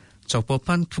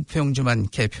적법한 투표용지만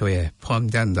개표에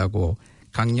포함돼야 한다고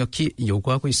강력히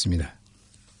요구하고 있습니다.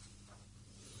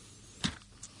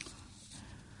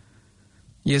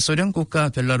 옛소련 국가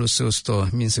벨라루스 수도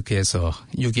민스크에서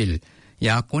 6일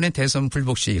야권의 대선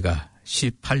불복 시위가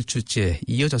 18주째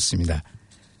이어졌습니다.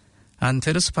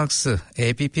 안테르스 박스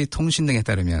APP 통신 등에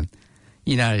따르면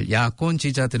이날 야권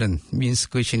지지자들은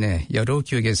민스크 시내 여러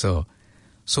지역에서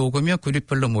소규모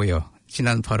그룹별로 모여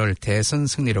지난 8월 대선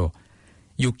승리로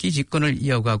 6기 집권을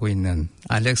이어가고 있는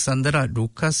알렉산드라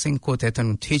루카센코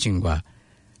대통령 퇴진과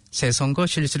새 선거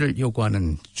실시를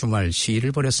요구하는 주말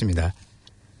시위를 벌였습니다.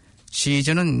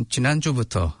 시위자는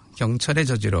지난주부터 경찰의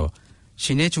저지로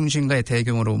시내 중심가에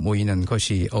대규모로 모이는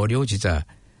것이 어려워지자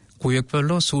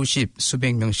구역별로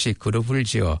수백 명씩 그룹을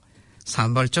지어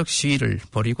산발적 시위를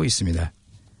벌이고 있습니다.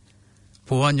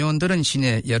 보안 요원들은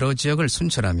시내 여러 지역을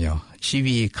순찰하며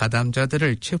시위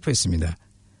가담자들을 체포했습니다.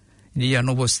 리아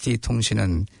노보스티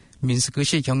통신은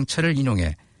민스크시 경찰을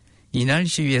인용해 이날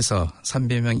시위에서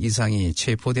 300명 이상이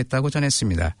체포됐다고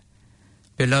전했습니다.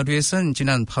 벨라루에선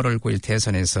지난 8월 9일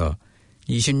대선에서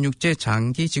 26제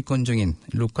장기 집권 중인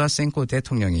루카센코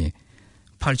대통령이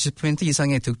 80%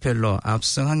 이상의 득표로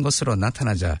압승한 것으로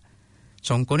나타나자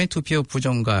정권의 투표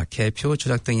부정과 개표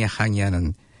조작 등에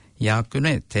항의하는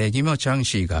야권의 대규모 저항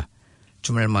시위가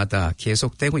주말마다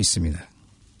계속되고 있습니다.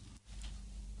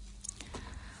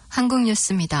 한국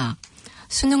뉴스입니다.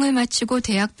 수능을 마치고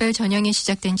대학별 전형이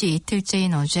시작된 지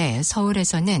이틀째인 어제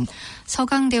서울에서는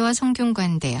서강대와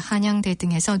성균관대, 한양대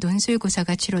등에서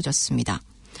논술고사가 치러졌습니다.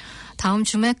 다음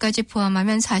주말까지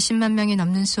포함하면 40만 명이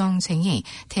넘는 수험생이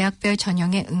대학별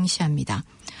전형에 응시합니다.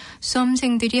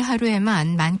 수험생들이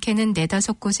하루에만 많게는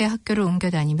 4-5곳의 학교를 옮겨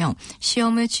다니며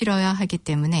시험을 치러야 하기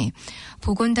때문에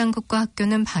보건당국과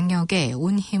학교는 방역에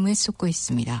온 힘을 쏟고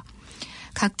있습니다.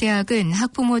 각 대학은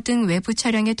학부모 등 외부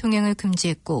차량의 통행을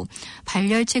금지했고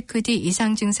발열 체크 뒤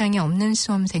이상 증상이 없는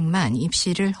수험생만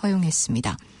입시를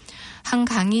허용했습니다. 한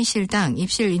강의실당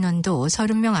입실 인원도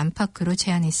 30명 안팎으로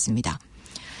제한했습니다.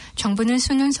 정부는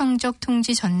수능 성적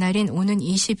통지 전날인 오는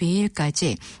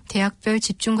 22일까지 대학별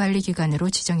집중관리기간으로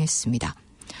지정했습니다.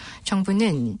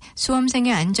 정부는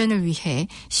수험생의 안전을 위해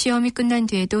시험이 끝난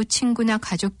뒤에도 친구나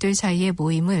가족들 사이의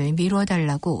모임을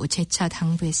미뤄달라고 재차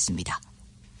당부했습니다.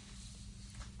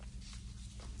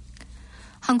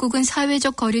 한국은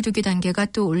사회적 거리두기 단계가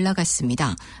또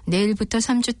올라갔습니다. 내일부터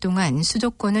 3주 동안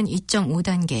수도권은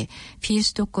 2.5단계,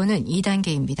 비수도권은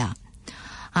 2단계입니다.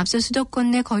 앞서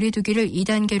수도권 내 거리두기를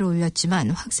 2단계로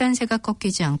올렸지만 확산세가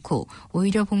꺾이지 않고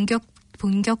오히려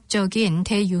본격적인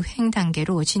대유행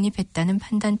단계로 진입했다는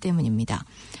판단 때문입니다.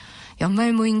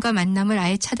 연말 모임과 만남을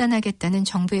아예 차단하겠다는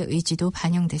정부의 의지도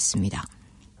반영됐습니다.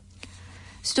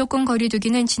 수도권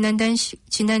거리두기는 지난달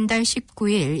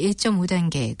 19일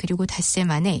 1.5단계 그리고 닷새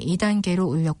만에 2단계로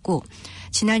올렸고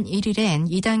지난 1일엔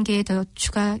 2단계에 더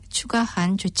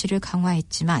추가한 조치를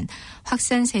강화했지만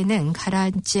확산세는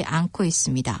가라앉지 않고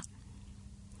있습니다.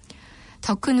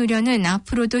 더 큰 우려는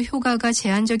앞으로도 효과가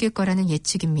제한적일 거라는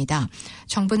예측입니다.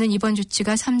 정부는 이번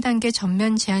조치가 3단계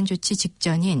전면 제한 조치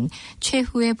직전인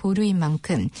최후의 보루인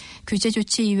만큼 규제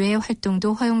조치 이외의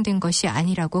활동도 허용된 것이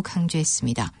아니라고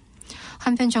강조했습니다.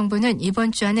 한편 정부는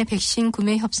이번 주 안에 백신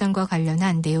구매 협상과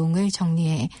관련한 내용을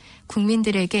정리해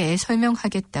국민들에게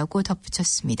설명하겠다고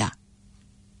덧붙였습니다.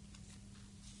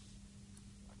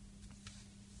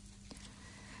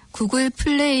 구글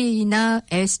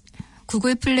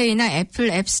플레이나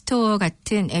애플 앱스토어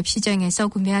같은 앱 시장에서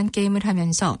구매한 게임을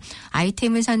하면서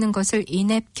아이템을 사는 것을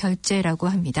인앱 결제라고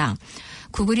합니다.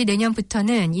 구글이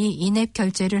내년부터는 이 인앱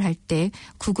결제를 할 때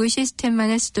구글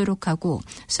시스템만을 쓰도록 하고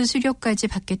수수료까지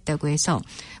받겠다고 해서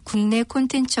국내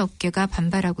콘텐츠 업계가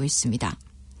반발하고 있습니다.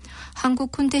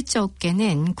 한국 콘텐츠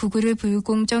업계는 구글을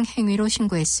불공정 행위로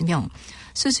신고했으며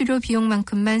수수료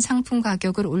비용만큼만 상품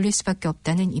가격을 올릴 수밖에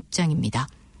없다는 입장입니다.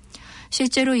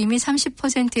 실제로 이미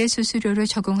 30%의 수수료를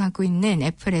적용하고 있는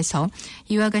애플에서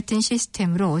이와 같은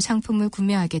시스템으로 상품을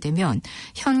구매하게 되면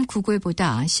현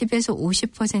구글보다 10에서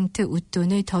 50%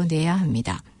 웃돈을 더 내야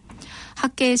합니다.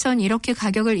 학계에선 이렇게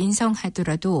가격을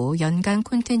인상하더라도 연간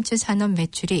콘텐츠 산업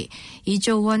매출이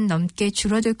 2조 원 넘게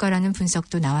줄어들 거라는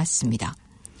분석도 나왔습니다.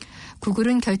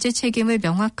 구글은 결제 책임을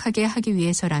명확하게 하기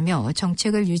위해서라며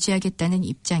정책을 유지하겠다는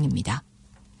입장입니다.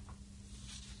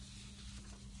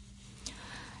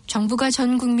 정부가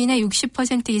전 국민의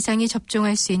 60% 이상이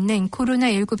접종할 수 있는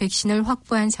코로나19 백신을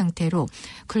확보한 상태로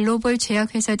글로벌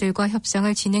제약회사들과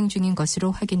협상을 진행 중인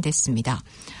것으로 확인됐습니다.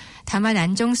 다만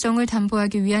안정성을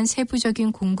담보하기 위한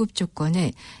세부적인 공급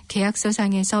조건을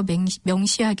계약서상에서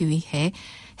명시하기 위해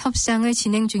협상을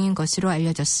진행 중인 것으로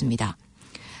알려졌습니다.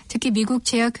 특히 미국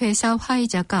제약회사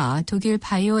화이자가 독일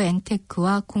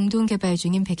바이오엔테크와 공동 개발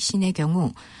중인 백신의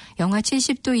경우 영하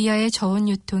 70도 이하의 저온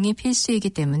유통이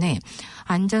필수이기 때문에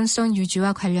안전성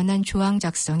유지와 관련한 조항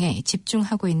작성에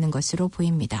집중하고 있는 것으로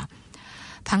보입니다.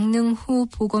 박능후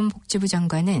보건복지부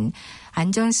장관은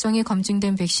안전성이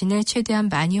검증된 백신을 최대한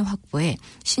많이 확보해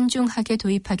신중하게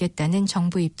도입하겠다는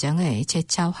정부 입장을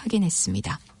재차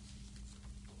확인했습니다.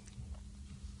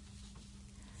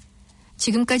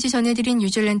 지금까지 전해드린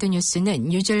뉴질랜드 뉴스는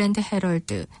뉴질랜드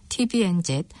헤럴드,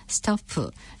 TVNZ,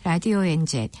 스터프, 라디오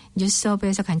NZ,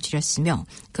 뉴스허브에서 간추렸으며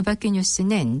그 밖의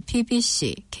뉴스는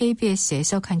PBC,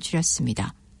 KBS에서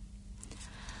간추렸습니다.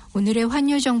 오늘의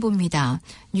환율 정보입니다.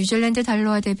 뉴질랜드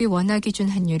달러화 대비 원화 기준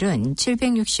환율은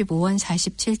 765원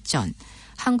 47전,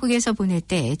 한국에서 보낼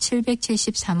때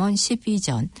 773원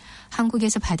 12전,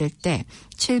 한국에서 받을 때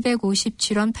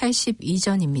 757원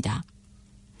 82전입니다.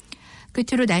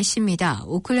 끝으로 날씨입니다.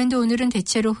 오클랜드 오늘은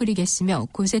대체로 흐리겠으며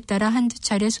곳에 따라 한두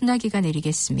차례 소나기가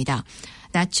내리겠습니다.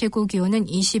 낮 최고 기온은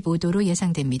 25도로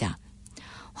예상됩니다.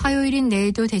 화요일인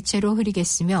내일도 대체로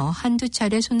흐리겠으며 한두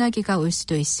차례 소나기가 올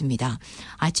수도 있습니다.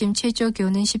 아침 최저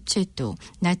기온은 17도,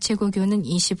 낮 최고 기온은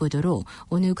 25도로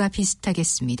오늘과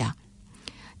비슷하겠습니다.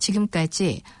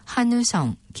 지금까지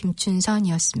한우성,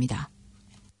 김춘선이었습니다.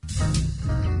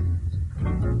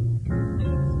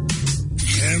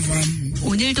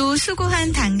 오늘도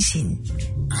수고한 당신.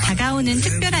 다가오는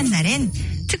특별한 날엔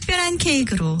특별한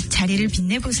케이크로 자리를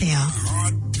빛내보세요.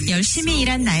 열심히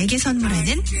일한 나에게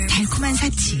선물하는 달콤한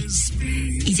사치.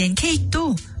 이젠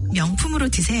케이크도 명품으로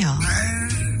드세요.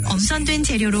 엄선된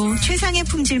재료로 최상의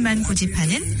품질만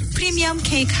고집하는 프리미엄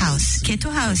케이크 하우스,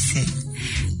 게토하우스.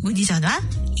 문의 전화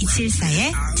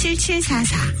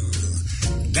 274-7744.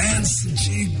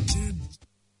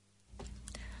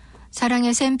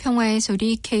 사랑의 샘 평화의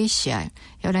소리 KCR,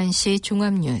 11시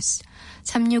종합뉴스,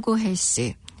 365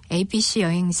 헬스, ABC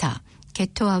여행사,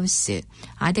 게토하우스,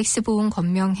 아덱스 보험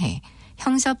건명회,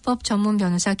 형사법 전문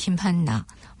변호사 김한나,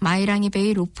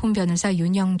 마이랑이베이 로폰 변호사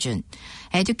윤영준,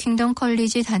 에듀킹덤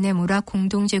컬리지 다네모라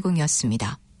공동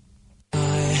제공이었습니다.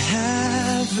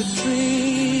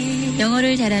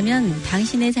 영어를 잘하면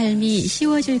당신의 삶이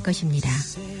쉬워질 것입니다.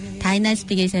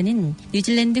 다이나스픽에서는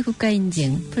뉴질랜드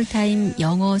국가인증 풀타임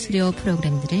영어 수료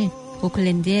프로그램들을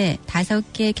오클랜드의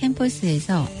 5개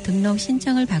캠퍼스에서 등록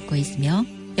신청을 받고 있으며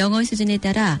영어 수준에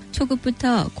따라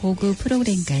초급부터 고급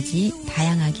프로그램까지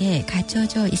다양하게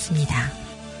갖춰져 있습니다.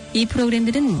 이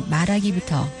프로그램들은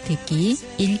말하기부터 듣기,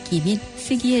 읽기 및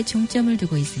쓰기에 중점을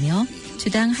두고 있으며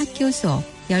주당 학교 수업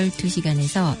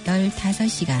 12시간에서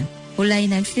 15시간,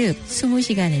 온라인 학습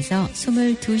 20시간에서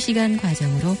 22시간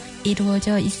과정으로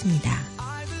이루어져 있습니다.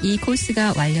 이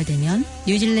코스가 완료되면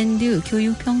뉴질랜드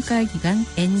교육평가기관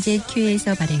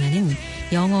NZQ에서 발행하는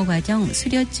영어과정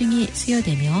수료증이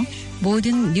수여되며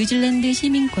모든 뉴질랜드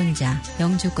시민권자,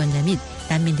 영주권자 및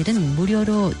난민들은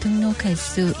무료로 등록할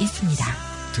수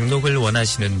있습니다. 등록을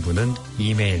원하시는 분은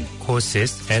이메일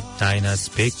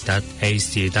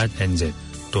courses@dynaspeak.ac.nz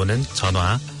또는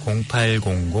전화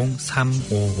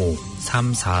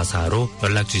 0800-355-344로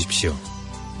연락 주십시오.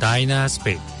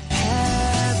 다이나스펙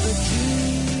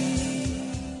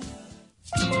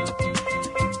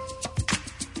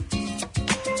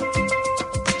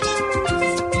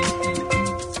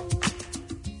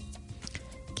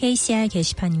KCR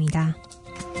게시판입니다.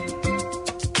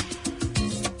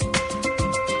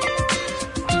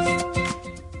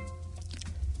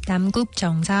 남국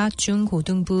정사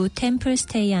중고등부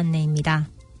템플스테이 안내입니다.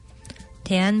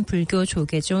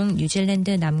 대한불교조계종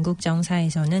뉴질랜드 남국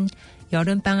정사에서는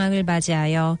여름방학을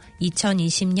맞이하여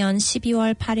 2020년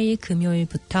 12월 8일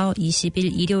금요일부터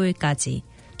 20일 일요일까지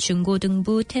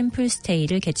중고등부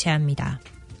템플스테이를 개최합니다.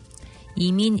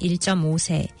 이민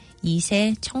 1.5세,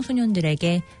 2세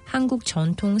청소년들에게 한국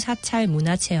전통 사찰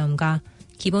문화체험과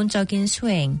기본적인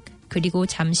수행, 그리고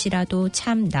잠시라도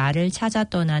참 나를 찾아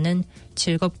떠나는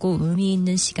즐겁고 의미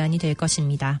있는 시간이 될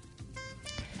것입니다.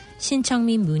 신청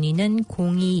및 문의는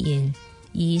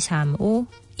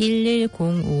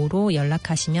 021-235-1105로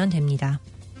연락하시면 됩니다.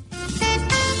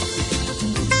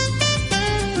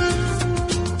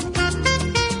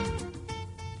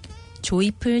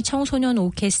 조이풀 청소년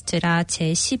오케스트라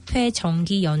제10회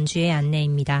정기 연주회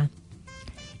안내입니다.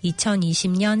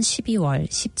 2020년 12월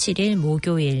 17일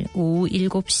목요일 오후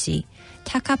 7시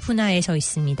타카푸나에서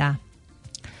있습니다.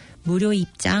 무료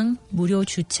입장, 무료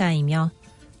주차이며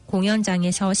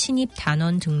공연장에서 신입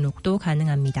단원 등록도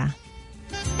가능합니다.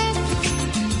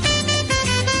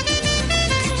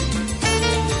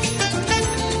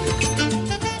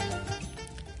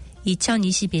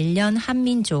 (2021년)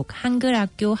 한민족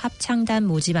한글학교 합창단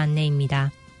모집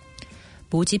안내입니다.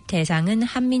 모집 대상은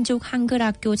한민족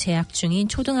한글학교 재학 중인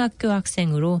초등학교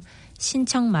학생으로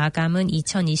신청 마감은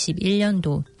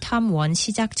 2021년도 텀 1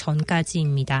 시작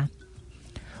전까지입니다.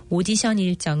 오디션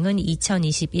일정은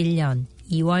 2021년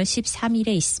 2월 13일에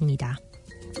있습니다.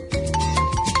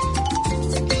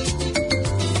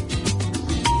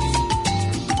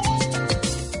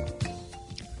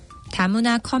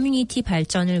 다문화 커뮤니티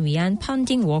발전을 위한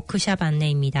펀딩 워크숍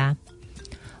안내입니다.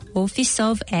 Office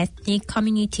of Ethnic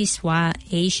Communities와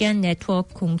Asian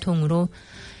Network 공통으로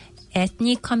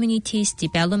Ethnic Communities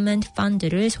Development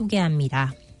Fund를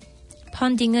소개합니다.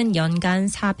 펀딩은 연간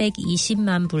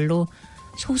 420만 불로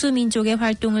소수민족의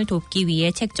활동을 돕기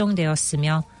위해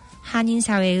책정되었으며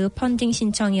한인사회의 펀딩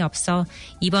신청이 없어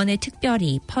이번에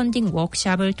특별히 펀딩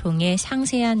워크숍을 통해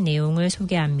상세한 내용을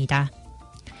소개합니다.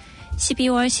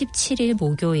 12월 17일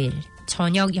목요일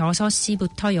저녁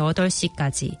 6시부터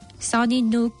 8시까지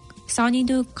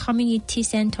써니누 커뮤니티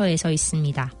센터에서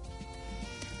있습니다.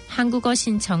 한국어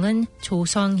신청은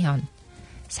조성현,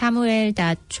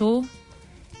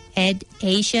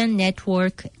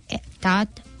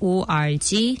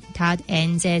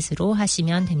 samuel.cho@asiannetwork.org.nz로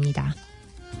하시면 됩니다.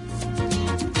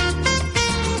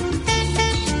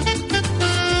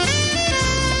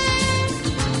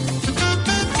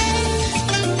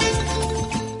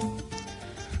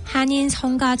 한인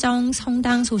성가정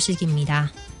성당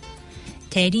소식입니다.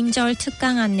 대림절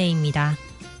특강 안내입니다.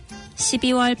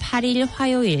 12월 8일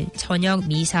화요일 저녁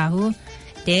미사 후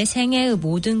내 생애의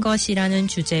모든 것이라는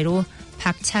주제로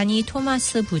박찬희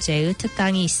토마스 부제의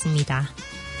특강이 있습니다.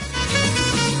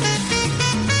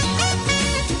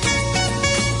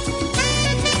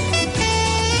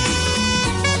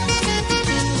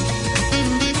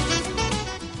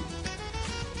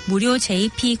 무료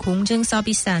JP 공증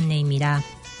서비스 안내입니다.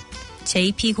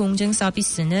 JP 공증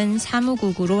서비스는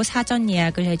사무국으로 사전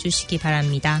예약을 해주시기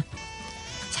바랍니다.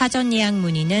 사전 예약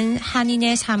문의는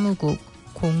한인의 사무국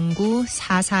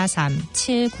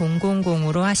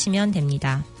 09-443-7000으로 하시면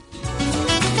됩니다.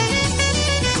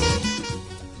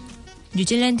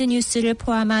 뉴질랜드 뉴스를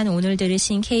포함한 오늘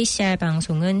들으신 KCR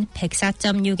방송은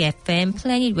 104.6 FM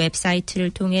플래닛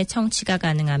웹사이트를 통해 청취가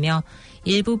가능하며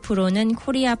일부 프로는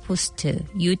코리아 포스트,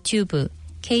 유튜브,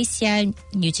 KCR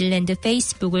뉴질랜드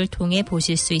페이스북을 통해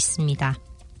보실 수 있습니다.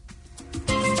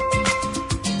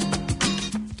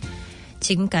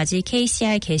 지금까지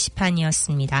KCR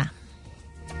게시판이었습니다.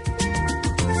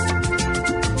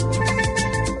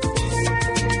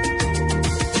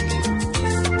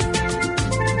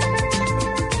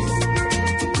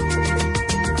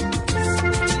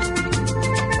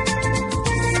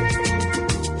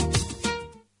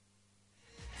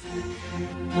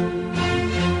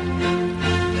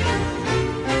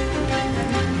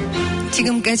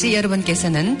 지금까지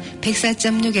여러분께서는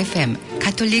 104.6 FM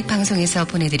가톨릭 방송에서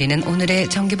보내드리는 오늘의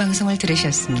정규방송을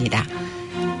들으셨습니다.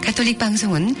 가톨릭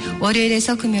방송은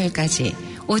월요일에서 금요일까지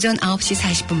오전 9시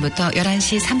 40분부터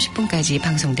 11시 30분까지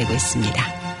방송되고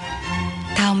있습니다.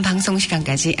 다음 방송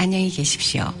시간까지 안녕히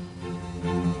계십시오.